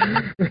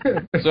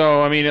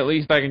 So, I mean, at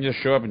least I can just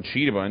show up and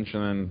cheat a bunch,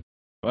 and then,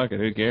 fuck it,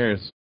 who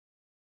cares?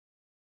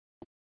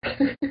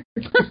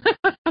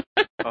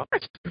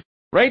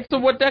 Right, so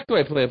what deck do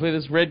I play? I play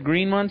this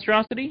red-green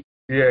monstrosity?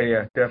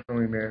 Yeah,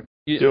 definitely, man.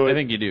 I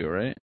think you do,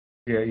 right?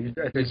 Yeah,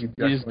 I think you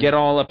just get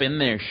all up in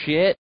there,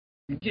 shit.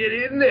 You get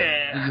in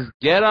there. You just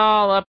get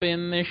all up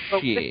in the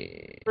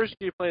shit. Which version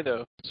do you play,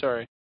 though?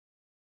 Sorry.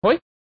 Hoi?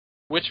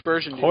 Which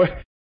version do you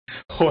play?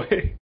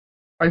 Hoi.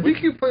 I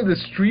think you play the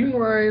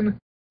Streamline.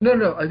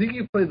 No, I think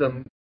you play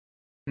the...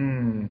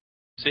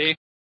 See?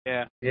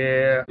 Yeah.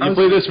 Yeah. You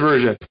play this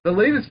version. The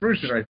latest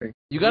version, I think.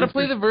 You gotta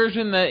play the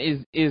version that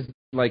is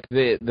like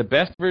the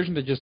best version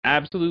to just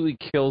absolutely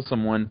kill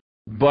someone,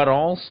 but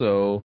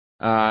also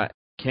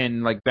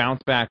can like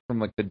bounce back from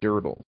like the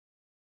durdle.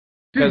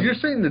 Dude, you're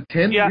saying the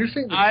 10? Yeah, you're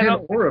saying the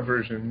 10 aura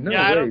version? No way.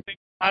 I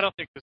don't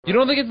think this. You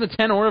don't think it's the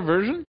 10 aura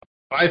version?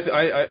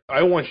 I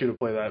want you to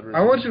play that version.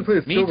 I want you to play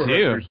the Silver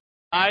version.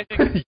 I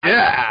think.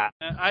 Yeah.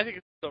 I think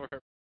it's Silver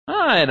Heart.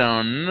 I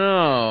don't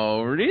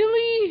know.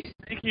 Really?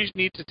 I think you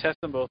need to test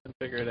them both and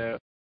figure it out.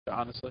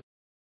 Honestly.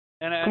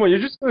 Come on, you're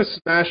just gonna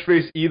smash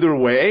face either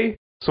way.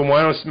 So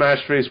why not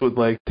smash face with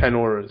like 10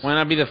 auras? Why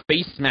not be the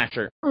face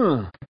smasher?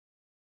 I'm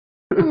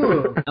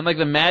like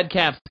the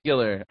madcap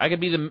skiller. I could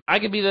be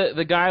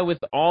the guy with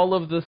all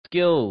of the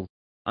skills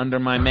under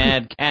my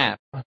mad cap.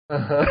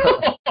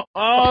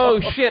 Oh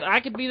shit!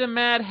 I could be the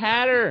Mad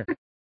Hatter,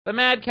 the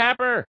Mad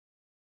Capper.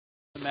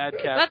 The Mad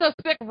Cap. That's a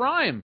sick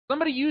rhyme.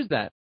 Somebody use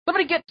that.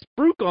 Somebody get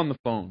Spruik on the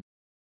phone.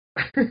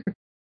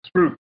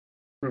 Spruik,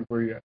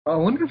 where you at? I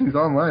wonder if he's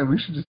online. We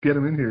should just get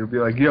him in here and be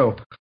like, yo,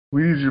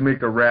 we need you to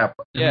make a rap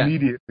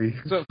immediately.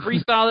 So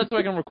freestyle it so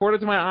I can record it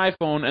to my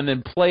iPhone and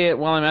then play it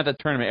while I'm at the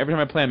tournament. Every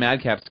time I play a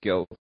Madcap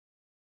skill.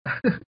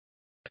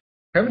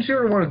 Haven't you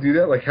ever want to do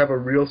that? Like have a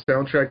real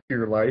soundtrack to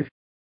your life?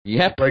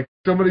 Yep. Like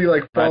somebody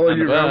like follow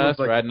you around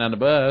like riding on the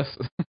bus.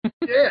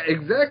 Yeah,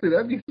 exactly.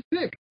 That'd be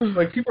sick.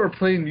 Like people are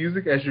playing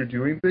music as you're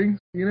doing things,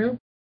 you know?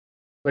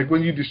 Like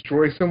when you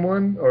destroy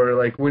someone, or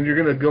like when you're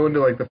gonna go into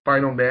like the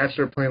final match,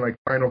 they're playing like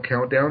Final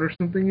Countdown or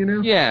something, you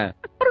know? Yeah.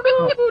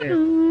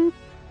 Oh,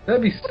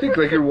 that'd be sick.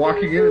 Like you're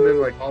walking in and then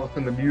like all of a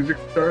sudden the music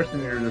starts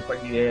and you're just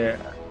like, yeah.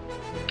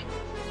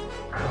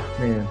 Oh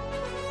man.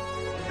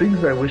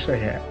 Things I wish I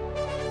had.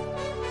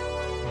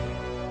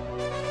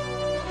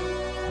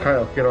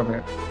 Kyle, get on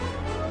that.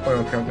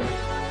 Final Countdown.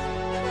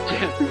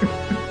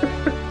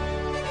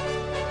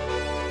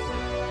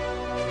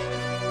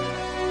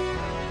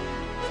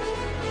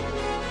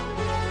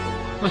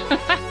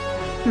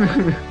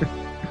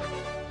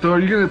 So are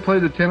you going to play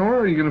the tenor, or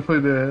are you going to play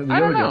the I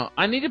don't know.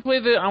 I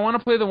want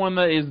to play the one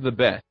that is the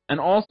best, and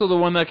also the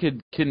one that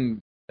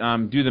can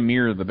do the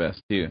mirror the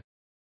best too.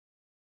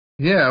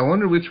 Yeah, I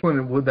wonder which one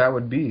that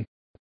would be.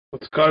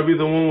 It's got to be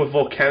the one with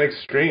volcanic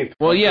strength.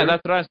 Well, yeah,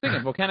 that's what I was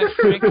thinking. Volcanic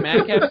strength,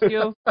 madcap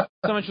skills.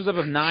 Someone shows up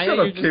with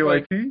Naya, you just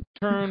like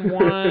turn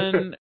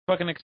 1,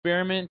 fucking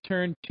experiment,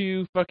 turn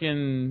 2,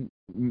 fucking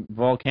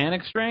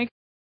volcanic strength,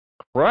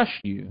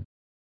 crush you.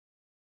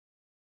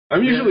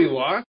 I'm usually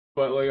locked,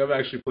 but like I've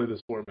actually played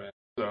this format,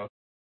 so.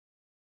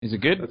 Is it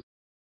good? What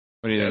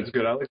do you think? It's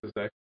good. I like this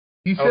deck.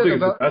 He said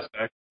about the best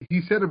deck.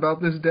 He said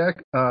about this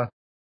deck,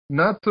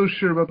 not so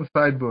sure about the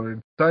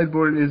sideboard.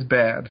 Sideboard is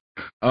bad.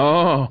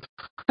 Oh.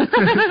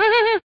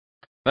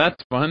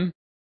 That's fun.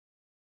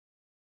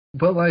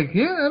 But like,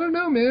 yeah, I don't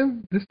know,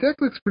 man. This deck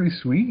looks pretty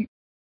sweet.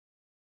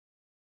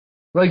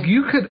 Like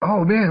you could,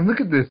 oh man, look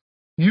at this.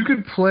 You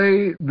could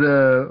play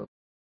the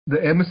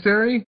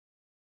emissary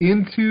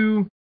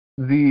into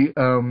the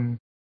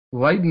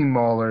lightning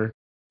mauler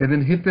and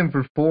then hit them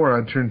for 4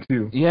 on turn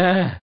 2.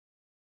 Yeah.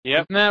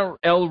 Yep. Isn't that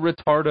El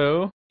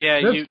Retardo?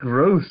 Yeah, that's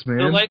gross, man.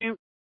 The lightning,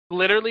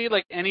 literally,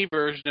 like any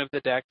version of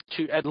the deck,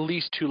 at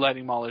least 2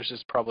 lightning maulers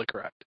is probably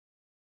correct.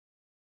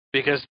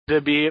 Because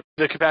the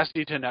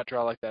capacity to net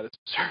draw like that is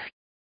absurd.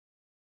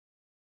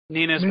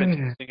 Nina's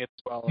been testing it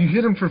as well. You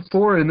hit him for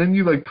 4 and then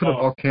you like put a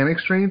volcanic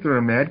strength or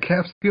a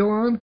madcap skill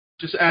on?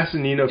 Just ask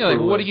Nina for like,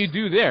 a what list. do you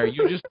do there?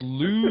 You just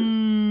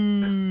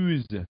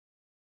lose.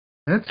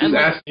 Just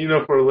ask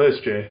Nina for a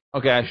list, Jay.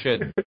 Okay, I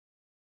should.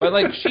 But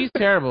like, she's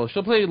terrible.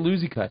 She'll play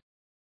Lucy Cut.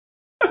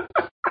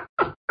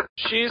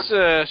 She's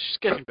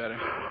getting better.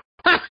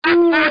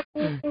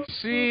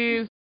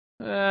 She's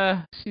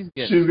getting.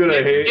 She's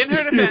gonna hate.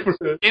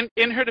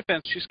 In her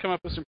defense, she's come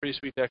up with some pretty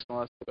sweet decks in the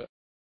last bit.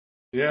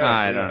 Yeah.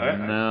 I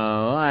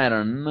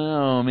don't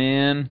know,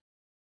 man.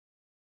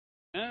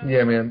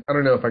 Yeah, man. I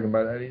don't know if I can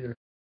buy that either.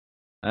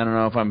 I don't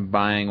know if I'm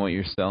buying what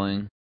you're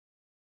selling.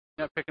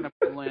 Not picking up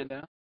the land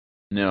now?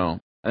 No.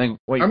 I think.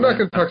 I'm not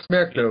going to talk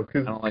smack, though,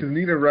 because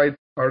Nina writes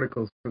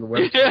articles for the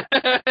website.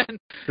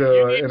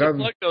 You need to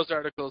plug those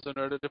articles in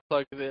order to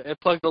plug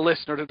the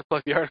list in order to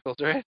plug the articles,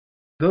 right?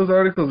 Those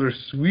articles are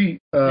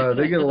sweet.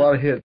 They get a lot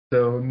of hits.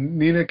 So,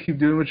 Nina, keep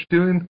doing what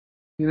you're doing.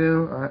 You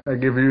know, I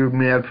give you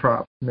mad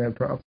props. Mad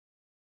props.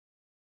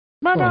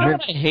 I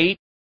hate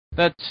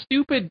that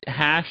stupid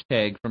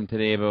hashtag from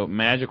today about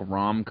magic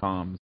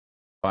rom-coms,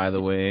 by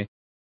the way.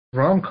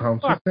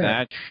 Rom-coms? Fuck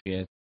that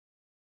shit.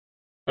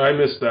 I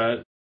missed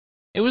that.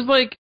 It was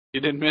like...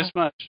 You didn't miss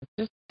much. It's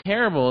just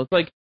terrible. It's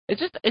like...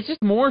 It's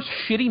just more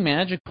shitty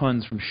magic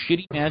puns from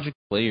shitty magic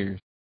players.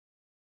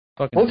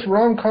 Fucking What's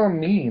rom-com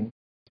mean?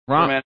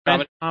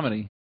 Romantic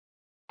comedy.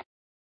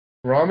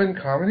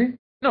 Ramen comedy?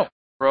 No.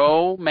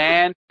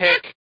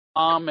 Romantic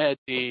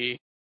comedy.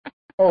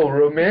 Oh,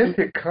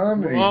 romantic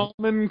comedy.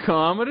 Ramen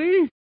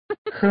comedy?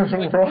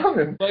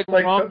 Ramen. Like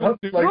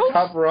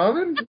top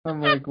ramen?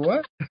 I'm like,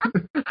 what?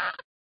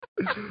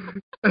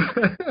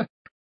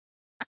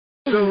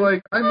 So,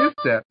 like, I missed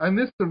that. I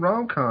missed the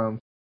rom-com.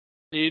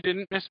 You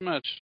didn't miss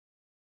much.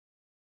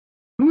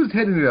 Who was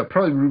heading it up?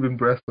 Probably Ruben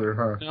Bressler,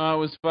 huh? No,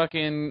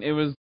 it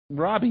was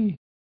Robbie.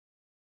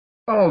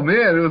 Oh,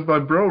 man, it was my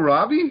bro,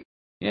 Robbie?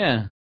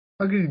 Yeah.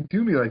 How could you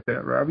do me like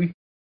that, Robbie?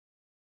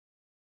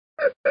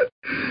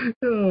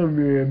 Oh,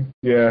 man.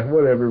 Yeah,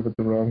 whatever with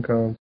the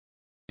rom-coms.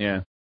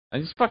 Yeah. I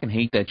just fucking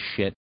hate that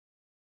shit.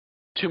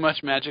 Too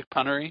much magic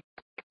punnery?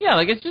 Yeah,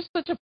 like, it's just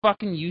such a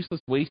fucking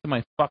useless waste of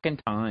my fucking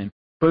time.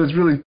 But it's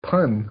really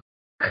pun.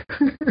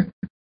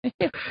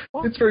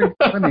 It's very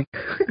funny.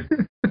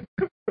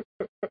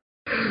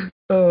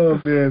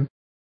 Oh, man.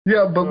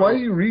 Yeah, but why do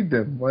you read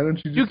them? Why don't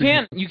you just...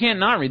 You can't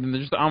not read them.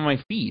 They're just on my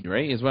feed,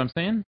 right? Is what I'm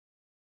saying?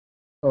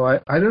 Oh,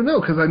 I don't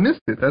know, because I missed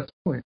it. That's the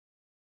point.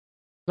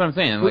 That's what I'm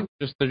saying. Like,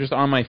 they're just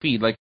on my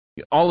feed. Like,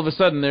 all of a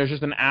sudden, there's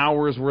just an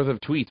hour's worth of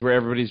tweets where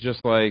everybody's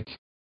just like,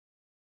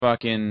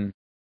 fucking,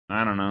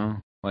 I don't know.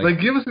 Like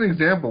give us an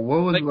example.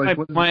 What was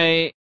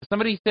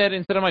somebody said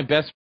instead of my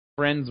best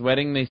friend's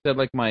wedding, they said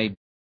like my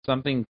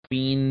something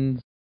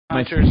fiends,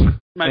 my fiend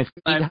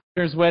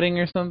hunter's wedding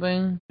or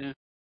something. Yeah.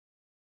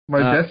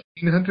 My best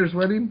fiend hunter's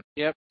wedding.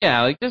 Yep.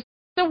 Yeah, like just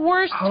the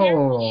worst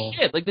terrible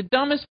shit, like the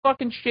dumbest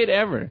fucking shit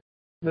ever.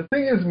 The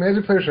thing is,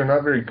 Magic players are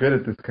not very good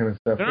at this kind of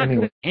stuff. They're not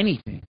good at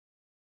anything.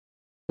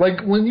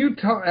 Like, when you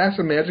ask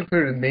a Magic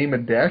player to name a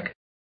deck,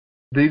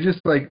 they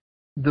just, like,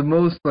 the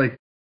most, like,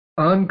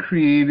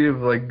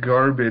 uncreative, like,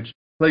 garbage.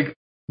 Like,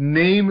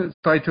 name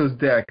Saito's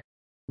deck,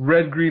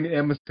 Red-Green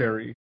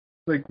Emissary.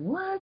 Like,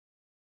 what?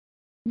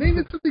 Name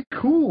it something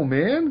cool,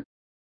 man.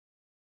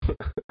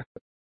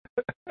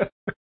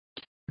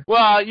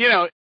 Well, you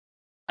know,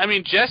 I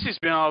mean, Jesse's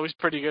been always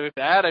pretty good at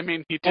that. I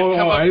mean, he did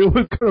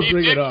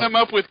come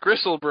up with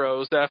Gristle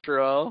Bros, after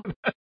all.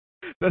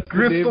 That's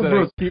Gristle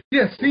Bros.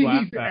 Yeah, see,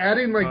 he's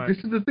adding, like, this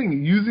is the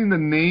thing, using the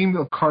name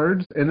of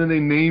cards, and then they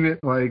name it,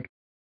 like,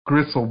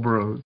 Gristle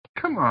Bros.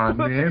 Come on,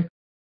 man.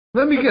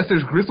 Let me guess,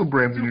 there's Gristle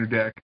Brands in your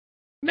deck.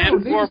 No,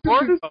 and four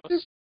Borgos.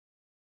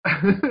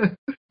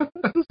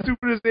 That's the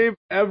stupidest name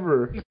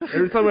ever.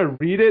 Every time I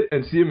read it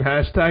and see him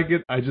hashtag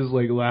it, I just,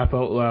 like, laugh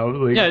out loud.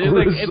 Like, yeah,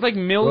 it's like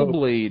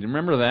Millblade.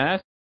 Remember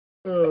that?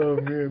 Oh,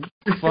 man.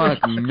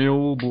 Fuck,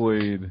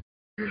 Millblade.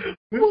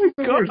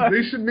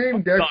 They should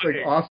name decks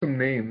like awesome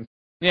names.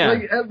 Yeah.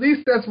 Like, at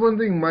least that's one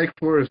thing Mike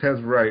Flores has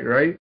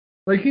right?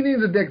 Like, he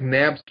names a deck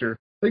Napster.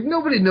 Like,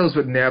 nobody knows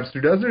what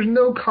Napster does. There's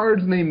no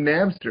cards named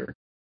Napster.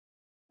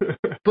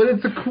 But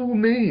it's a cool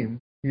name,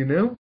 you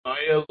know?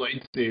 Naya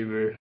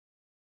Lightsaber.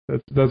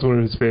 That's one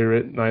of his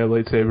favorite, Naya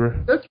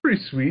Lightsaber. That's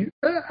pretty sweet.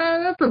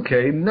 That's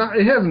okay.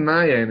 It has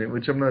Naya in it,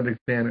 which I'm not a big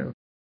fan of.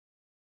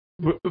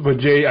 But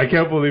Jay, I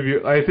can't believe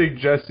you. I think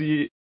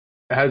Jesse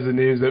has the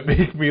names that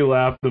make me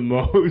laugh the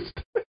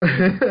most.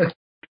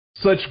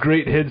 Such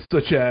great hits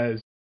such as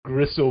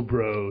Gristle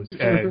Bros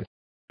and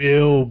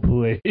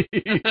Millblade.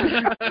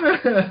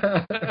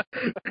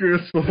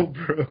 Gristle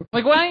Bros.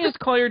 Like, why don't you just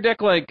call your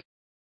deck, like,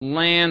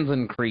 lands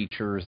and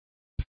creatures?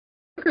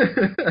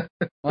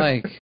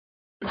 Like,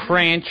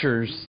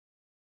 cranchers.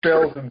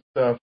 Spells and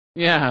stuff.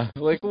 Yeah,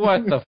 like,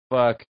 what the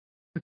fuck?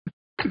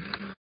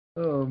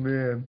 Oh,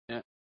 man.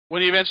 Yeah.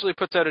 When he eventually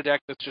puts out a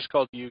deck that's just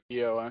called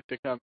Yu-Gi-Oh!, I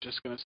think I'm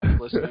just going to stop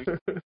listening.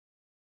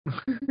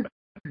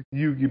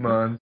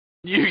 Yu-Gi-Mon.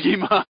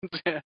 Yu-Gi-Mon,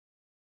 yeah.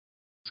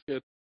 It's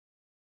good.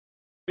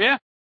 Yeah.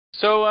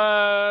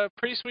 So,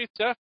 pretty sweet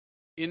stuff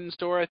in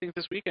store, I think,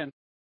 this weekend.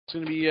 It's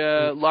going to be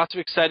lots of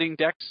exciting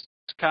decks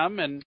to come,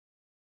 and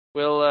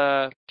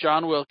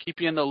John will keep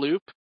you in the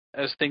loop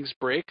as things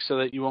break so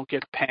that you won't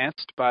get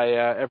pantsed by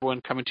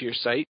everyone coming to your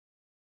site.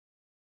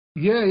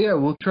 Yeah,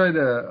 we'll try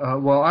to,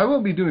 well, I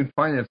won't be doing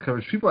finance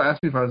coverage. People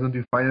asked me if I was going to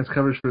do finance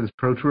coverage for this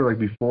Pro Tour like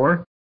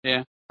before.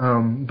 Yeah. But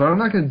I'm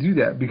not going to do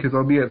that because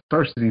I'll be at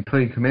Star City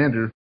playing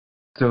Commander.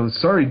 So,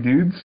 sorry,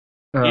 dudes.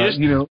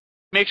 You know.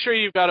 Make sure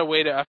you've got a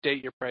way to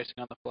update your pricing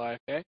on the fly,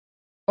 okay?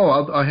 Oh,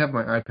 I'll have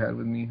my iPad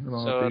with me, and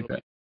I'll update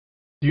that.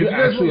 Do you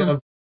actually have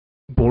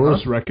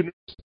Boros Reckoners?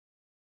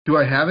 Do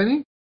I have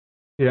any?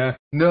 Yeah.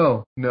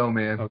 No,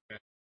 man. Okay.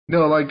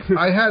 No, like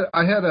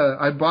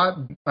I bought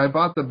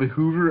the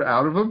Behoover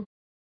out of him.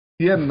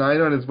 He had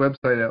 9 on his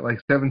website at like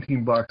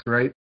 $17,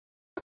 right?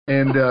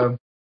 And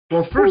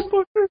well, first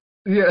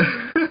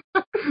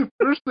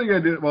thing I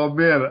did. Well,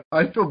 man,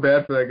 I feel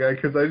bad for that guy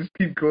because I just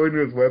keep going to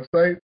his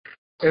website,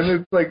 and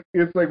it's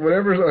like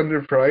whatever's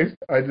underpriced,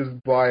 I just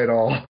buy it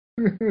all.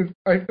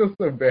 I feel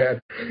so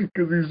bad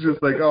because he's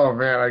just like, oh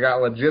man, I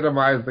got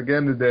legitimized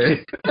again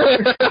today.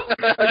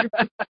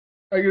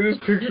 I can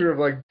just picture of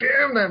like,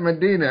 damn that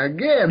Medina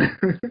again,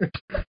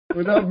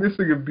 without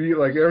missing a beat.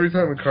 Like every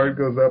time a card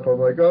goes up, I'm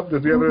like, oh,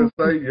 does he have a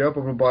site? Yep,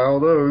 I'm gonna buy all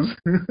those.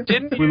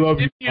 Didn't you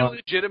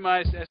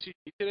legitimize SUG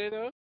today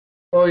though?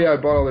 Oh yeah, I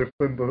bought all their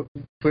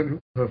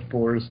flint hoof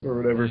bores or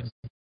whatever.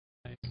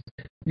 Nice.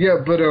 Yeah,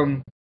 but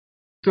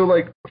so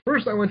like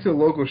first I went to a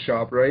local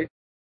shop, right?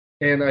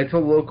 And I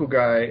told the local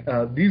guy,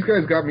 these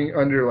guys got me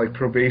under like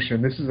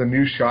probation. This is a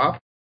new shop,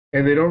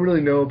 and they don't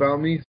really know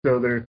about me,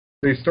 so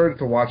they started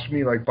to watch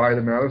me like buy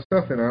them out of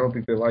stuff, and I don't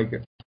think they like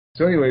it.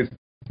 So, anyways,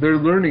 they're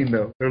learning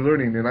though. They're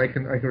learning, and I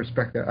can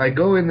respect that. I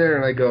go in there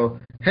and I go,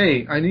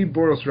 hey, I need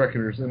Boros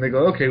Reckoners, and they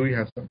go, okay, we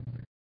have some.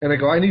 And I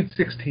go, I need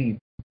 16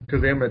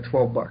 because they have them at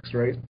 $12,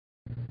 right?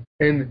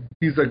 And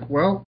he's like,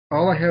 well,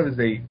 all I have is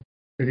 8.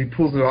 And he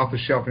pulls it off the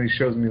shelf and he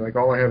shows me like,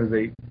 all I have is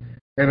 8.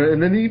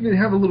 And then they even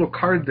have a little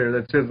card there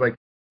that says, like,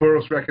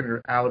 Boros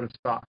Reckoner out of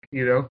stock,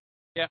 you know?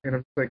 Yeah. And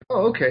I'm like,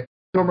 oh, okay.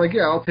 So I'm like,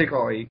 yeah, I'll take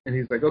all 8. And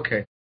he's like,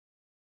 okay.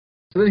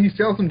 So then he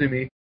sells them to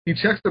me. He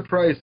checks the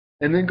price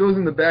and then goes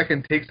in the back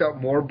and takes out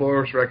more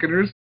Boros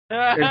Reckoners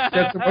and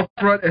sets them up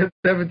front at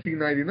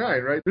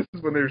 $17.99, right? This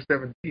is when they were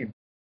 17.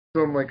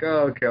 So I'm like,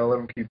 oh, okay, I'll let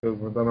them keep those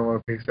ones. I don't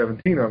want to pay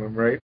 17 on them,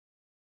 right?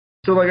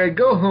 So, like, I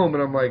go home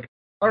and I'm like,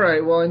 all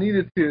right, well, I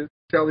needed to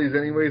sell these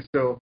anyway.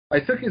 So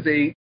I took his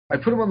 8. I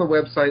put them on the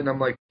website, and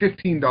I'm like,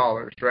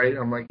 $15, right?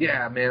 I'm like,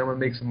 yeah, man, I'm going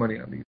to make some money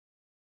on these.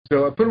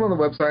 So I put them on the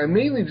website. I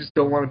mainly just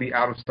don't want to be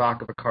out of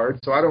stock of a card,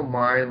 so I don't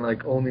mind,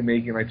 like, only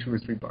making, like, $2 or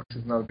 $3.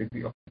 It's not a big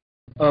deal.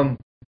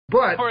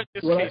 But... Or in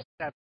this case,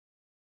 7.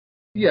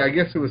 Yeah, I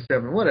guess it was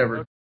 7,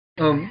 whatever.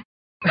 Point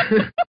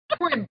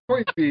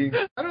being,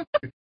 I don't...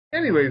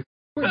 Anyways,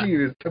 point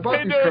being is, I bought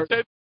Pay these no cards...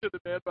 attention to the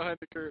man behind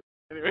the curtain.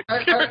 Anyway.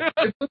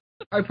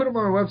 I put them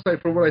on my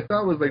website for what I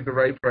thought was like the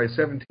right price,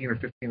 17 or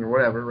 15 or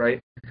whatever, right?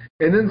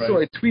 And then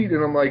so I tweet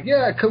and I'm like,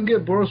 yeah, come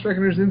get Boros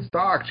Reckoners in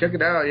stock, check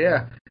it out,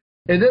 yeah.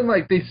 And then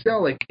like they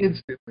sell like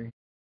instantly,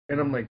 and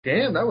I'm like,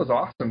 damn, that was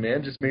awesome,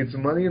 man. Just made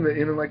some money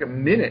in like a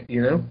minute,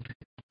 you know.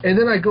 And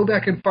then I go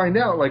back and find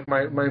out, like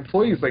my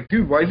employee's like,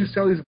 dude, why'd you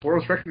sell these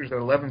Boros Reckoners at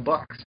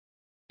 $11?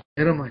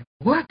 And I'm like,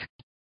 what?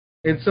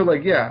 And so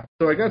like yeah,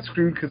 so I got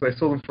screwed because I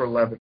sold them for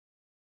 11.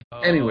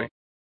 Anyway.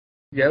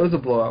 Yeah, it was a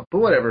blowout, but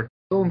whatever.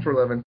 Sold them for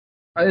 11.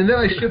 And then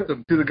I shipped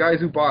them to the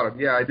guys who bought them.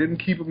 Yeah, I didn't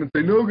keep them and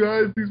say, no,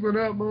 guys, these went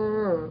out.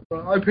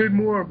 I paid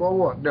more, blah,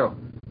 blah, blah. No,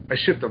 I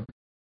shipped them.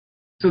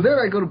 So then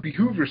I go to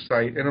Behoover's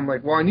site, and I'm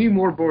like, well, I need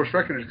more Boros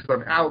Reckoners because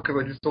I'm out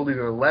because I just sold these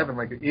at 11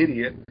 like an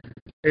idiot.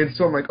 And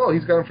so I'm like, oh,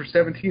 he's got them for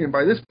 17. And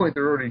by this point,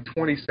 they're already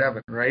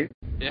 27, right?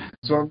 Yeah.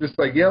 So I'm just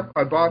like, yep,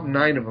 I bought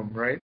 9 of them,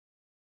 right?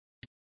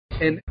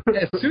 And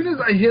as soon as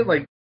I hit,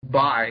 like,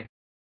 buy,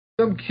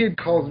 some kid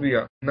calls me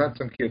up. Not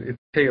some kid. It's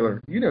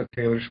Taylor. You know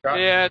Taylor, Scott.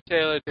 Yeah,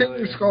 Taylor.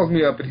 Taylor calls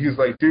me up, and he's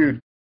like, dude,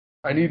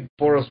 I need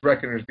Boros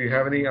Reckoners. Do you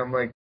have any? I'm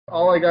like,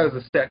 all I got is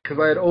a set, because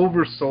I had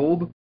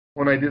oversold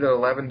when I did an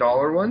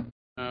 $11 one.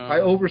 I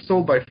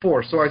oversold by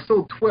 4, so I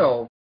sold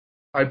 12.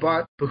 I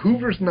bought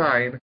Behoover's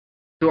 9,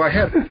 so I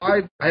had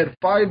 5. I had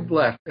 5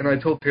 left, and I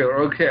told Taylor,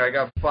 okay, I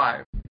got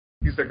 5.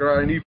 He's like, all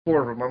right, I need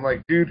 4 of them. I'm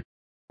like, dude,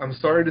 I'm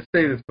sorry to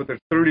say this, but they're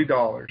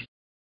 $30.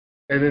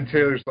 And then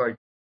Taylor's like,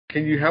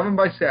 can you have them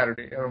by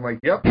Saturday? And I'm like,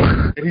 yep.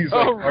 And he's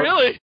like, oh,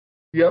 really?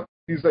 Yep.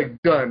 He's like,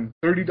 done.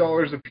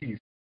 $30 a piece.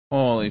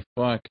 Holy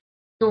fuck.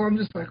 So I'm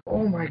just like,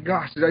 oh my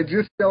gosh, did I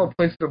just sell a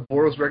place of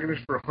Boros Reckoners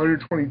for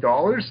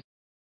 $120?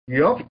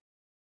 Yep.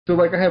 So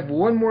like I have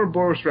one more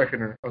Boros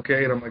Reckoner,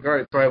 okay? And I'm like, all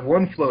right, so I have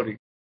one floating.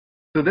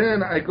 So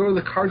then I go to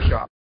the card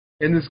shop,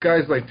 and this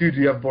guy's like, dude,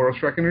 do you have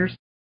Boros Reckoners?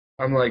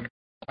 I'm like,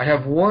 I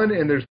have one,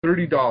 and there's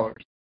 $30.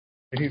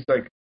 And he's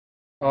like,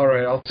 all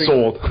right, I'll think.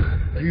 Sold.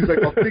 He's like,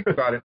 I'll think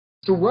about it.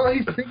 So while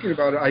he's thinking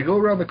about it, I go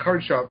around the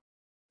card shop.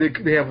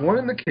 They have one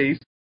in the case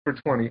for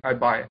 20. I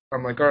buy it.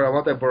 I'm like, all right, I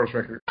want that Boros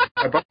Record.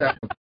 I bought that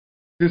one.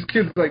 This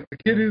kid's like, the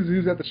kid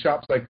who's at the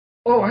shop's like,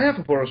 oh, I have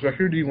a Boros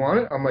Record. Do you want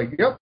it? I'm like,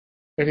 yep.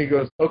 And he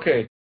goes,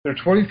 okay, they're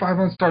 25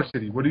 on Star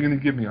City. What are you going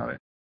to give me on it?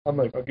 I'm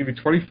like, I'll give you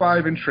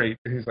 25 in trade.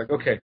 And he's like,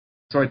 okay.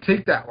 So I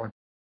take that one.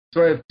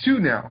 So I have 2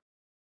 now.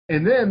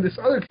 And then this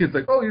other kid's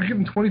like, oh, you're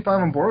giving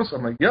 25 on Boros?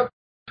 I'm like, yep,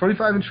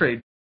 25 in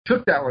trade.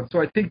 Took that one.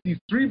 So I take these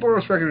 3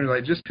 Boros Records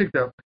I just picked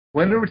up,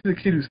 went over to the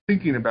kid who's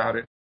thinking about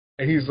it,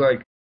 and he's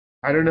like,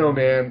 I don't know,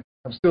 man.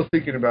 I'm still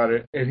thinking about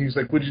it. And he's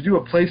like, would you do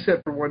a play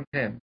set for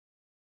 110?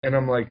 And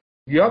I'm like,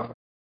 yup.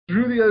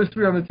 Threw the other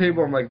 3 on the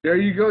table. I'm like, there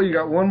you go. You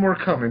got one more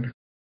coming.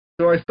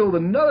 So I sold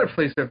another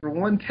play set for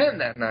 110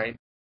 that night.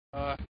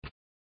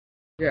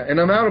 Yeah, and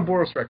I'm out of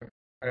Boros Records.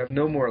 I have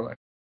no more left.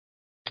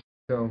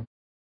 So,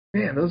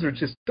 man, those are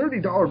just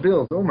 $30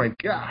 bills. Oh, my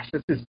gosh.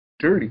 That's just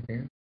dirty,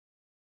 man.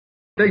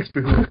 Thanks,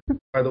 Behoover,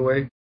 by the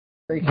way.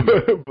 Thank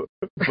you.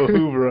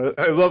 Behoover.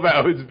 I love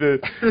how it's been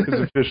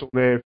his official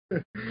name.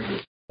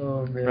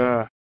 Oh,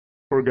 man.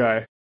 Poor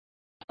guy.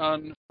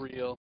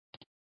 Unreal.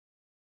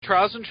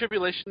 Trials and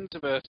tribulations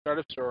of a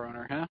startup store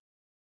owner, huh?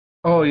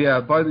 Oh, yeah.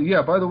 By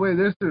the way,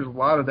 there's a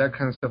lot of that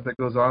kind of stuff that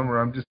goes on where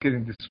I'm just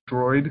getting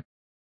destroyed.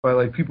 by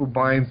like people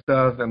buying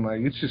stuff, and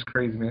like it's just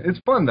crazy, man. It's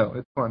fun though.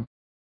 It's fun.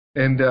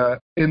 And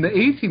in the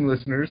A-Team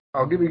listeners,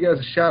 I'll give you guys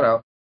a shout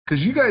out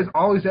because you guys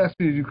always ask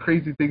me to do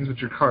crazy things with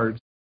your cards.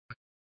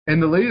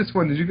 And the latest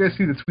one, did you guys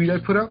see the tweet I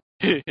put up?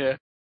 Yeah.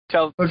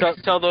 Tell those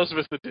of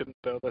us that didn't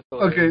though. That's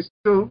okay.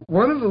 So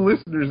one of the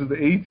listeners of the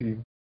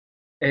A-Team,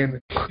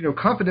 and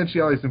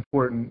confidentiality is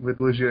important with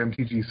legit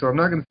MTG, so I'm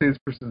not going to say this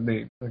person's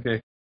name.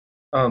 Okay.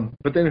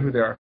 But they know who they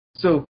are.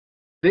 So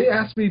they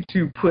asked me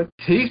to put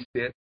Taste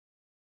It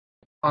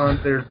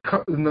on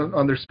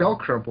their spell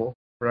crumple,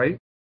 right?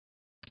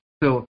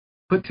 So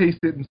put Taste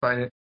It and sign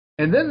it.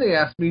 And then they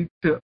asked me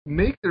to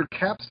make their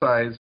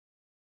capsize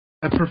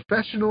a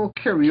professional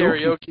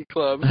karaoke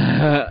club.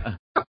 I'm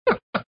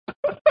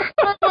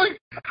like,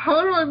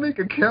 how do I make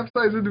a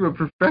capsize into a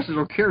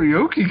professional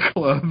karaoke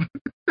club?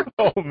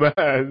 Oh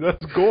man,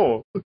 that's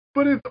cool.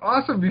 But it's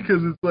awesome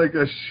because it's like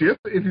a ship.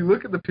 If you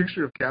look at the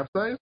picture of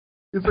capsize,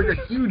 it's like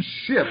a huge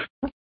ship.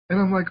 And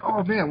I'm like,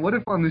 oh man, what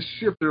if on this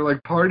ship they're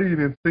like partying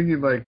and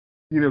singing like,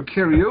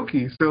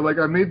 karaoke? So like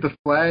I made the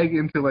flag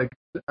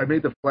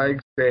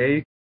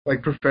say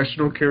like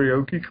professional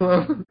karaoke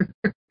club.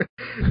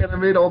 And I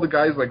made all the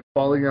guys like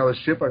falling out of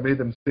the ship. I made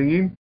them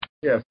singing.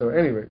 Yeah, so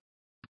anyway.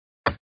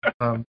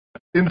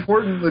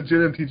 Important legit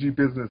MTG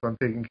business I'm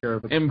taking care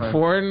of at the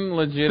Important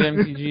legit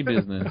MTG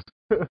business.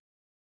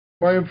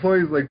 My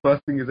employee's like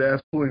busting his ass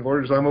pulling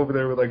orders. I'm over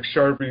there with like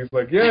Sharpies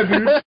like, yeah,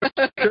 dude,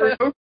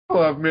 karaoke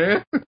club,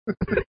 man.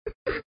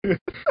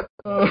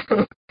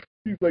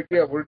 He's like,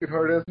 yeah, working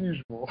hard as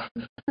usual.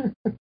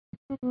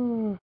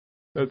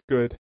 That's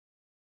good.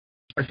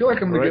 I feel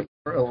like I'm going to get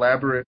more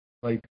elaborate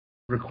like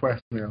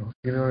requests now.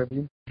 You know what I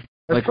mean?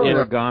 Like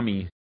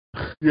origami.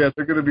 Yeah,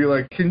 they're going to be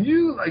like, can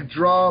you like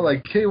draw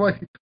like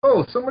KYC?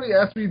 Oh, somebody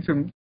asked me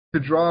to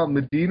draw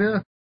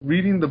Medina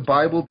reading the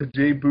Bible to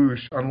Jay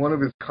Bush on one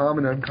of his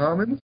common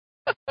uncommons.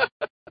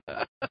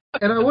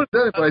 And I would have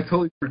done it, but I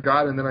totally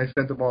forgot, and then I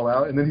sent them all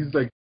out. And then he's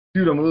like,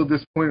 dude, I'm a little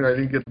disappointed I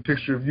didn't get the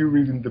picture of you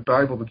reading the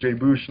Bible to Jay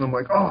Bush. And I'm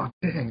like, oh,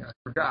 dang, I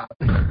forgot.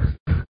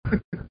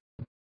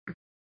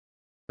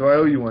 So I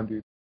owe you one,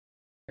 dude.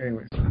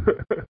 Anyways.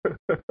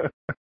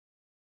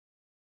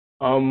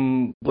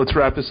 Let's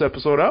wrap this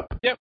episode up.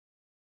 Yep.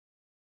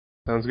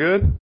 Sounds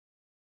good.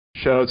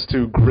 Shoutouts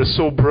to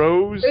Gristle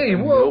Bros. Hey,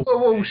 whoa.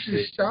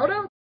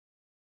 Shoutouts?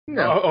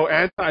 No. Oh,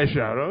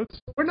 anti-shoutouts?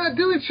 We're not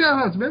doing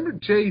shoutouts. Remember,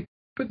 Jay,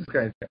 put this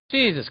guy in chat.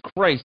 Jesus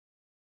Christ.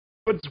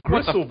 What the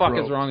fuck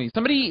is wrong with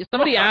you?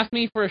 Somebody asked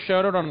me for a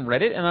shoutout on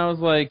Reddit, and I was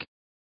like,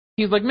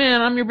 he's like,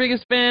 man, I'm your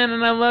biggest fan,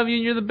 and I love you,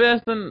 and you're the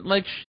best, and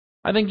like,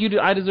 I think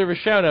I deserve a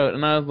shoutout.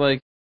 And I was like,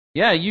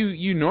 yeah,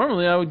 you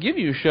normally I would give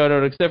you a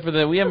shoutout, except for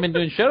that we haven't been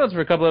doing shoutouts for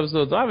a couple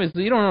episodes.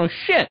 Obviously, you don't know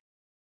shit.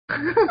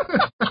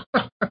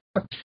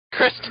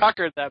 Chris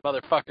Tuckered that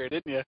motherfucker,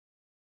 didn't you?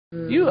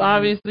 You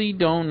obviously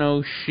don't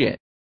know shit.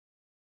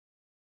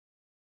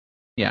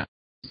 Yeah.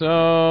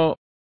 So,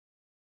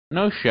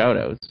 no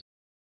shoutouts.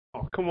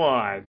 Oh, come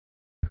on.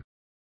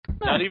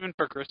 Not even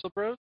for Crystal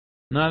Bros?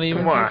 Not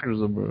even for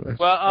Crystal Bros.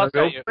 Well, I'll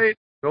tell you.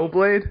 No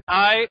Blade?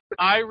 I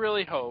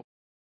really hope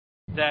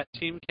that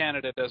Team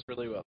Canada does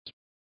really well.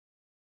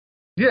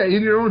 Yeah,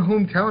 in your own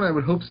hometown, I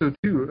would hope so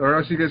too. Or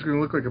else you guys are going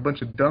to look like a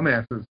bunch of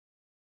dumbasses.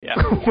 Yeah.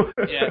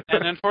 Yeah,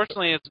 and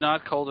unfortunately, it's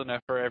not cold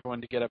enough for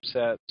everyone to get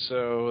upset,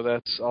 so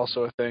that's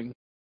also a thing.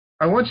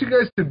 I want you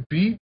guys to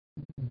beat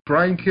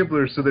Brian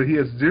Kibler so that he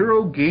has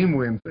 0 game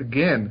wins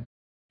again.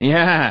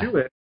 Yeah. Do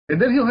it.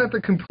 And then he'll have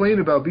to complain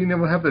about being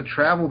able to have to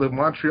travel to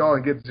Montreal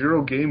and get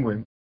 0 game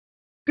wins.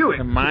 Do it.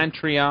 To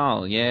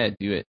Montreal, yeah,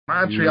 do it.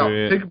 Montreal. Do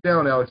it. Take him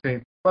down, Alex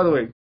Haynes. By the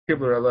way,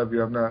 Kibler, I love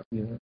you. I'm not,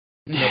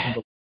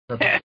 nothing but...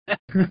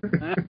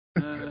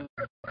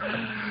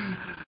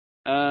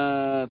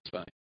 That's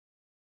funny.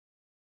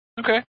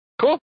 Okay,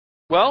 cool.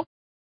 Well,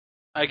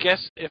 I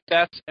guess if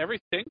that's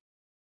everything,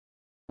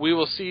 we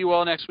will see you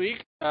all next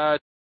week.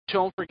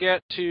 Don't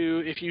forget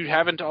to, if you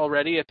haven't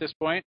already at this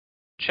point,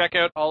 check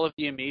out all of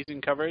the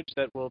amazing coverage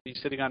that will be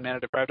sitting on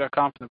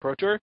ManaDeprived.com from the Pro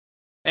Tour.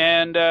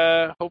 And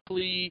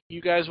hopefully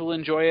you guys will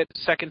enjoy it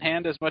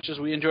secondhand as much as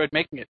we enjoyed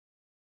making it.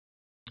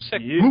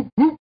 Sick. Yeah.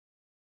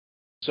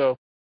 So,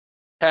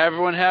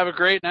 everyone have a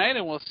great night,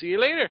 and we'll see you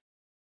later.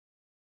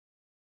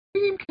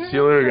 See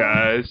you later,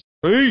 guys.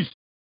 Peace.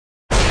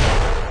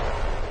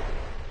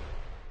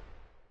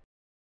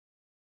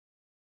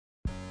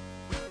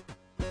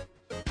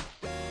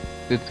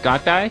 Did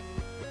Scott die?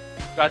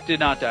 Scott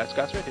did not die.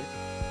 Scott's right here.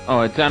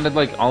 Oh, it sounded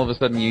like all of a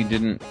sudden you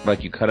didn't,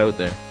 like you cut out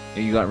there.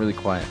 You got really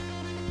quiet.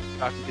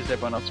 Talking because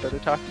everyone else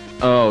started talking.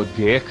 Oh,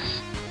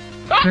 dicks.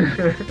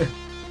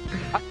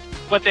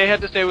 What they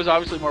had to say was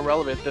obviously more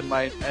relevant than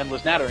my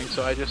endless nattering,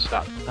 so I just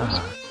stopped.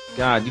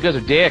 God, you guys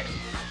are dicks.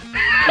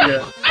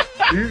 Yeah.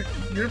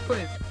 You're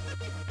playing...